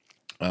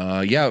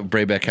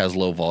 Brabec has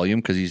low volume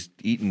because he's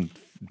eating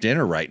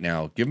dinner right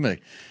now. Give him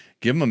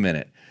a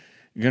minute.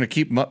 You're going to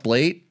keep him up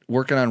late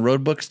working on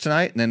road books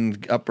tonight, and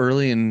then up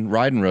early and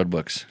riding road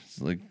books.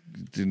 It's like,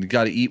 you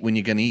got to eat when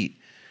you're going to eat.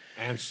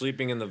 And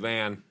sleeping in the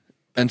van.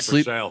 And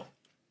sleep. Sale.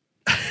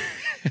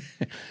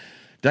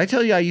 Did I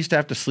tell you I used to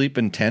have to sleep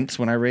in tents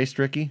when I raced,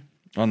 Ricky,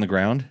 on the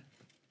ground?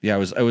 Yeah, I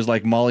was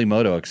like Molly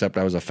Moto, except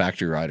I was a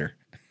factory rider.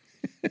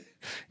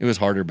 It was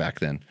harder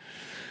back then.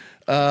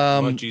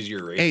 Much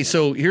easier racing. Hey,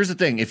 so here's the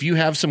thing. If you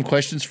have some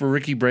questions for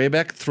Ricky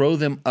Brabec, throw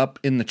them up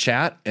in the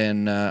chat,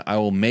 and I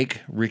will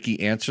make Ricky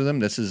answer them.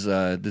 This is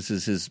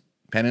his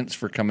penance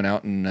for coming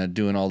out and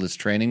doing all this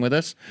training with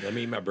us. Let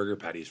me eat my burger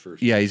patties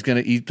first. Yeah, he's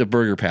going to eat the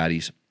burger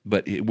patties,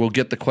 but we'll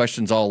get the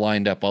questions all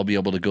lined up. I'll be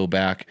able to go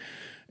back.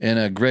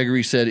 And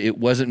Gregory said, it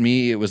wasn't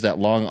me, it was that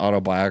long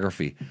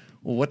autobiography.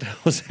 Well, what the hell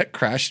was that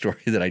crash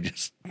story that I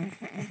just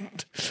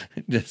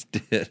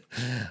did?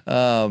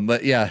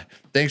 But yeah,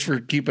 thanks for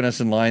keeping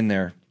us in line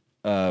there.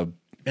 And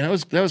that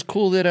was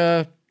cool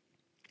that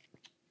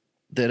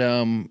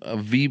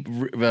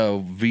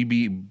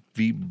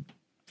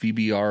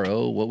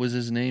VBRO, what was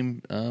his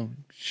name?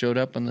 Showed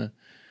up on the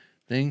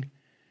thing.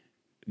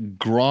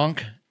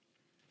 Gronk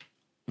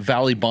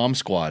Valley Bomb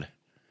Squad.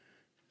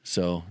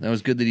 So that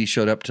was good that he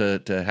showed up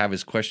to have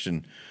his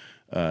question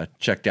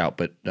checked out.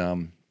 But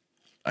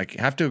I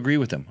have to agree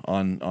with him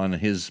on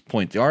his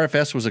point. The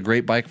RFS was a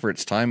great bike for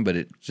its time, but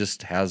it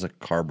just has a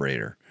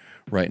carburetor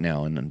right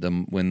now.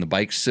 And when the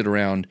bikes sit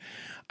around,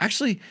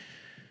 actually,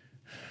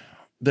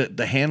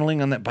 the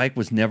handling on that bike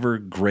was never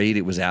great.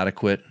 It was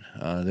adequate.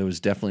 There was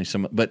definitely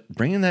some, but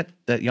bringing that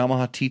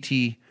Yamaha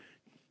TT,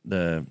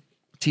 the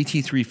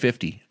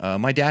TT350.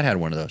 My dad had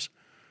one of those.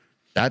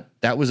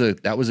 That was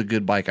a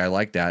good bike. I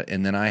like that.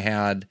 And then I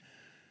had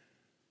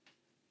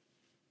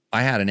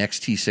an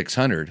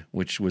XT600,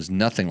 which was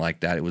nothing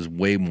like that. It was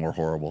way more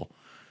horrible.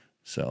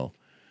 So,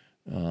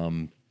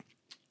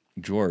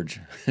 George,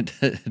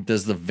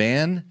 does the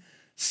van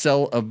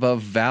sell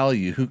above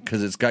value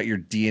because it's got your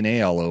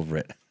DNA all over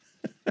it?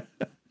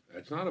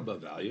 It's not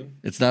above value.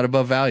 It's not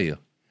above value.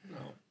 No.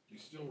 You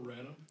still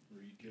rent them?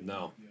 Or you give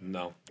No.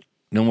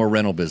 No more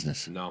rental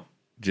business. No.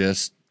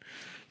 Just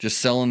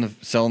selling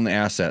the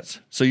assets.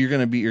 So you're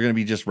gonna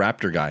be just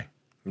Raptor guy.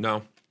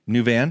 No.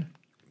 New van,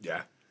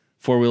 Yeah.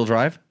 4-wheel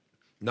drive,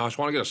 No, I just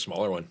want to get a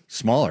smaller one.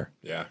 smaller.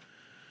 Yeah.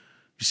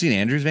 You seen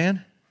Andrew's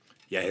van?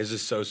 Yeah, his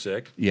is so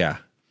sick. Yeah.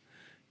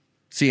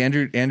 See,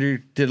 Andrew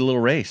did a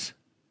little race.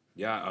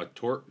 Yeah,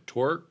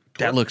 torque.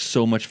 That looks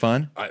so much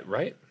fun.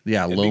 Right?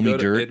 Yeah, loamy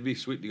dirt. It'd be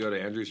sweet to go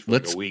to Andrews for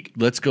Let's like a week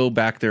let's go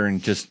back there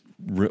and just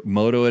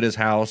moto at his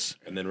house,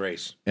 and then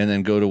race. and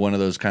then go to one of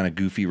those kind of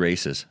goofy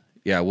races.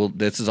 Yeah, well,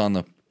 this is on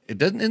the. It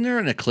doesn't. Isn't there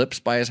an eclipse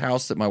by his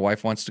house that my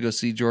wife wants to go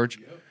see, George?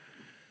 Yep.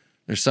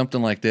 There's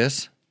something like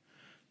this.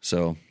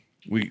 So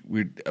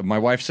my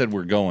wife said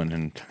we're going,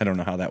 and I don't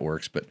know how that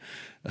works, but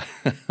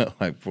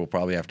we'll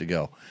probably have to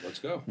go. Let's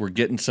go. We're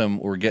getting some.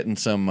 We're getting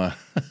some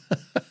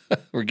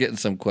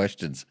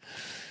questions.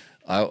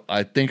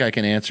 I think I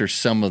can answer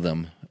some of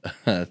them.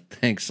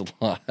 Thanks a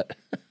lot.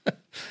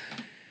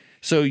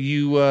 So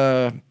you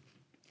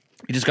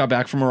just got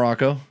back from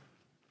Morocco.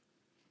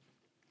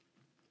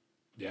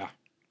 Yeah.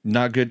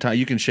 Not good time.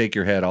 You can shake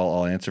your head.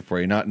 I'll answer for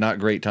you. Not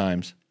great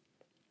times.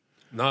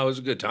 No, it was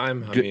a good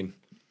time. I mean,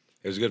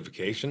 it was a good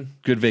vacation.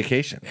 Good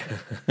vacation.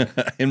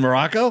 In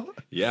Morocco?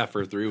 Yeah,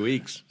 for 3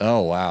 weeks.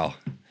 Oh, wow.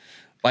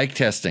 Bike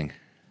testing.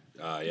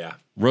 Yeah.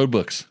 Road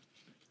books.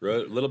 A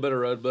little bit of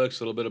road books,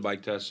 a little bit of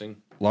bike testing.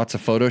 Lots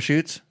of photo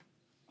shoots.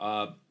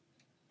 The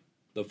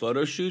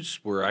photo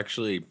shoots were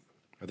actually,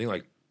 I think,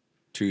 like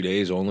 2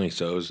 days only,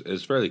 so it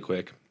was fairly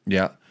quick.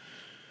 Yeah.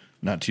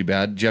 Not too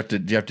bad. Do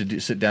you have to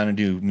sit down and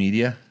do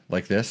media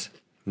like this?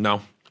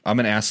 No. I'm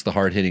going to ask the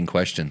hard-hitting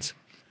questions.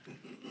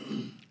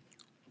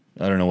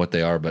 I don't know what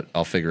they are, but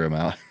I'll figure them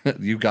out.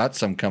 You got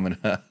some coming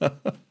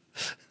up.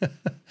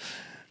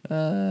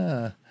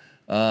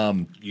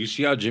 You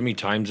see how Jimmy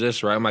times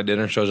this? Right when my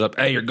dinner shows up,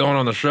 hey, you're going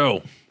on the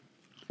show.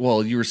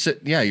 Well, you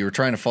were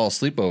trying to fall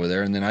asleep over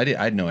there, and then I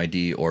had no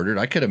idea you ordered.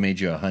 I could have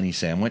made you a honey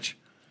sandwich.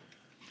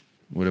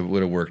 Would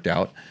have worked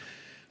out.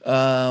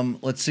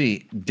 Let's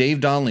see. Dave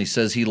Donnelly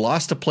says he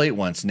lost a plate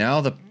once.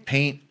 Now I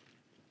paint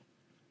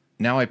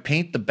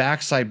the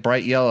backside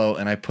bright yellow,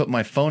 and I put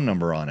my phone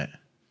number on it.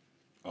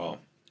 Oh,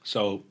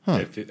 so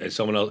if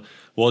someone else,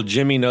 well,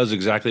 Jimmy knows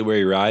exactly where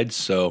he rides,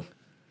 so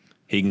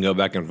he can go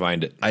back and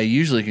find it. I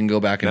usually can go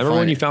back and Remember find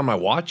when it. you found my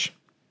watch?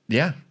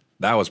 Yeah.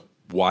 That was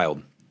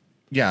wild.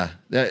 Yeah.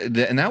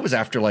 And that was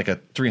after like a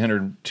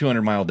 300,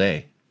 200-mile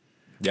day.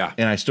 Yeah.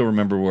 And I still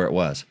remember where it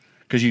was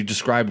because you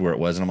described where it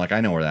was, and I'm like,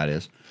 I know where that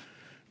is.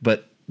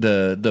 But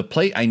the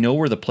plate, I know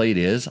where the plate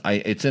is.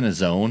 It's in a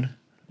zone.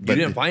 But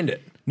you didn't find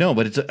it. No,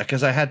 but it's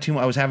because I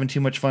was having too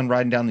much fun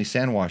riding down these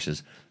sand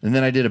washes, and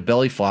then I did a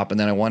belly flop, and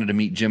then I wanted to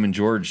meet Jim and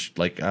George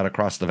like out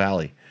across the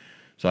valley.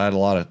 So I had a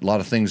lot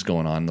of things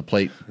going on. The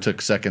plate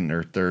took second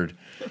or third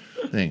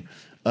thing.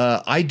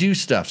 I Do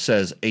Stuff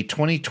says a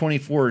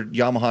 2024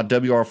 Yamaha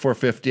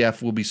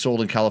WR450F will be sold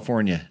in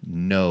California.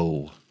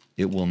 No,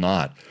 it will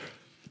not.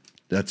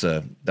 That's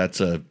a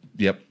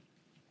yep.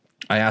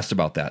 I asked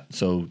about that.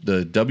 So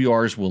the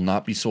WRs will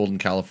not be sold in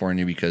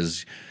California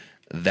because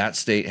that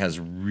state has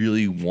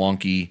really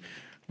wonky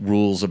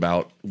rules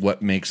about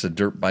what makes a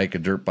dirt bike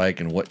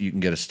and what you can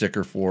get a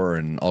sticker for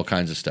and all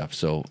kinds of stuff.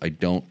 So I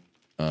don't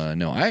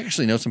know. I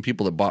actually know some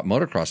people that bought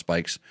motocross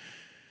bikes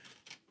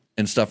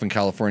and stuff in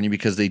California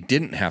because they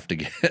didn't have to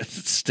get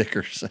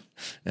stickers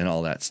and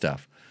all that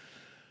stuff.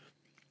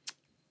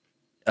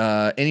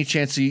 Any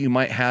chance that you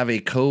might have a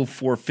Cove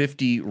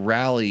 450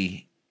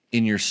 rally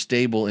in your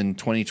stable in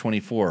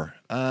 2024?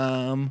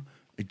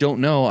 I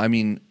don't know. I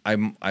mean, I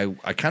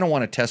kind of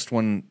want to test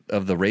one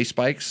of the race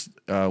bikes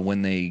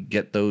when they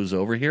get those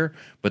over here,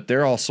 but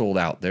they're all sold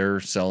out. They're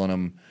selling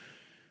them.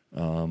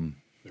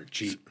 They're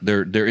cheap.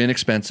 They're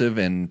inexpensive,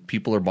 and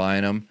people are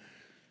buying them.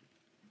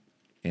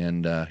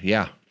 And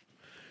yeah.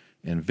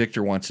 And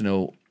Victor wants to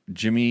know,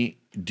 Jimmy,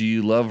 do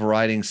you love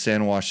riding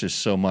sand washes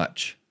so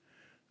much?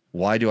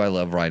 Why do I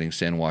love riding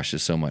sand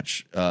washes so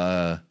much?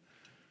 I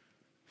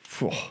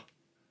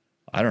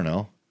don't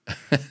know.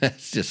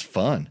 It's just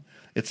fun.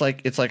 It's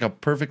like a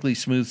perfectly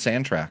smooth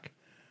sand track.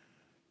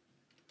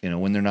 You know,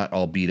 when they're not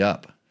all beat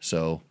up.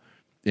 So,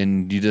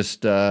 and you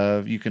just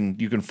you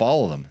can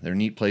follow them. They're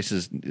neat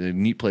places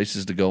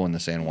to go in the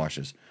sand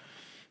washes.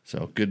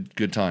 So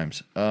good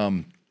times.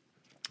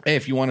 Hey,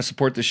 if you want to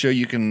support the show,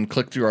 you can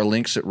click through our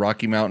links at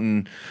Rocky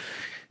Mountain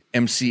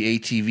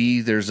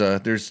MCATV.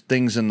 There's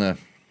things in the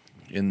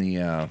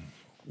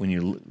when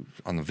you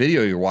on the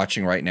video you're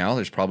watching right now,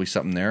 there's probably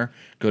something there.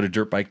 Go to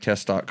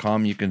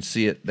dirtbiketest.com. You can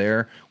see it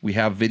there. We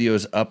have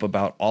videos up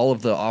about all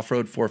of the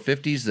off-road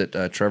 450s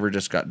that Trevor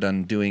just got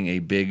done doing a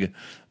big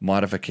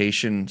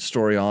modification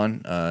story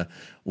on. A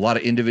lot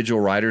of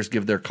individual riders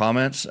give their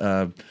comments.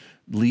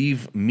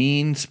 Leave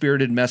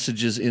mean-spirited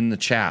messages in the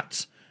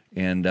chats,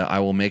 and I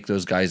will make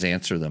those guys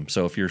answer them.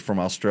 So if you're from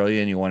Australia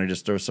and you want to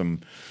just throw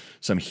some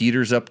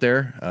heaters up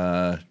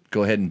there,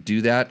 go ahead and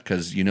do that,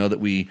 because you know that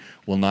we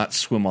will not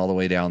swim all the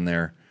way down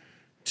there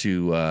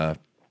to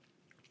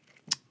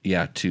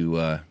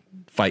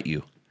fight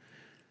you.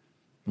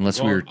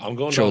 Unless we're I'm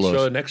going cholos. to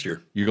Australia next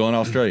year. You're going to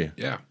Australia?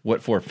 Yeah.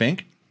 What for,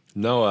 Fink?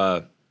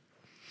 No,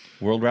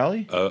 World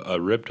Rally? a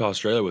rip to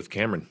Australia with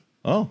Cameron.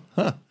 Oh,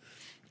 huh.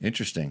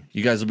 Interesting.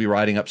 You guys will be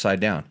riding upside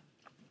down.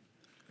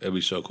 It'd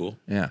be so cool.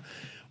 Yeah.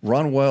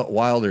 Ron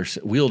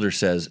Wielder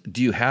says,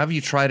 you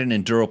tried an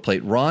Enduro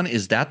plate? Ron,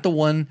 is that the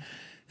one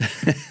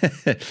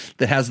that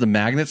has the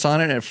magnets on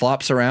it and it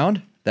flops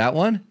around? That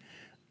one?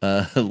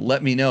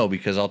 Let me know,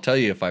 because I'll tell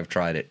you if I've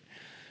tried it.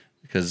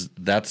 Because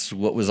that's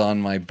what was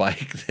on my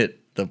bike that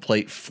the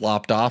plate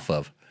flopped off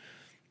of.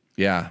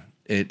 Yeah.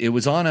 It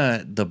was on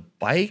the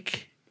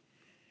bike.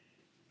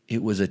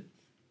 It was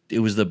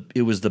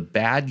the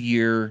bad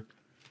year,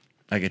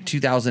 like a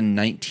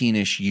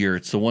 2019-ish year.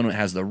 It's the one that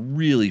has the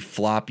really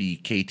floppy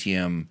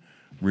KTM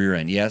rear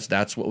end. Yes,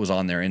 that's what was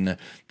on there. And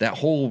that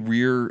whole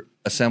rear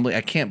assembly,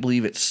 I can't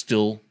believe it's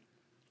still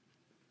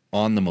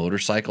on the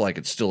motorcycle. Like,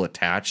 it's still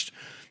attached,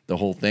 the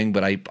whole thing.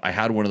 But I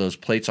had one of those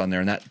plates on there,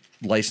 and that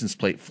license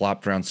plate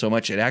flopped around so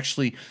much.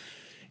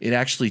 it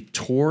actually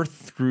tore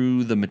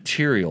through the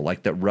material,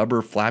 like that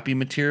rubber flappy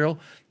material.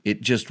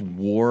 It just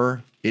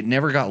wore. It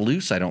never got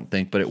loose, I don't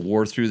think, but it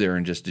wore through there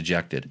and just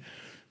ejected.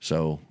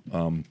 So,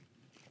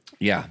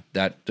 yeah,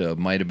 that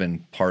might have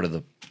been part of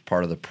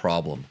the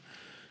problem.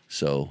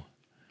 So,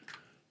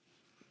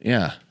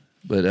 yeah.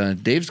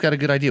 But Dave's got a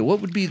good idea.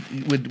 What would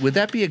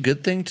that be a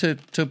good thing to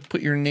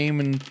put your name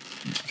and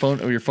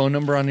phone or your phone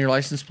number on your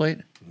license plate?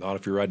 Not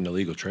if you're riding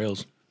illegal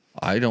trails.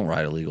 I don't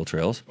ride illegal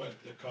trails. But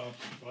the cops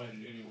can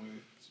find it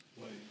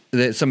anyway.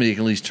 That somebody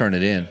can at least turn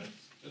it in.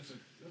 That's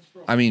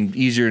I mean,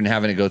 easier than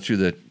having to go through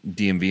the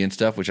DMV and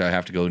stuff, which I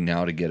have to go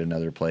now to get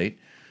another plate.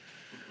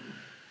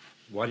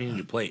 Why do you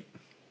need a plate?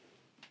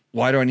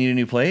 Why do I need a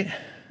new plate?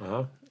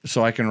 Uh-huh.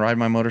 So I can ride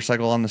my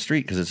motorcycle on the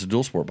street because it's a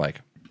dual sport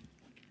bike.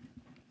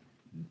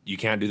 You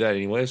can't do that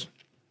anyways?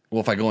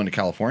 Well, if I go into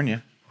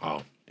California,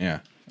 Oh. yeah,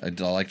 I'd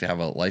like to have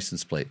a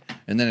license plate.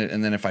 And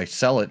then if I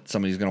sell it,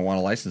 somebody's going to want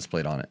a license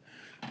plate on it.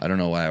 I don't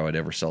know why I would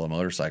ever sell a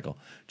motorcycle.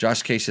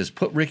 Josh K says,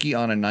 put Ricky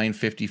on a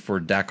 950 for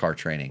Dakar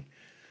training.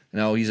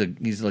 No, he's a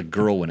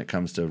girl when it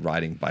comes to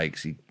riding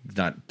bikes. He's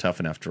not tough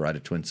enough to ride a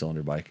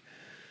twin-cylinder bike.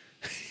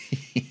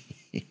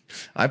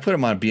 I put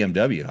him on a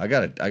BMW. I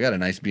got a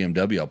nice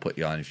BMW I'll put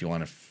you on if you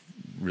want to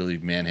really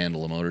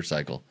manhandle a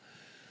motorcycle.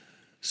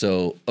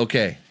 So,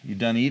 okay, you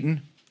done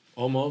eating?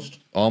 Almost.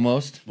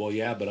 Almost? Well,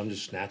 yeah, but I'm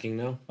just snacking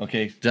now.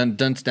 Okay, done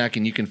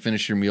snacking. You can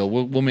finish your meal.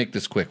 We'll make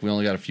this quick. We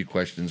only got a few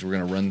questions. We're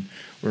gonna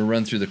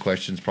run through the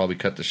questions. Probably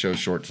cut the show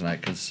short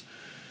tonight because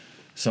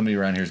somebody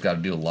around here's got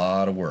to do a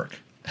lot of work.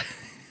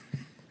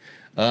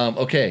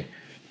 Okay.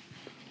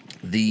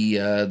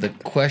 The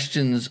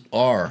questions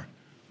are: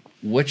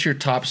 what's your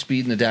top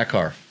speed in the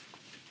Dakar?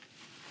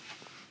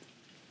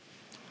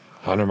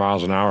 100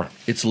 miles an hour.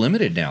 It's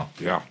limited now.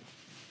 Yeah.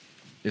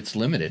 It's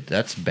limited.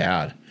 That's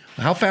bad.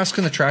 How fast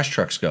can the trash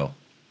trucks go?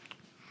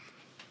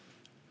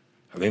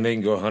 I think they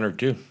can go 100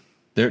 too.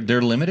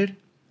 They're limited?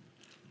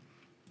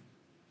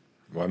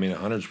 Well, I mean,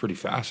 100 is pretty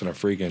fast in a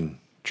freaking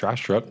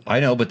trash truck. I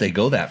know, but they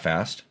go that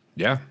fast.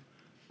 Yeah.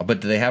 But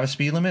do they have a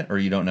speed limit, or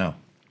you don't know?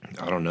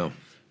 I don't know.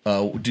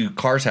 Do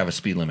cars have a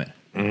speed limit?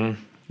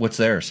 Mm-hmm. What's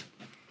theirs?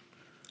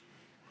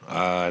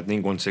 I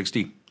think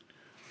 160.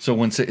 So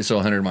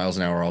 100 miles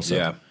an hour also.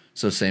 Yeah.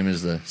 So same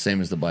as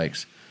the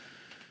bikes.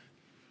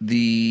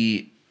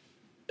 The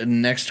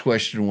next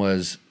question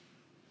was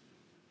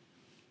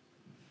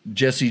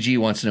Jesse G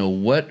wants to know,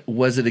 what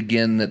was it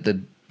again that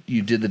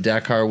you did the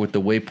Dakar with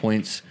the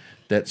waypoints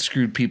that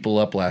screwed people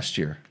up last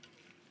year?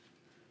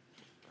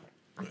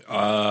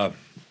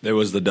 There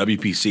was the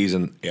WPCs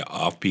and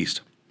off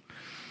piste.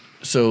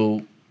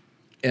 So,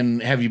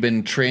 and have you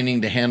been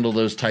training to handle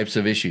those types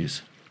of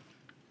issues?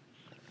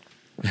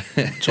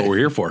 That's what we're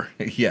here for.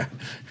 Yeah.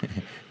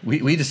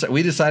 We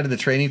decided the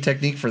training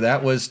technique for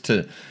that was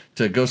to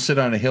go sit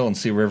on a hill and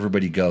see where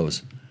everybody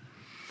goes.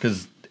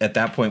 Because at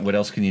that point, what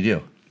else can you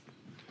do?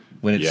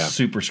 When it's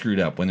super screwed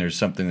up, when there's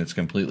something that's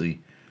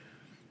completely,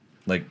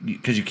 like,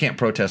 because you can't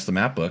protest the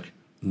map book.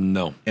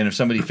 No. And if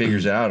somebody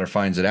figures it out or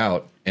finds it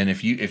out, and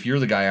if you're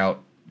the guy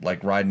out,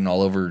 like, riding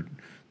all over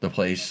the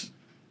place,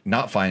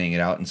 not finding it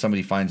out, and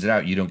somebody finds it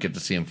out, you don't get to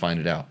see him find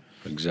it out.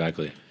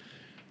 Exactly.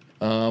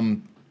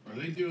 Are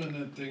they doing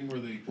that thing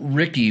where they...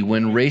 Ricky,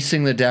 when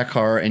racing the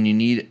Dakar and you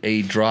need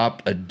a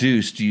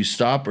deuce, do you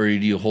stop or do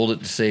you hold it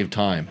to save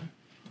time?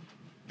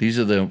 These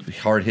are the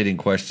hard-hitting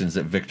questions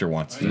that Victor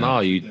wants to know. No,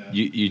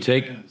 you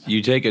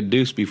take a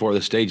deuce before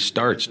the stage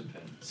starts.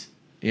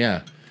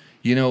 Yeah.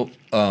 You know,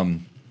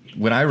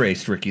 when I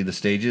raced, Ricky, the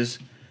stages,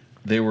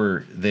 they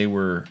were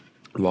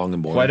Long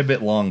and boring. quite a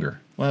bit longer.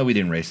 Well, we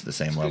didn't race at the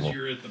same level.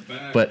 You're at the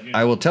back, But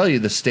I will tell you,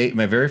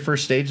 my very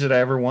first stage that I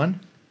ever won,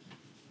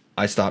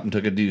 I stopped and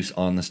took a deuce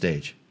on the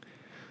stage.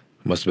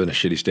 Must have been a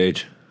shitty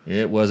stage.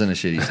 It wasn't a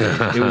shitty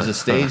stage. It was a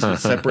stage that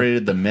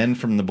separated the men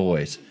from the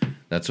boys.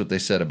 That's what they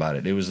said about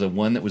it. It was the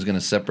one that was going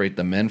to separate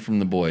the men from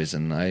the boys,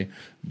 and I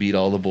beat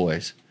all the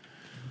boys.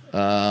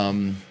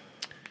 Can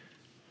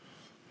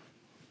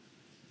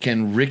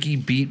Ricky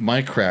beat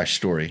my crash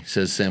story?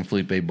 Says San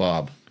Felipe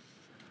Bob.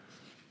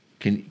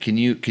 Can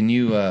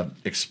you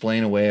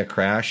explain away a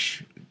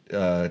crash,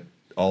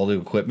 all the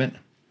equipment,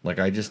 like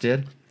I just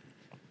did?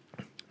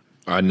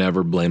 I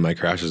never blame my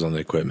crashes on the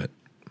equipment.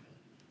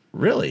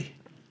 Really?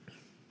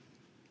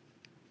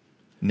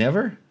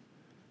 Never?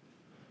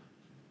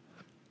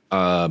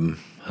 I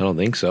don't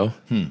think so.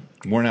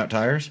 Worn out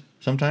tires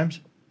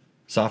sometimes?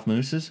 Soft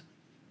mooses?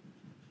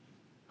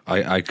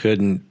 I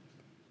couldn't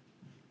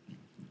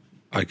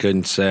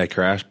say I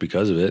crashed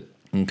because of it.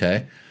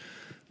 Okay.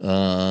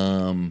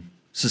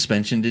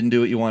 Suspension didn't do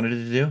what you wanted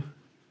it to do?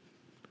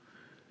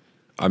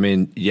 I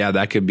mean, yeah,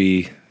 that could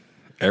be.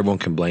 Everyone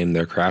can blame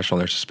their crash on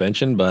their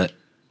suspension, but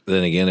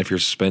then again, if your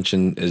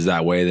suspension is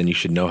that way, then you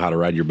should know how to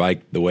ride your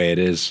bike the way it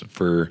is.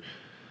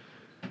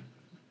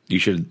 You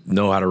should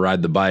know how to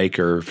ride the bike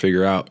or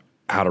figure out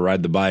how to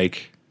ride the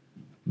bike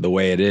the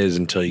way it is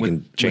until you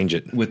can change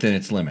it within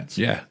its limits.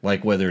 Yeah,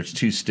 like whether it's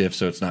too stiff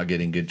so it's not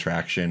getting good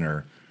traction,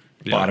 or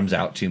bottoms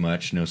out too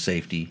much, no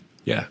safety.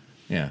 Yeah.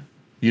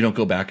 You don't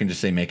go back and just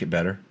say make it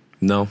better.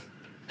 No.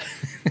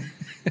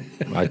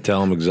 I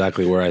tell them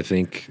exactly where I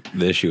think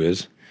the issue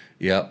is.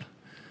 Yep.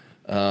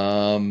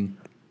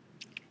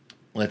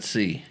 Let's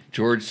see.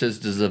 George says,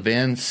 does the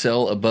van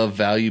sell above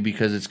value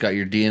because it's got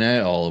your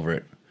DNA all over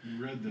it?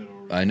 You read that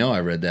already. I know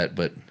I read that,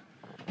 but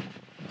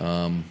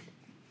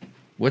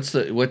what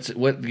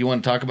do you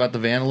want to talk about the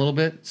van a little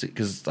bit?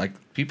 Because like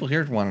people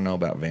here want to know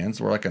about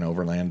vans. We're like an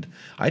overland.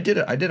 I did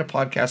a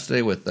podcast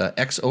today with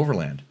ex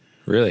Overland.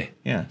 Really?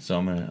 Yeah, so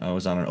I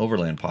was on an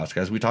Overland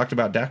podcast. We talked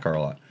about Dakar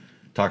a lot.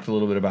 Talked a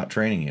little bit about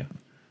training you.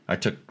 I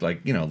took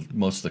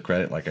most of the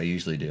credit like I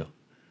usually do,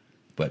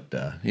 but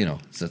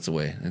that's the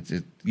way.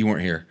 You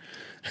weren't here.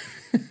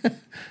 You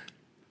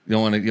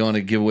don't want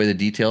to give away the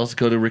details.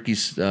 Go to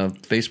Ricky's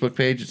Facebook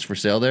page. It's for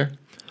sale there.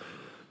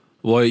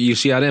 Well, you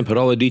see, I didn't put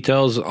all the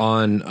details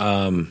on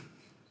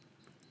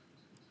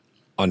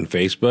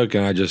Facebook,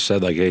 and I just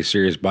said like, "Hey,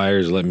 serious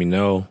buyers, let me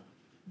know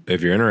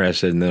if you're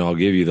interested, and then I'll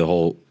give you the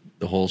whole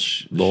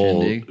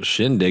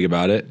shindig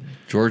about it."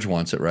 George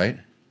wants it, right?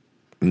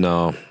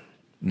 No.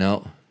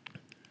 It's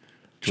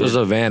just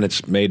a van.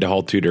 It's made to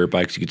haul 2 dirt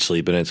bikes. You could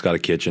sleep in it. It's got a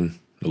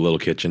little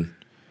kitchen.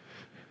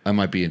 I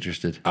might be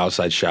interested.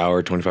 Outside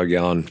shower,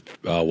 25-gallon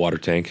water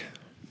tank.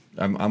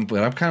 I'm kind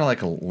of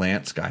like a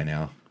Lance guy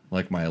now. I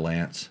like my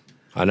Lance.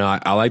 I know.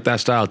 I like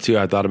that style too.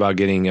 I thought about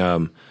getting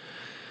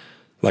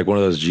like one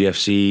of those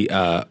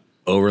GFC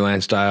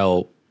overland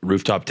style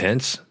rooftop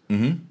tents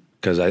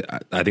because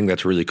I think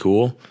that's really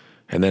cool.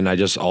 And then I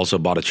just also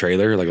bought a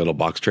trailer, like a little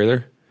box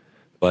trailer.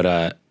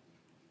 But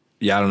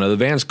yeah, I don't know. The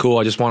van's cool.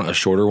 I just want a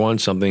shorter one,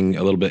 something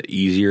a little bit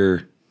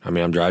easier. I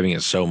mean, I'm driving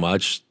it so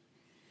much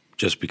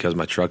just because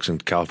my truck's in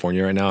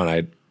California right now,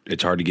 and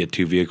it's hard to get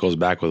 2 vehicles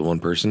back with one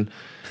person.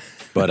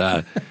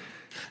 But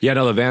yeah,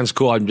 no, the van's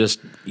cool. I'm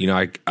just,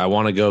 I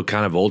want to go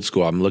kind of old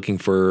school. I'm looking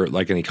for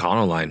like an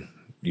Econoline.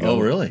 Oh,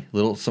 really?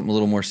 Something a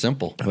little more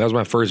simple. That was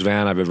my first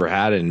van I've ever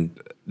had, and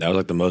that was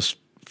like the most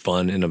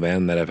fun in a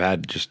van that I've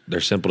had. Just they're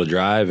simple to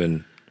drive,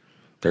 and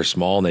they're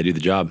small, and they do the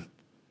job.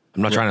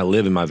 I'm not trying to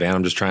live in my van.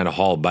 I'm just trying to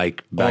haul a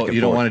bike back and forth.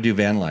 You don't want to do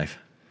van life?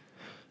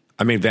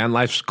 I mean, van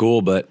life's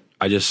cool, but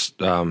I just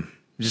you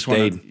just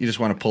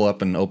want to pull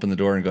up and open the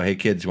door and go, "Hey,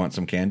 kids, you want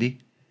some candy?"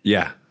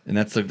 Yeah. And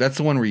that's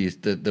the one where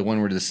the one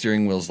where the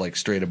steering wheel's like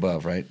straight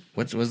above, right?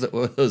 What were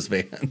those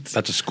vans?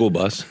 That's a school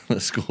bus. A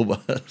school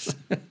bus.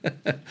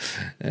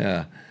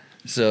 Yeah.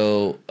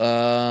 So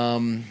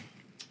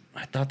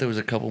I thought there was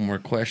a couple more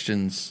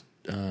questions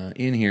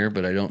in here,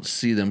 but I don't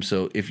see them.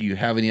 So if you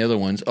have any other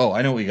ones,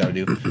 I know what you got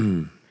to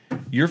do.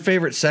 Your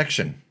favorite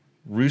section,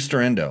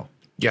 Rooster Endo.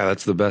 Yeah,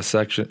 that's the best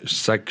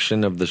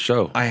section of the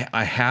show.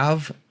 I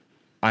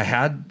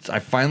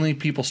finally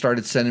people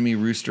started sending me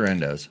Rooster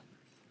Endos.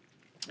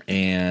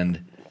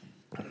 And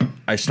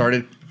I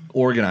started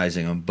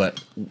organizing them,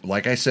 but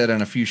like I said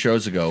on a few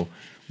shows ago,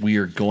 we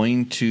are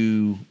going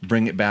to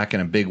bring it back in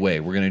a big way.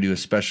 We're going to do a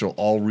special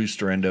all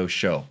Rooster Endo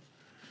show.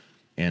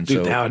 And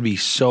dude, that would be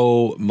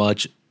so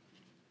much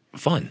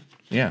fun.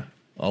 Yeah,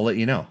 I'll let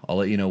you know. I'll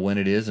let you know when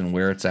it is and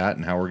where it's at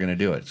and how we're going to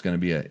do it. It's going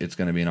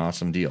to be an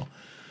awesome deal.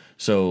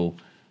 So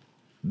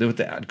with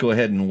that, go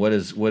ahead and what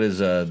is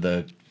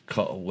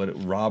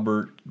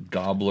Robert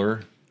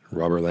Gobbler?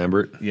 Robert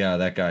Lambert? Yeah,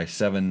 that guy,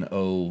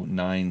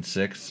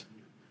 7096.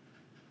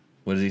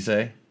 What does he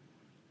say?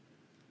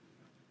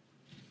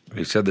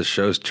 He said the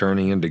show's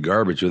turning into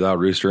garbage without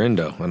Rooster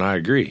Endo, and I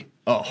agree.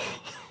 Oh.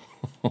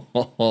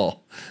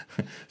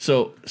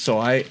 So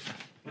I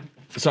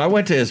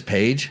went to his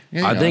page.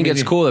 I think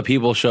it's cool that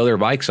people show their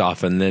bikes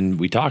off and then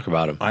we talk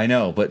about them. I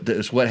know, but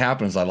this, what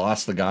happens, I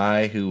lost the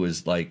guy who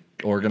was like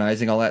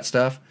organizing all that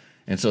stuff,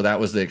 and so that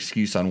was the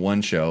excuse on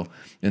one show.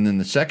 And then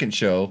the second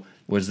show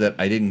was that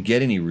I didn't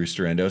get any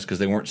Rooster Endos because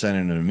they weren't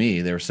sending them to me.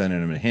 They were sending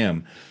them to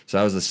him. So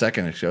that was the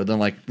second show. Then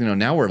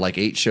now we're like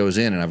 8 shows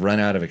in and I've run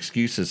out of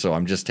excuses. So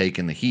I'm just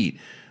taking the heat.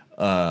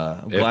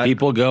 If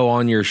people go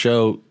on your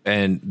show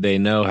and they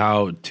know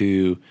how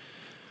to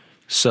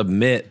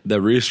submit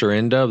the Rooster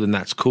Endo, then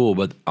that's cool.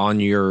 But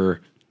on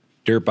your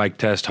Dirt Bike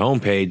Test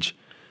homepage,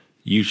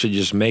 you should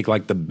just make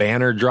like the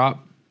banner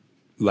drop,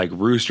 like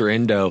Rooster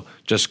Endo,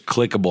 just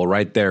clickable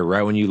right there,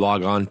 right when you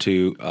log on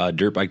to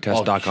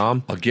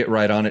dirtbiketest.com. I'll get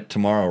right on it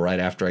tomorrow, right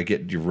after I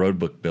get your road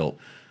book built.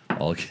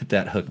 I'll get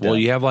that hooked up. Well,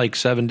 you have like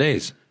 7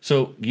 days.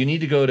 So you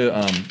need to go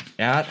to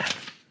at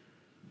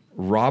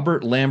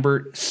Robert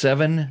Lambert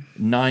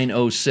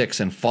 7906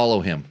 and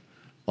follow him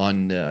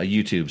on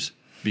YouTube's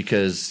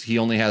because he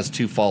only has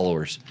 2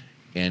 followers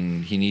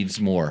and he needs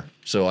more.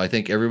 So I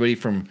think everybody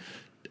from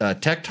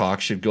Tech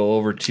Talk should go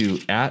over to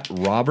at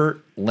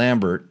Robert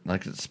Lambert,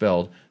 like it's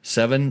spelled,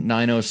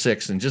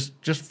 7906, and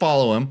just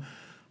follow him.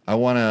 I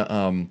want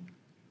to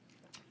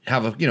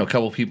have a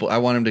couple people. I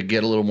want him to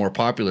get a little more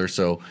popular,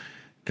 so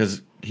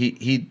because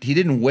he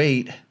didn't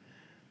wait,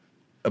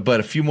 but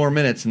a few more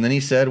minutes, and then he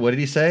said, "What did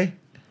he say?"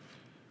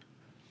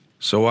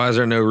 So why is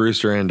there no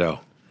Rooster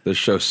Endo? This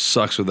show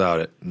sucks without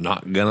it.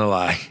 Not gonna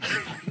lie.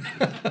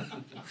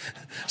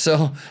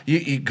 So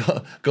you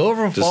go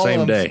over and follow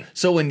him. Day.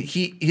 So when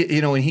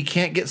he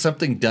can't get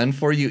something done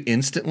for you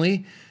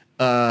instantly,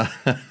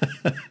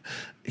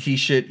 you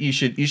should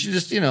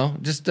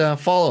just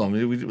follow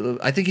him.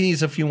 I think he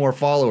needs a few more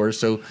followers,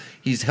 so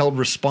he's held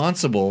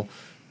responsible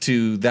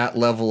to that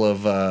level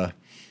of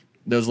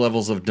those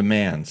levels of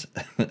demands.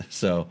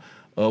 So,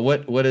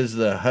 what is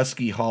the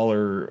Husky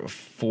Hauler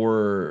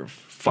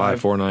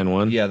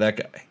 5491? Yeah, that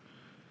guy.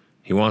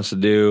 He wants to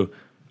do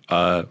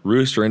a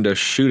Rooster Endo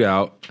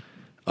shootout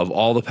of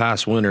all the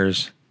past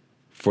winners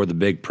for the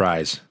big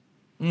prize.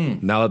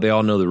 Now that they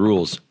all know the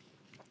rules.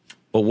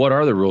 But what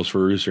are the rules for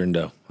Rooster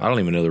Endo? I don't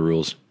even know the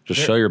rules. Just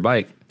show your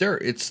bike.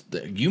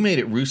 You made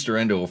it Rooster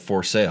Endo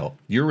for sale.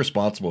 You're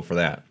responsible for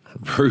that.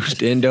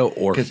 Roost Endo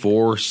or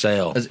for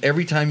sale. Because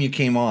every time you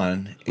came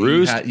on,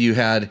 Roost? you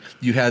had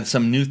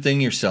some new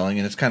thing you're selling,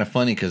 and it's kind of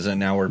funny because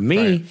now we're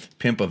trying to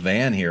pimp a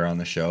van here on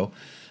the show.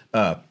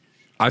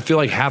 I feel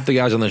like half the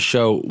guys on the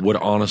show would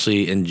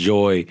honestly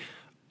enjoy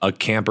a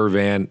camper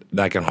van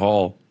that can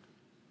haul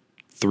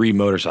 3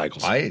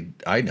 motorcycles.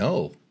 I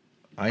know.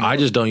 I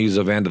just don't use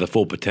a van to the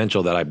full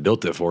potential that I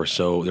built it for,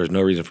 so there's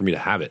no reason for me to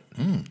have it.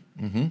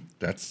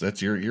 That's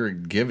you're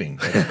giving.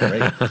 That's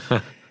great.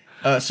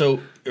 So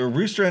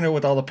Rooster Endo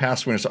with all the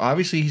past winners. So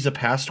obviously he's a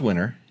past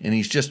winner, and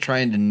he's just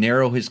trying to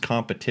narrow his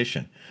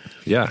competition.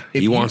 Yeah,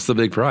 he wants the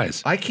big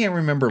prize. I can't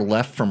remember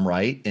left from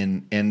right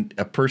and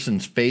a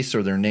person's face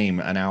or their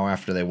name an hour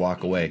after they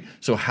walk away.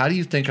 So how do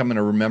you think I'm going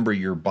to remember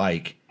your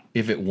bike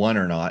if it won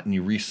or not, and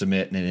you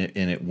resubmit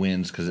and it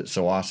wins because it's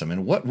so awesome?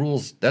 And what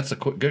rules? That's a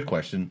good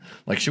question.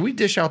 Like, should we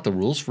dish out the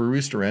rules for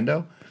Rooster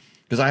Endo?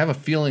 Because I have a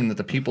feeling that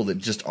the people that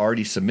just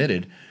already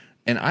submitted,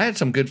 and I had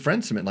some good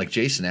friends submit, like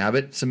Jason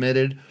Abbott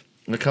submitted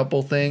a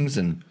couple things,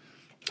 and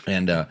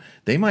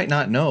they might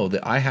not know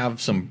that I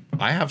have some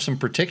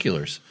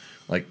particulars.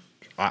 Like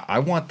I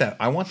want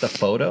the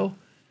photo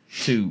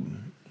to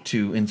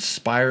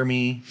inspire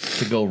me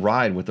to go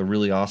ride with a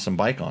really awesome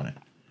bike on it.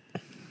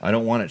 I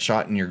don't want it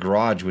shot in your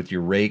garage with your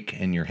rake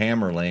and your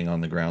hammer laying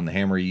on the ground, the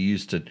hammer you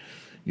used to,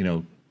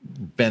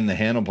 bend the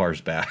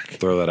handlebars back.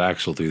 Throw that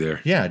axle through there.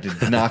 Yeah,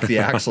 to knock the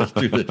axle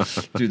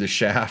through the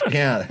shaft.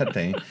 Yeah, that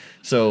thing.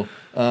 So,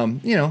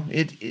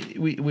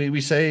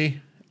 we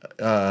say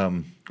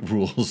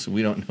rules.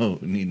 We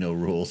don't need no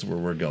rules where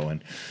we're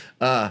going.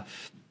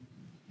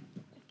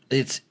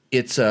 It's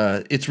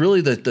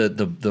really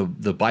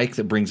the bike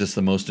that brings us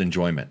the most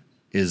enjoyment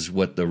is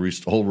what the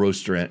whole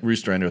Rooster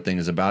Endo thing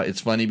is about. It's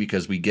funny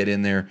because we get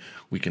in there,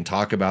 we can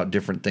talk about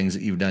different things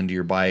that you've done to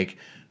your bike,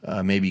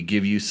 maybe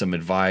give you some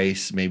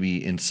advice,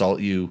 maybe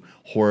insult you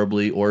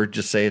horribly, or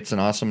just say it's an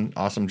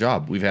awesome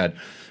job. We've had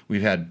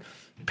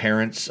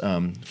parents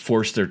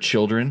force their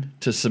children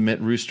to submit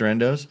Rooster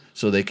Endos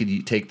so they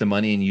could take the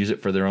money and use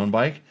it for their own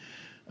bike.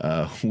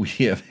 We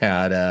have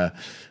had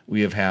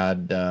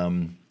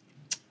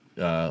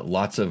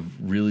lots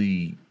of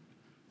really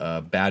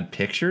bad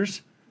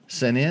pictures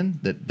sent in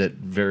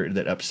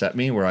that upset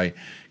me, where I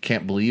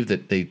can't believe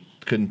that they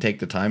couldn't take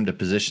the time to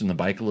position the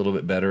bike a little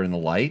bit better in the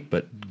light,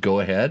 but go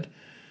ahead.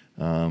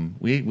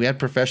 We had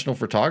professional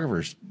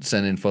photographers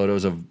send in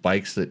photos of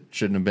bikes that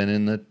shouldn't have been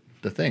in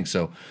the thing.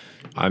 So,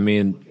 I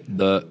mean,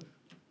 the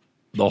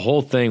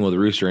whole thing with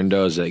Rooster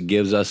Endo is that it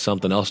gives us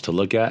something else to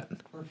look at,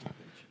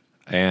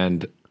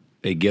 and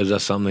it gives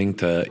us something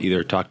to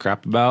either talk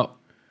crap about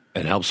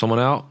and help someone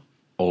out,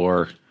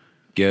 or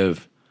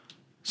give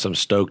some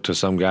stoke to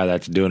some guy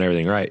that's doing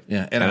everything right.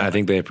 Yeah, and I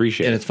think they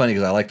appreciate it. And it's funny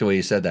because I like the way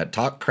you said that.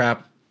 Talk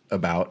crap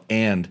about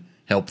and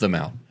help them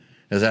out.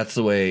 Because that's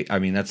the way,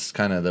 that's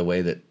kind of the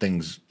way that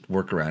things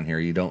work around here.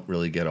 You don't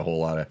really get a whole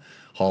lot of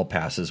hall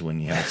passes when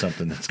you have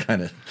something that's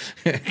kind of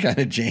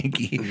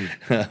janky.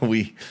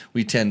 We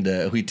tend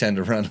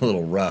to run a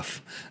little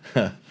rough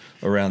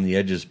around the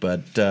edges,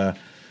 but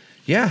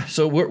yeah,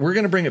 so we're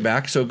going to bring it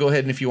back. So go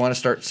ahead, and if you want to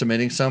start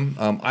submitting some,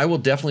 I will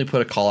definitely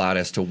put a call out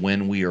as to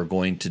when we are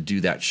going to do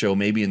that show.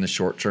 Maybe in the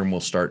short term,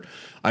 we'll start.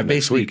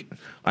 Next week.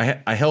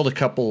 I held a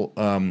couple.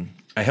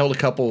 I held a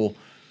couple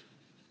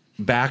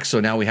back, so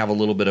now we have a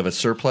little bit of a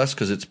surplus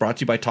because it's brought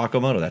to you by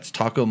Tacomoto. That's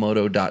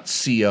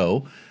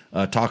tacomoto.co.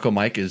 Taco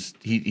Mike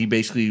he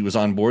basically was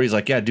on board. He's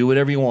like, yeah, do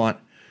whatever you want.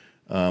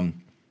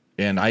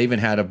 And I even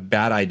had a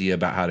bad idea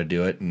about how to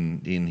do it,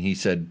 and he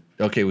said,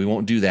 okay, we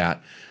won't do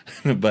that.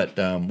 But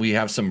we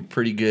have some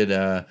pretty good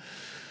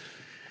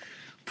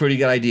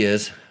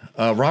ideas.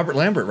 Robert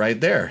Lambert right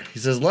there. He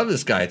says, love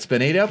this guy. It's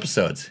been 8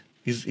 episodes.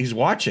 He's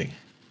watching.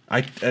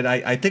 I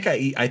think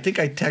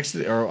I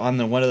texted or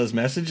on one of those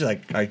messages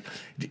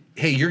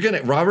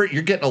hey, Robert,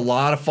 you're getting a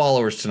lot of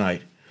followers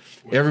tonight.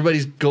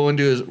 Everybody's going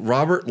to his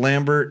Robert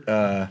Lambert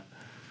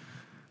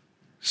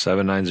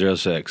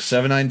 7906.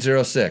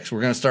 7906.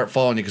 We're going to start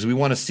following you because we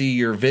want to see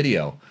your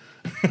video.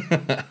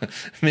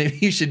 Maybe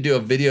you should do a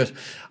video.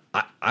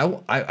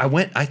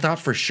 I thought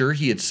for sure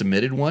he had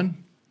submitted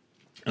one,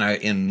 and I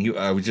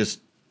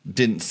just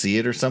didn't see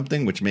it or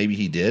something, which maybe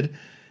he did,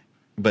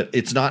 but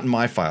it's not in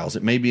my files.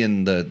 It may be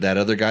in that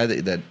other guy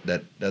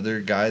that other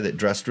guy that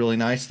dressed really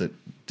nice that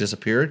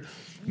disappeared.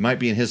 It might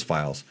be in his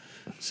files.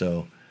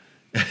 So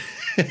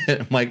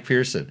Mike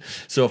Pearson.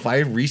 So if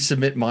I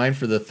resubmit mine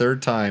for the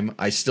 3rd time,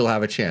 I still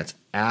have a chance.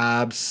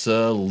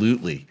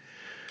 Absolutely.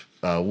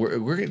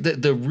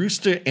 The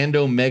Rooster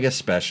Endo Mega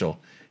Special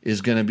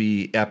is going to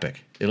be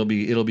epic. It'll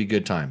be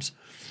good times.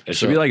 It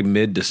should be like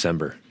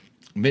mid-December.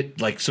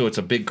 So it's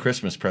a big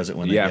Christmas present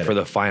when they get for it.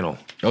 the final.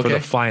 Okay. For the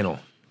final.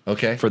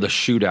 Okay. For the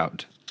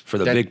shootout. For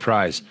the big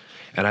prize.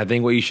 And I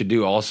think what you should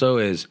do also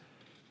is,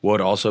 what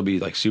would also be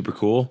like super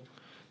cool,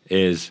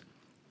 is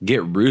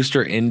get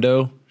Rooster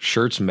Endo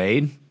shirts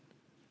made,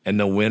 and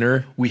the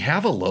winner. We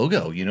have a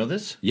logo. You know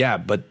this?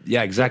 Yeah,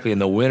 exactly.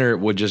 And the winner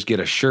would just get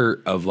a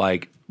shirt of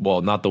like,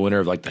 well, not the winner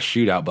of like the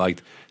shootout, but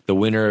like the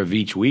winner of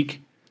each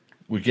week.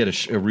 We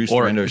get a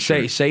Rooster Endo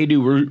shirt. Say you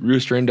do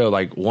Rooster Endo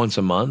like once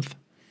a month,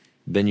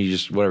 then you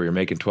just you're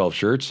making 12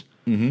 shirts.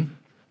 Mm-hmm.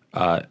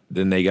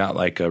 Then they got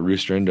like a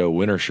Rooster Endo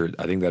winner shirt.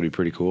 I think that'd be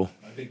pretty cool.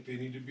 I think they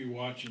need to be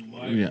watching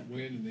live and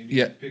win, and they need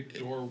to pick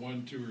door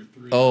 1, 2, or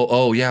 3.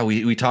 Oh yeah,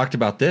 we talked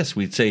about this.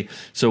 We'd say,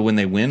 so when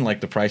they win,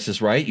 like The Price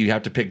is Right, you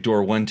have to pick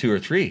door 1, 2, or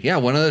 3. Yeah,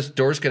 one of those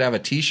doors could have a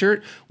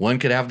T-shirt, one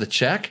could have the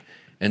check,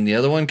 and the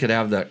other one could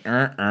have the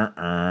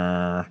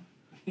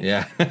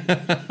Yeah,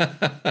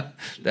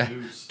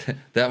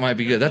 that might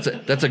be good.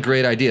 That's a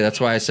great idea. That's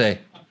why I say,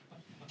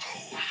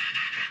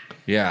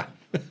 yeah.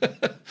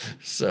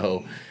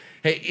 So,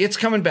 hey, it's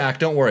coming back.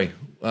 Don't worry.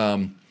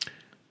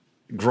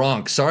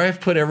 Gronk, sorry I've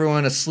put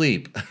everyone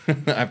asleep.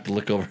 I have to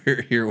look over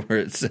here where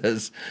it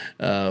says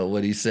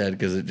what he said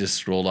because it just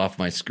scrolled off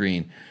my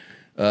screen.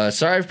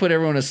 Sorry I've put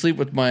everyone asleep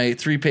with my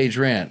 3-page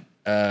rant.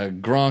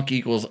 Gronk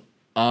equals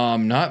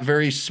not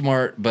very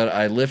smart, but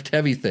I lift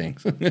heavy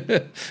things.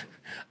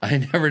 I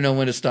never know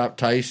when to stop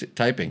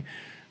typing.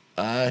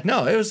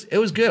 No, it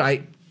was good.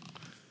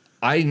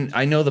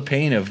 I know the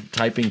pain of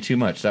typing too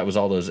much. That was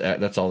all those.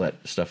 That's all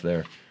that stuff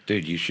there.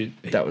 Dude, you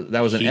should. That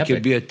was an epic. He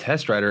could be a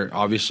test writer.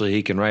 Obviously,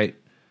 he can write.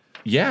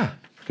 Yeah.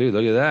 Dude,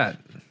 look at that.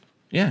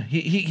 Yeah,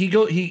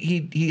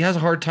 he has a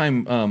hard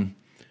time,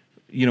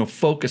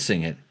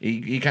 focusing it.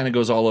 He kind of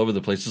goes all over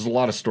the place. There's a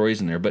lot of stories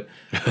in there, but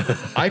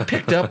I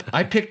picked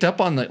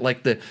up on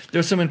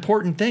there's some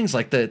important things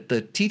like the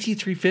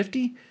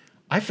TT350.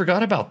 I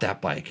forgot about that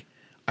bike.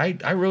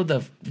 I rode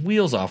the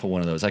wheels off of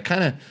one of those. I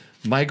kind of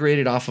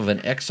migrated off of an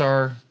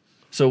XR.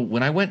 So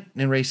when I went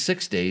and raced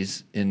 6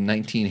 days in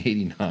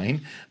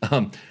 1989,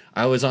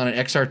 I was on an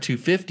XR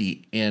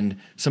 250, and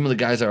some of the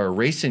guys I were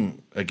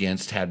racing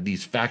against had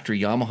these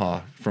factory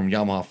Yamaha from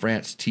Yamaha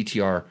France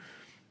TTR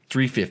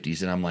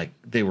 350s, and I'm like,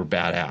 they were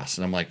badass.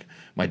 And I'm like,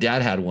 my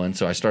dad had one,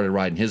 so I started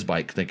riding his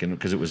bike, thinking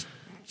because it was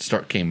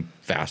came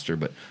faster.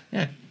 But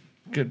yeah,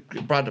 good,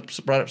 brought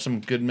up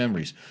some good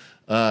memories.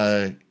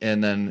 And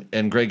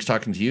Greg's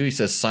talking to you. He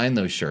says, sign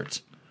those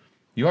shirts.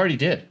 You already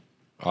did.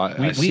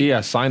 I see.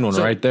 I signed one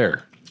right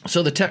there.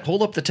 So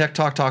hold up the Tech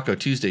Talk Taco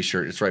Tuesday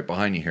shirt. It's right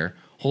behind you here.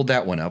 Hold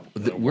that one up.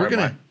 We're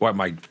gonna wipe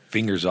my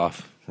fingers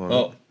off.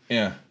 Oh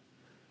yeah,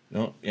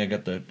 no, yeah.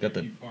 Got the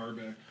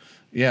Brabec.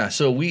 Yeah.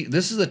 So we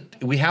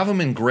have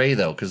them in gray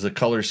though because the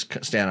colors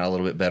stand out a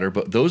little bit better.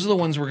 But those are the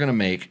ones we're gonna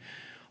make.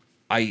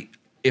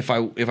 If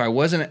I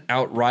wasn't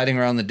out riding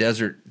around the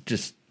desert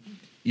just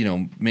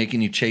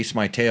making you chase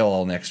my tail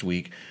all next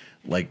week,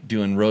 like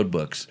doing road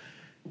books.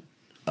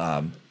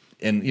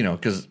 And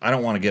because I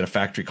don't want to get a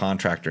factory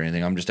contract or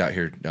anything, I'm just out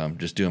here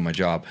just doing my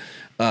job.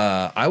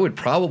 I would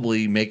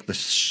probably make the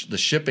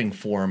shipping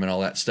form and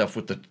all that stuff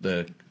with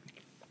the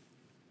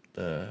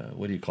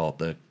what do you call it?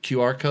 The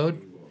QR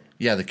code.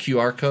 Yeah, the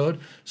QR code.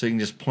 So you can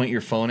just point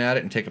your phone at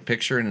it and take a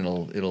picture, and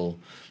it'll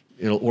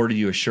order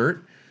you a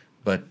shirt.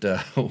 But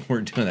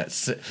we're doing that.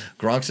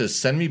 Gronk says,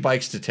 "Send me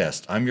bikes to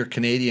test. I'm your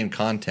Canadian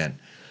content."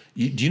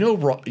 Do you know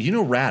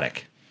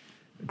Radek?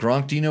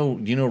 Gronk, do you know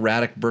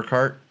Radek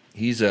Burkhart?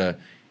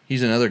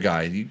 He's another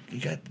guy.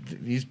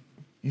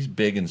 He's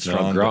big and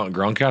strong. No,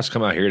 Gronk has to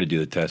come out here to do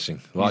the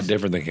testing. A lot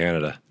different than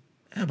Canada.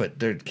 Yeah,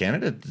 but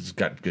Canada's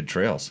got good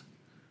trails.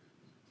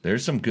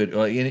 There's some good.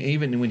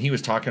 Even when he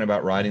was talking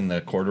about riding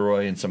the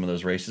corduroy and some of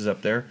those races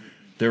up there,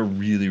 they're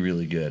really,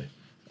 really good.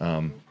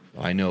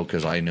 I know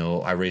because I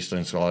raced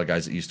against a lot of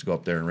guys that used to go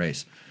up there and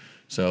race.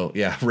 So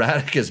yeah,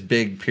 Radek is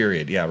big.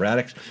 Period. Yeah,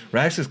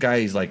 Radek's this guy.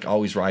 He's like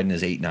always riding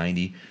his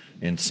 890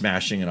 and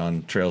smashing it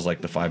on trails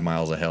like the 5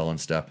 Miles of Hell and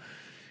stuff.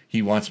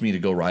 He wants me to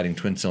go riding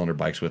twin cylinder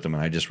bikes with him,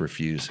 and I just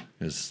refuse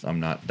because I'm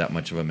not that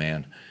much of a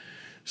man.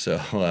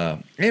 So,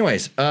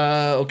 anyways,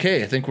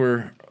 okay, I think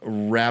we're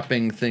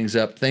wrapping things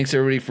up. Thanks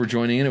everybody for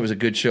joining in. It was a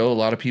good show. A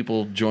lot of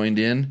people joined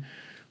in.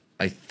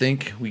 I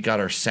think we got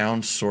our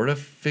sound sort of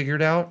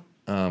figured out,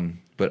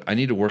 but I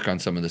need to work on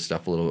some of this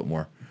stuff a little bit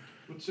more.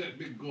 What's that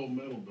big gold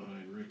medal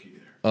behind Ricky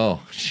there?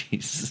 Oh,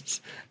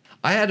 Jesus.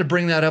 I had to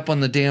bring that up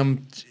on the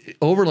damn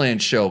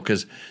Overland show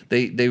because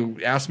they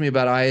asked me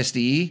about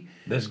ISDE.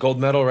 This gold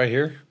medal right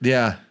here?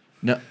 Yeah.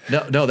 No,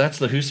 that's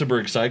the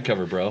Husaberg side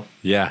cover, bro.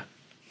 Yeah.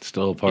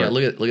 Still apart. Yeah,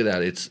 look at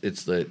that. It's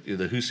the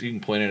Hus. You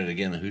can point at it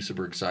again. The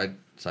Husaberg side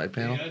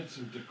panel. He had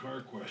some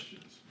Dakar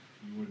questions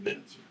you wouldn't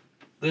answer.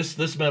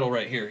 This medal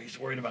right here. He's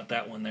worried about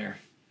that one there.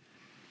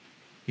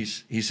 He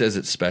says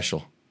it's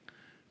special.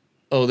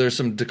 Oh, there's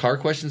some Dakar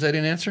questions I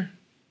didn't answer.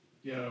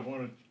 Yeah, I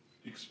want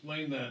to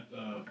explain that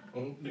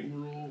opening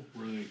rule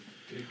where they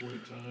take away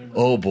time.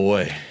 Oh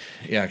boy,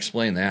 yeah,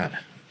 explain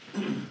that.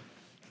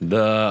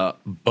 The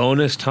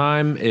bonus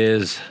time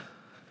is,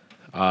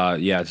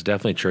 it's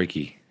definitely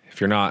tricky.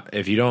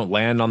 If you don't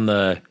land on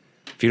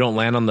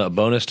the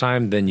bonus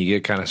time, then you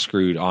get kind of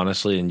screwed,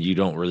 honestly, and you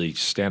don't really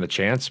stand a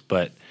chance.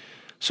 But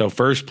so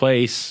first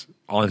place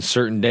on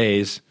certain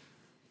days,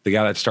 the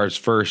guy that starts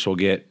first will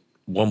get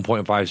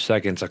 1.5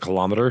 seconds a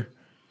kilometer,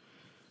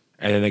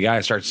 and then the guy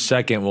that starts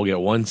second will get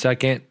 1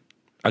 second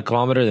a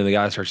kilometer. Then the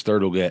guy that starts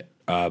third will get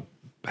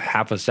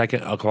half a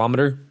second a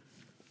kilometer.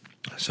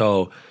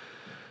 So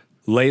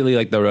lately,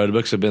 like, the road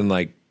books have been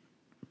like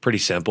pretty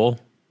simple,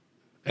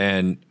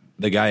 and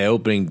the guy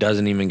opening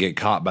doesn't even get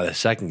caught by the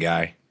second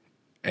guy,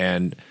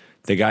 and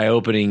the guy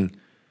opening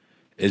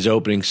is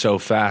opening so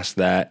fast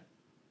that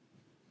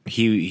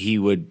he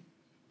would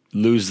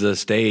lose the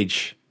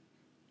stage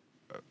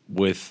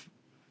with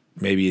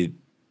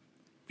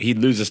he'd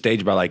lose the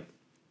stage by like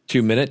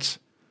 2 minutes,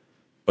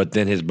 but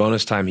then his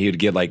bonus time he would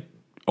get like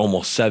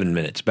almost 7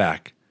 minutes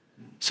back.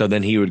 So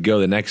then he would go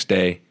the next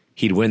day.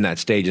 He'd win that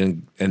stage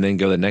and then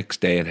go the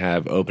next day and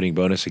have opening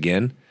bonus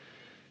again.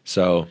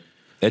 So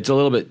it's a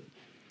little bit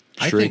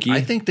tricky.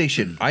 I think they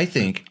should. I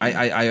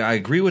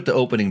agree with the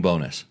opening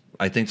bonus.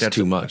 I think that's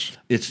too much.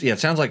 It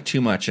sounds like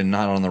too much and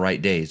not on the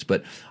right days.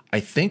 But I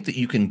think that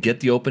you can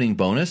get the opening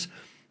bonus,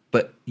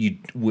 but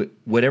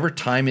whatever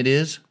time it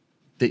is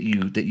that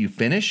you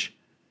finish,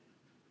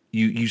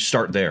 you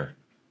start there.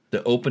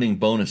 The opening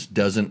bonus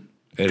doesn't.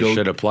 It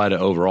should apply to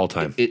overall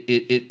time.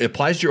 It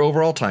applies to your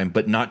overall time,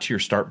 but not to your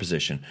start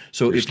position.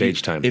 So your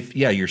stage time.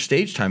 Your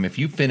stage time. If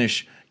you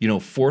finish,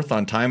 fourth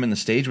on time in the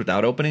stage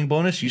without opening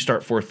bonus, you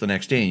start fourth the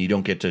next day, and you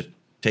don't get to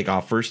take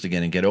off first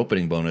again and get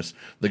opening bonus.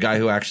 The guy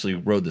who actually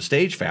rode the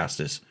stage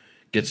fastest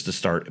gets to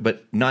start,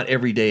 but not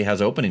every day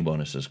has opening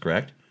bonuses.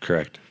 Correct.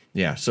 Correct.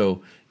 Yeah.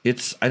 So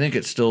I think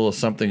it's still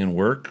something in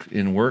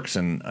works,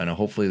 and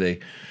hopefully they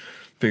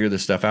figure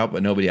this stuff out.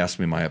 But nobody asked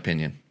me my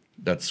opinion.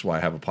 That's why I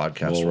have a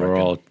podcast.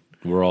 Well,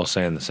 we're all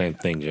saying the same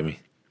thing, Jimmy.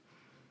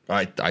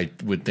 I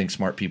would think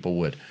smart people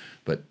would,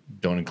 but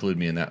don't include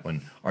me in that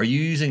one. Are you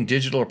using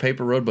digital or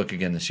paper roadbook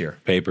again this year?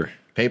 Paper.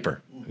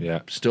 Yeah.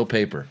 Still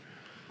paper.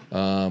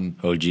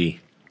 OG.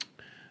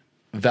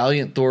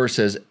 Valiant Thor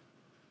says,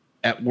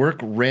 at work,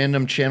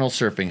 random channel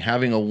surfing,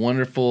 having a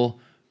wonderful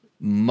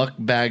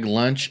muckbag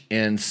lunch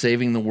and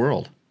saving the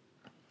world.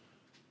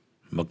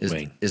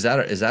 Mukbang. Is that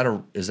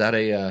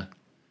a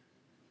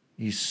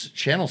he's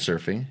channel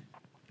surfing,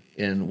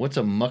 and what's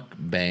a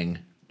mukbang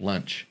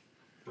lunch?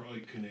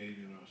 Probably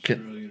Canadian,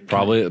 Australian.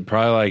 Probably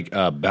like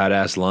a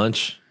badass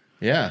lunch.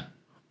 Yeah.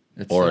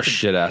 Or a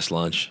shit ass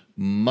lunch.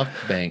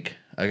 Mukbang.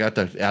 I got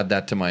to add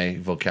that to my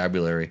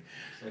vocabulary.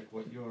 It's like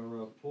what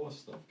your poor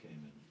stuff came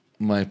in.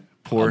 My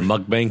poor A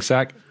mukbang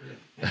sack.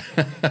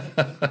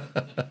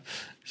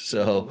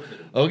 So,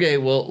 okay,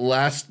 well,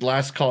 last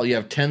call. You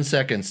have 10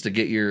 seconds to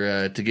get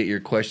your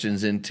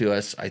questions into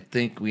us. I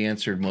think we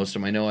answered most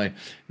of them. I know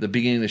the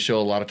beginning of the show,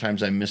 a lot of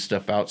times I miss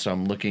stuff out, so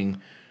I'm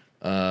looking.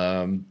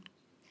 Road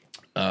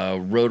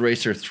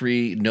Racer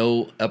 3,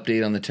 no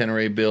update on the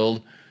Tenere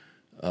build.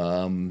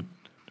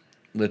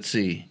 Let's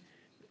see.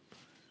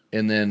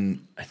 And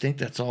then I think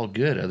that's all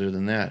good other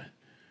than that.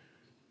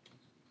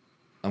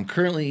 I'm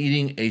currently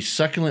eating a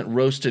succulent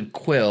roasted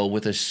quail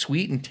with a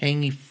sweet and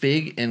tangy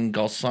fig and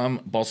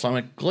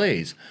balsamic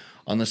glaze.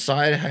 On the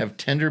side, I have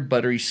tender,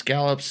 buttery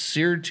scallops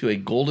seared to a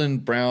golden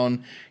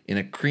brown in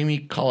a creamy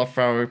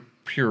cauliflower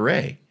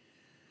puree.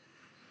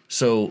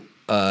 So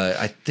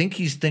I think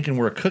he's thinking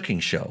we're a cooking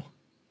show.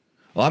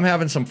 Well, I'm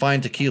having some fine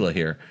tequila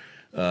here.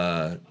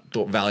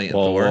 Valiant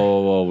Thor.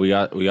 Whoa! We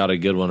got a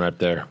good one right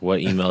there.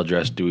 What email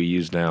address do we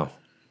use now?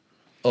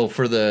 Oh,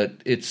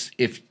 this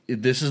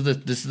is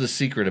the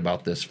secret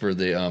about this for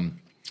the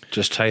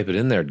Just type it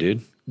in there,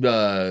 dude.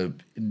 For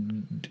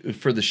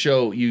the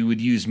show, you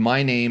would use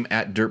my name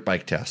at Dirt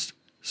Bike Test.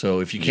 So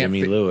if you can't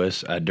Jimmy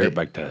Lewis at Dirt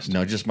Bike Test.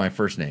 No, just my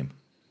first name.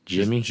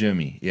 Jimmy? Just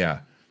Jimmy,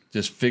 yeah.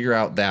 Just figure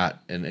out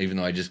that, and even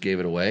though I just gave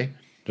it away.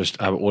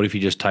 What if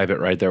you just type it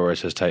right there where it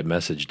says type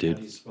message, dude? How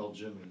do you spell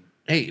Jimmy?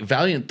 Hey,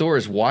 Valiant Thor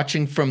is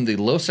watching from the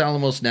Los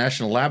Alamos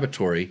National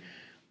Laboratory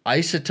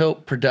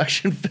Isotope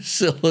Production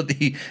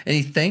Facility, and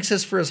he thanks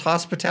us for his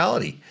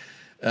hospitality.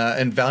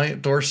 And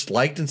Valiant Thor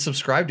liked and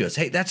subscribed to us.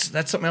 Hey, that's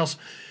something else.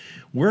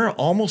 We're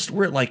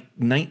at like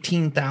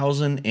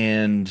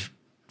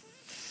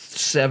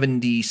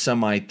 19,070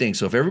 some odd things.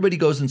 So if everybody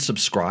goes and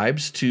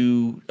subscribes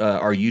to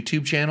our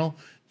YouTube channel,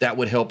 that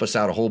would help us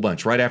out a whole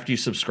bunch. Right after you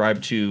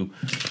subscribe to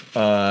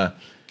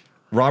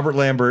Robert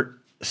Lambert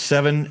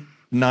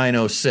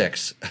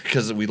 7906,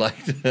 because we like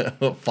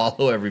to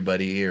follow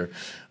everybody here.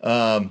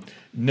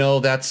 No,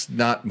 that's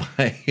not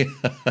my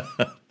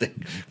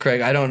thing.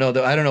 Craig, I don't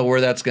know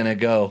where that's going to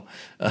go.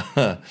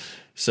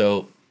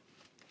 So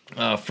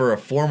for a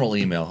formal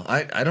email,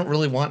 I don't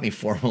really want any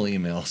formal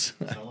emails.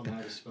 Tell him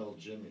how to spell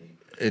Jimmy.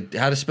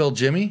 How to spell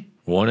Jimmy?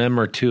 1M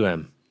or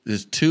 2M?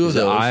 There's two of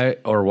those. I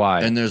or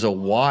Y? And there's a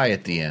Y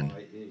at the end.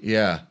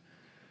 Yeah.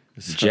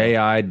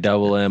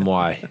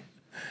 JIMMY.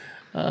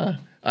 I'm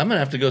going to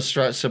have to go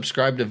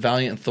subscribe to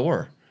Valiant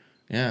Thor.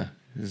 Yeah.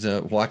 He's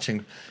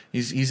watching.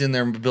 He's in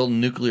there building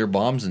nuclear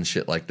bombs and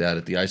shit like that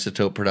at the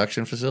isotope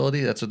production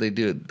facility. That's what they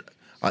do.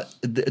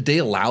 They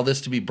allow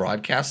this to be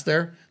broadcast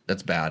there.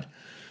 That's bad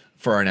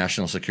for our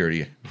national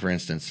security. For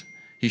instance,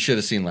 he should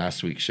have seen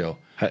last week's show.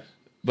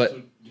 But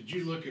So did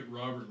you look at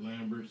Robert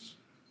Lambert's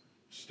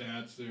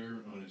stats there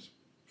on his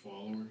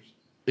followers?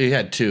 he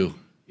had 2.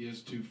 He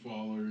has 2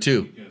 followers.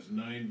 2. He has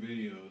 9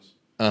 videos.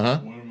 Uh-huh.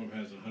 One of them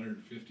has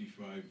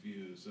 155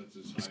 views. That's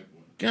his high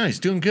one. Yeah, he's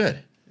doing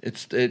good.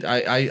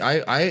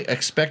 I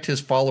expect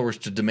his followers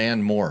to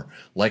demand more,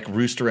 like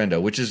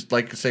Roosterendo, which is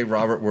like say,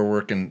 Robert, we're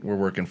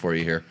working for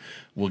you here.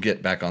 We'll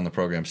get back on the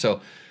program.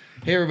 So,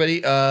 hey everybody,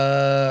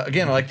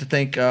 again, I'd like to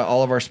thank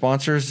all of our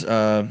sponsors.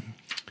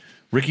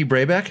 Ricky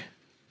Brabec,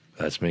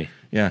 That's me.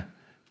 yeah,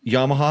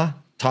 Yamaha,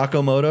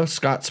 Taco Moto,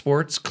 Scott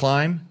Sports,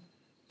 Climb,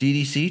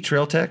 DDC,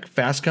 Trail Tech,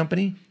 Fast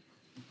Company,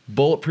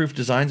 Bulletproof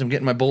Designs. I'm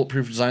getting my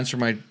bulletproof designs for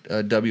my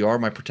WR,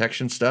 my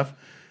protection stuff,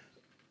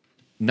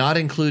 not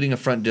including a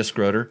front disc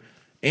rotor,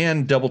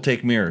 and double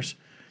take mirrors.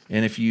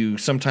 And if you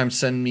sometimes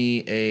send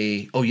me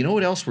you know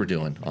what else we're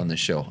doing on this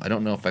show? I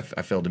don't know if I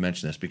failed to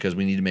mention this because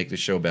we need to make the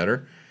show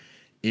better.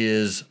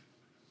 Is,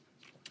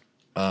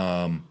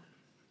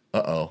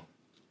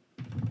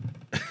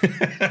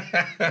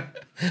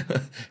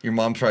 your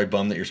mom's probably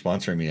bummed that you're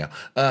sponsoring me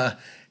now.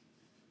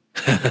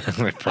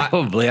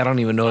 Probably. I don't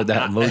even know what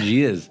that emoji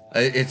is.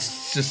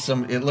 It's just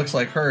it looks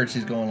like her.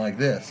 She's going like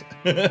this.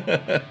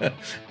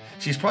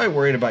 She's probably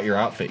worried about your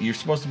outfit. You're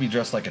supposed to be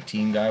dressed like a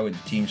team guy with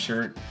a team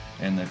shirt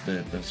and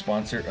the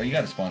sponsor. Oh, you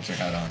got a sponsor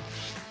hat on.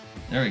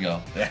 There we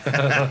go.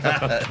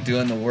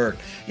 Doing the work.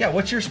 Yeah,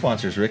 what's your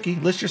sponsors, Ricky?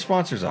 List your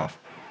sponsors off.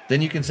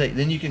 Then you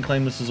can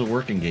claim this as a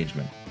work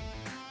engagement.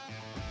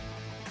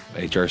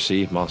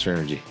 HRC, Monster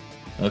Energy.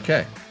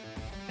 Okay.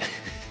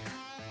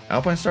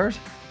 Alpine Stars?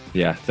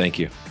 Yeah, thank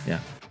you. Yeah.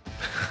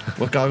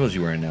 What goggles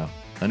you wearing now?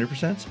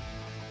 100%?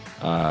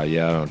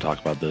 Yeah, I don't talk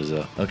about those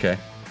though. Okay.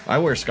 I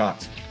wear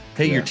Scott's.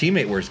 Hey, Yeah. your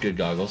teammate wears good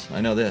goggles.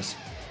 I know this.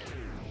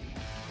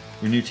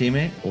 Your new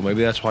teammate? Well,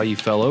 maybe that's why you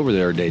fell over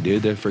the other day,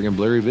 dude. They're freaking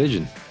blurry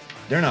vision.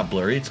 They're not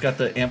blurry. It's got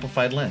the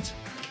amplified lens.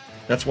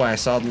 That's why I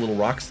saw the little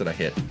rocks that I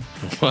hit.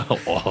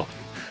 Well,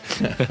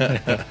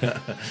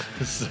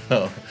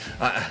 So,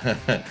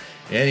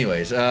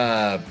 anyways,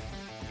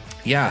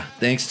 yeah.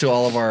 Thanks to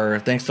all of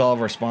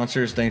our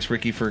sponsors. Thanks,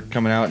 Ricky, for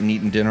coming out and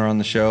eating dinner on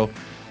the show.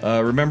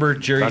 Remember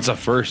Jerry? that's a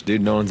first,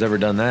 dude. No one's ever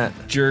done that.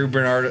 Jerry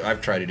Bernardo.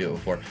 I've tried to do it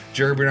before.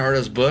 Jerry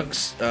Bernardo's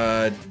books,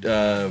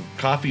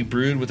 Coffee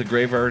Brewed with a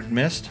Graveyard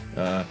Mist.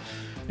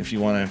 If you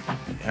want to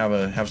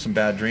have some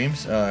bad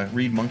dreams,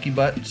 read Monkey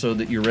Butt so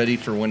that you're ready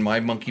for when my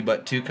Monkey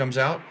Butt 2 comes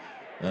out.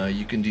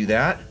 You can do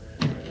that.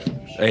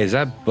 Hey, is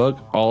that book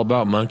all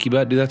about monkey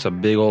butt, dude? That's a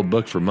big old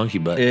book for monkey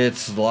butt.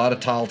 It's a lot of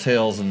tall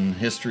tales and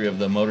history of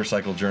the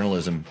motorcycle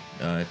journalism.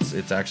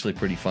 It's actually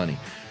pretty funny.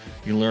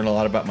 You learn a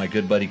lot about my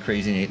good buddy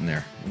Crazy Nate in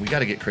there. We got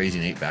to get Crazy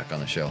Nate back on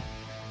the show.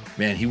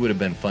 Man, he would have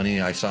been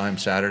funny. I saw him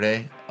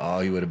Saturday. Oh,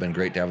 he would have been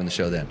great to have in the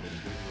show then.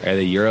 Hey,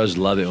 the Euros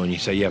love it when you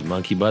say you have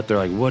monkey butt. They're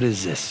like, what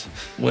is this?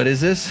 What is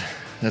this?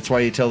 That's why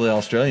you tell the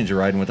Australians you're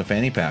riding with a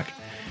fanny pack.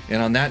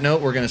 And on that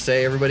note, we're going to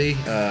say, everybody,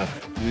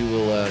 we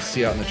will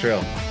see you out in the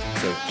trail.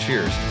 So,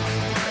 cheers.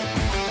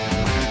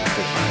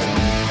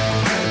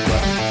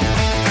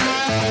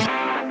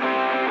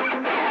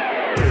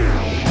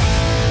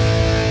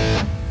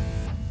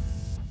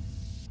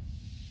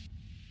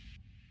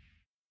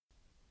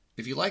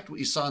 If you liked what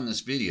you saw in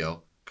this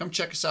video, come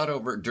check us out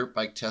over at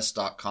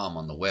dirtbiketest.com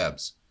on the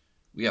webs.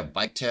 We have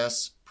bike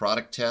tests,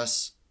 product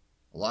tests,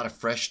 a lot of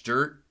fresh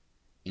dirt,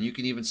 and you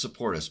can even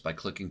support us by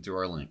clicking through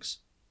our links.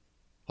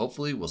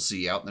 Hopefully, we'll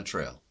see you out in the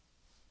trail.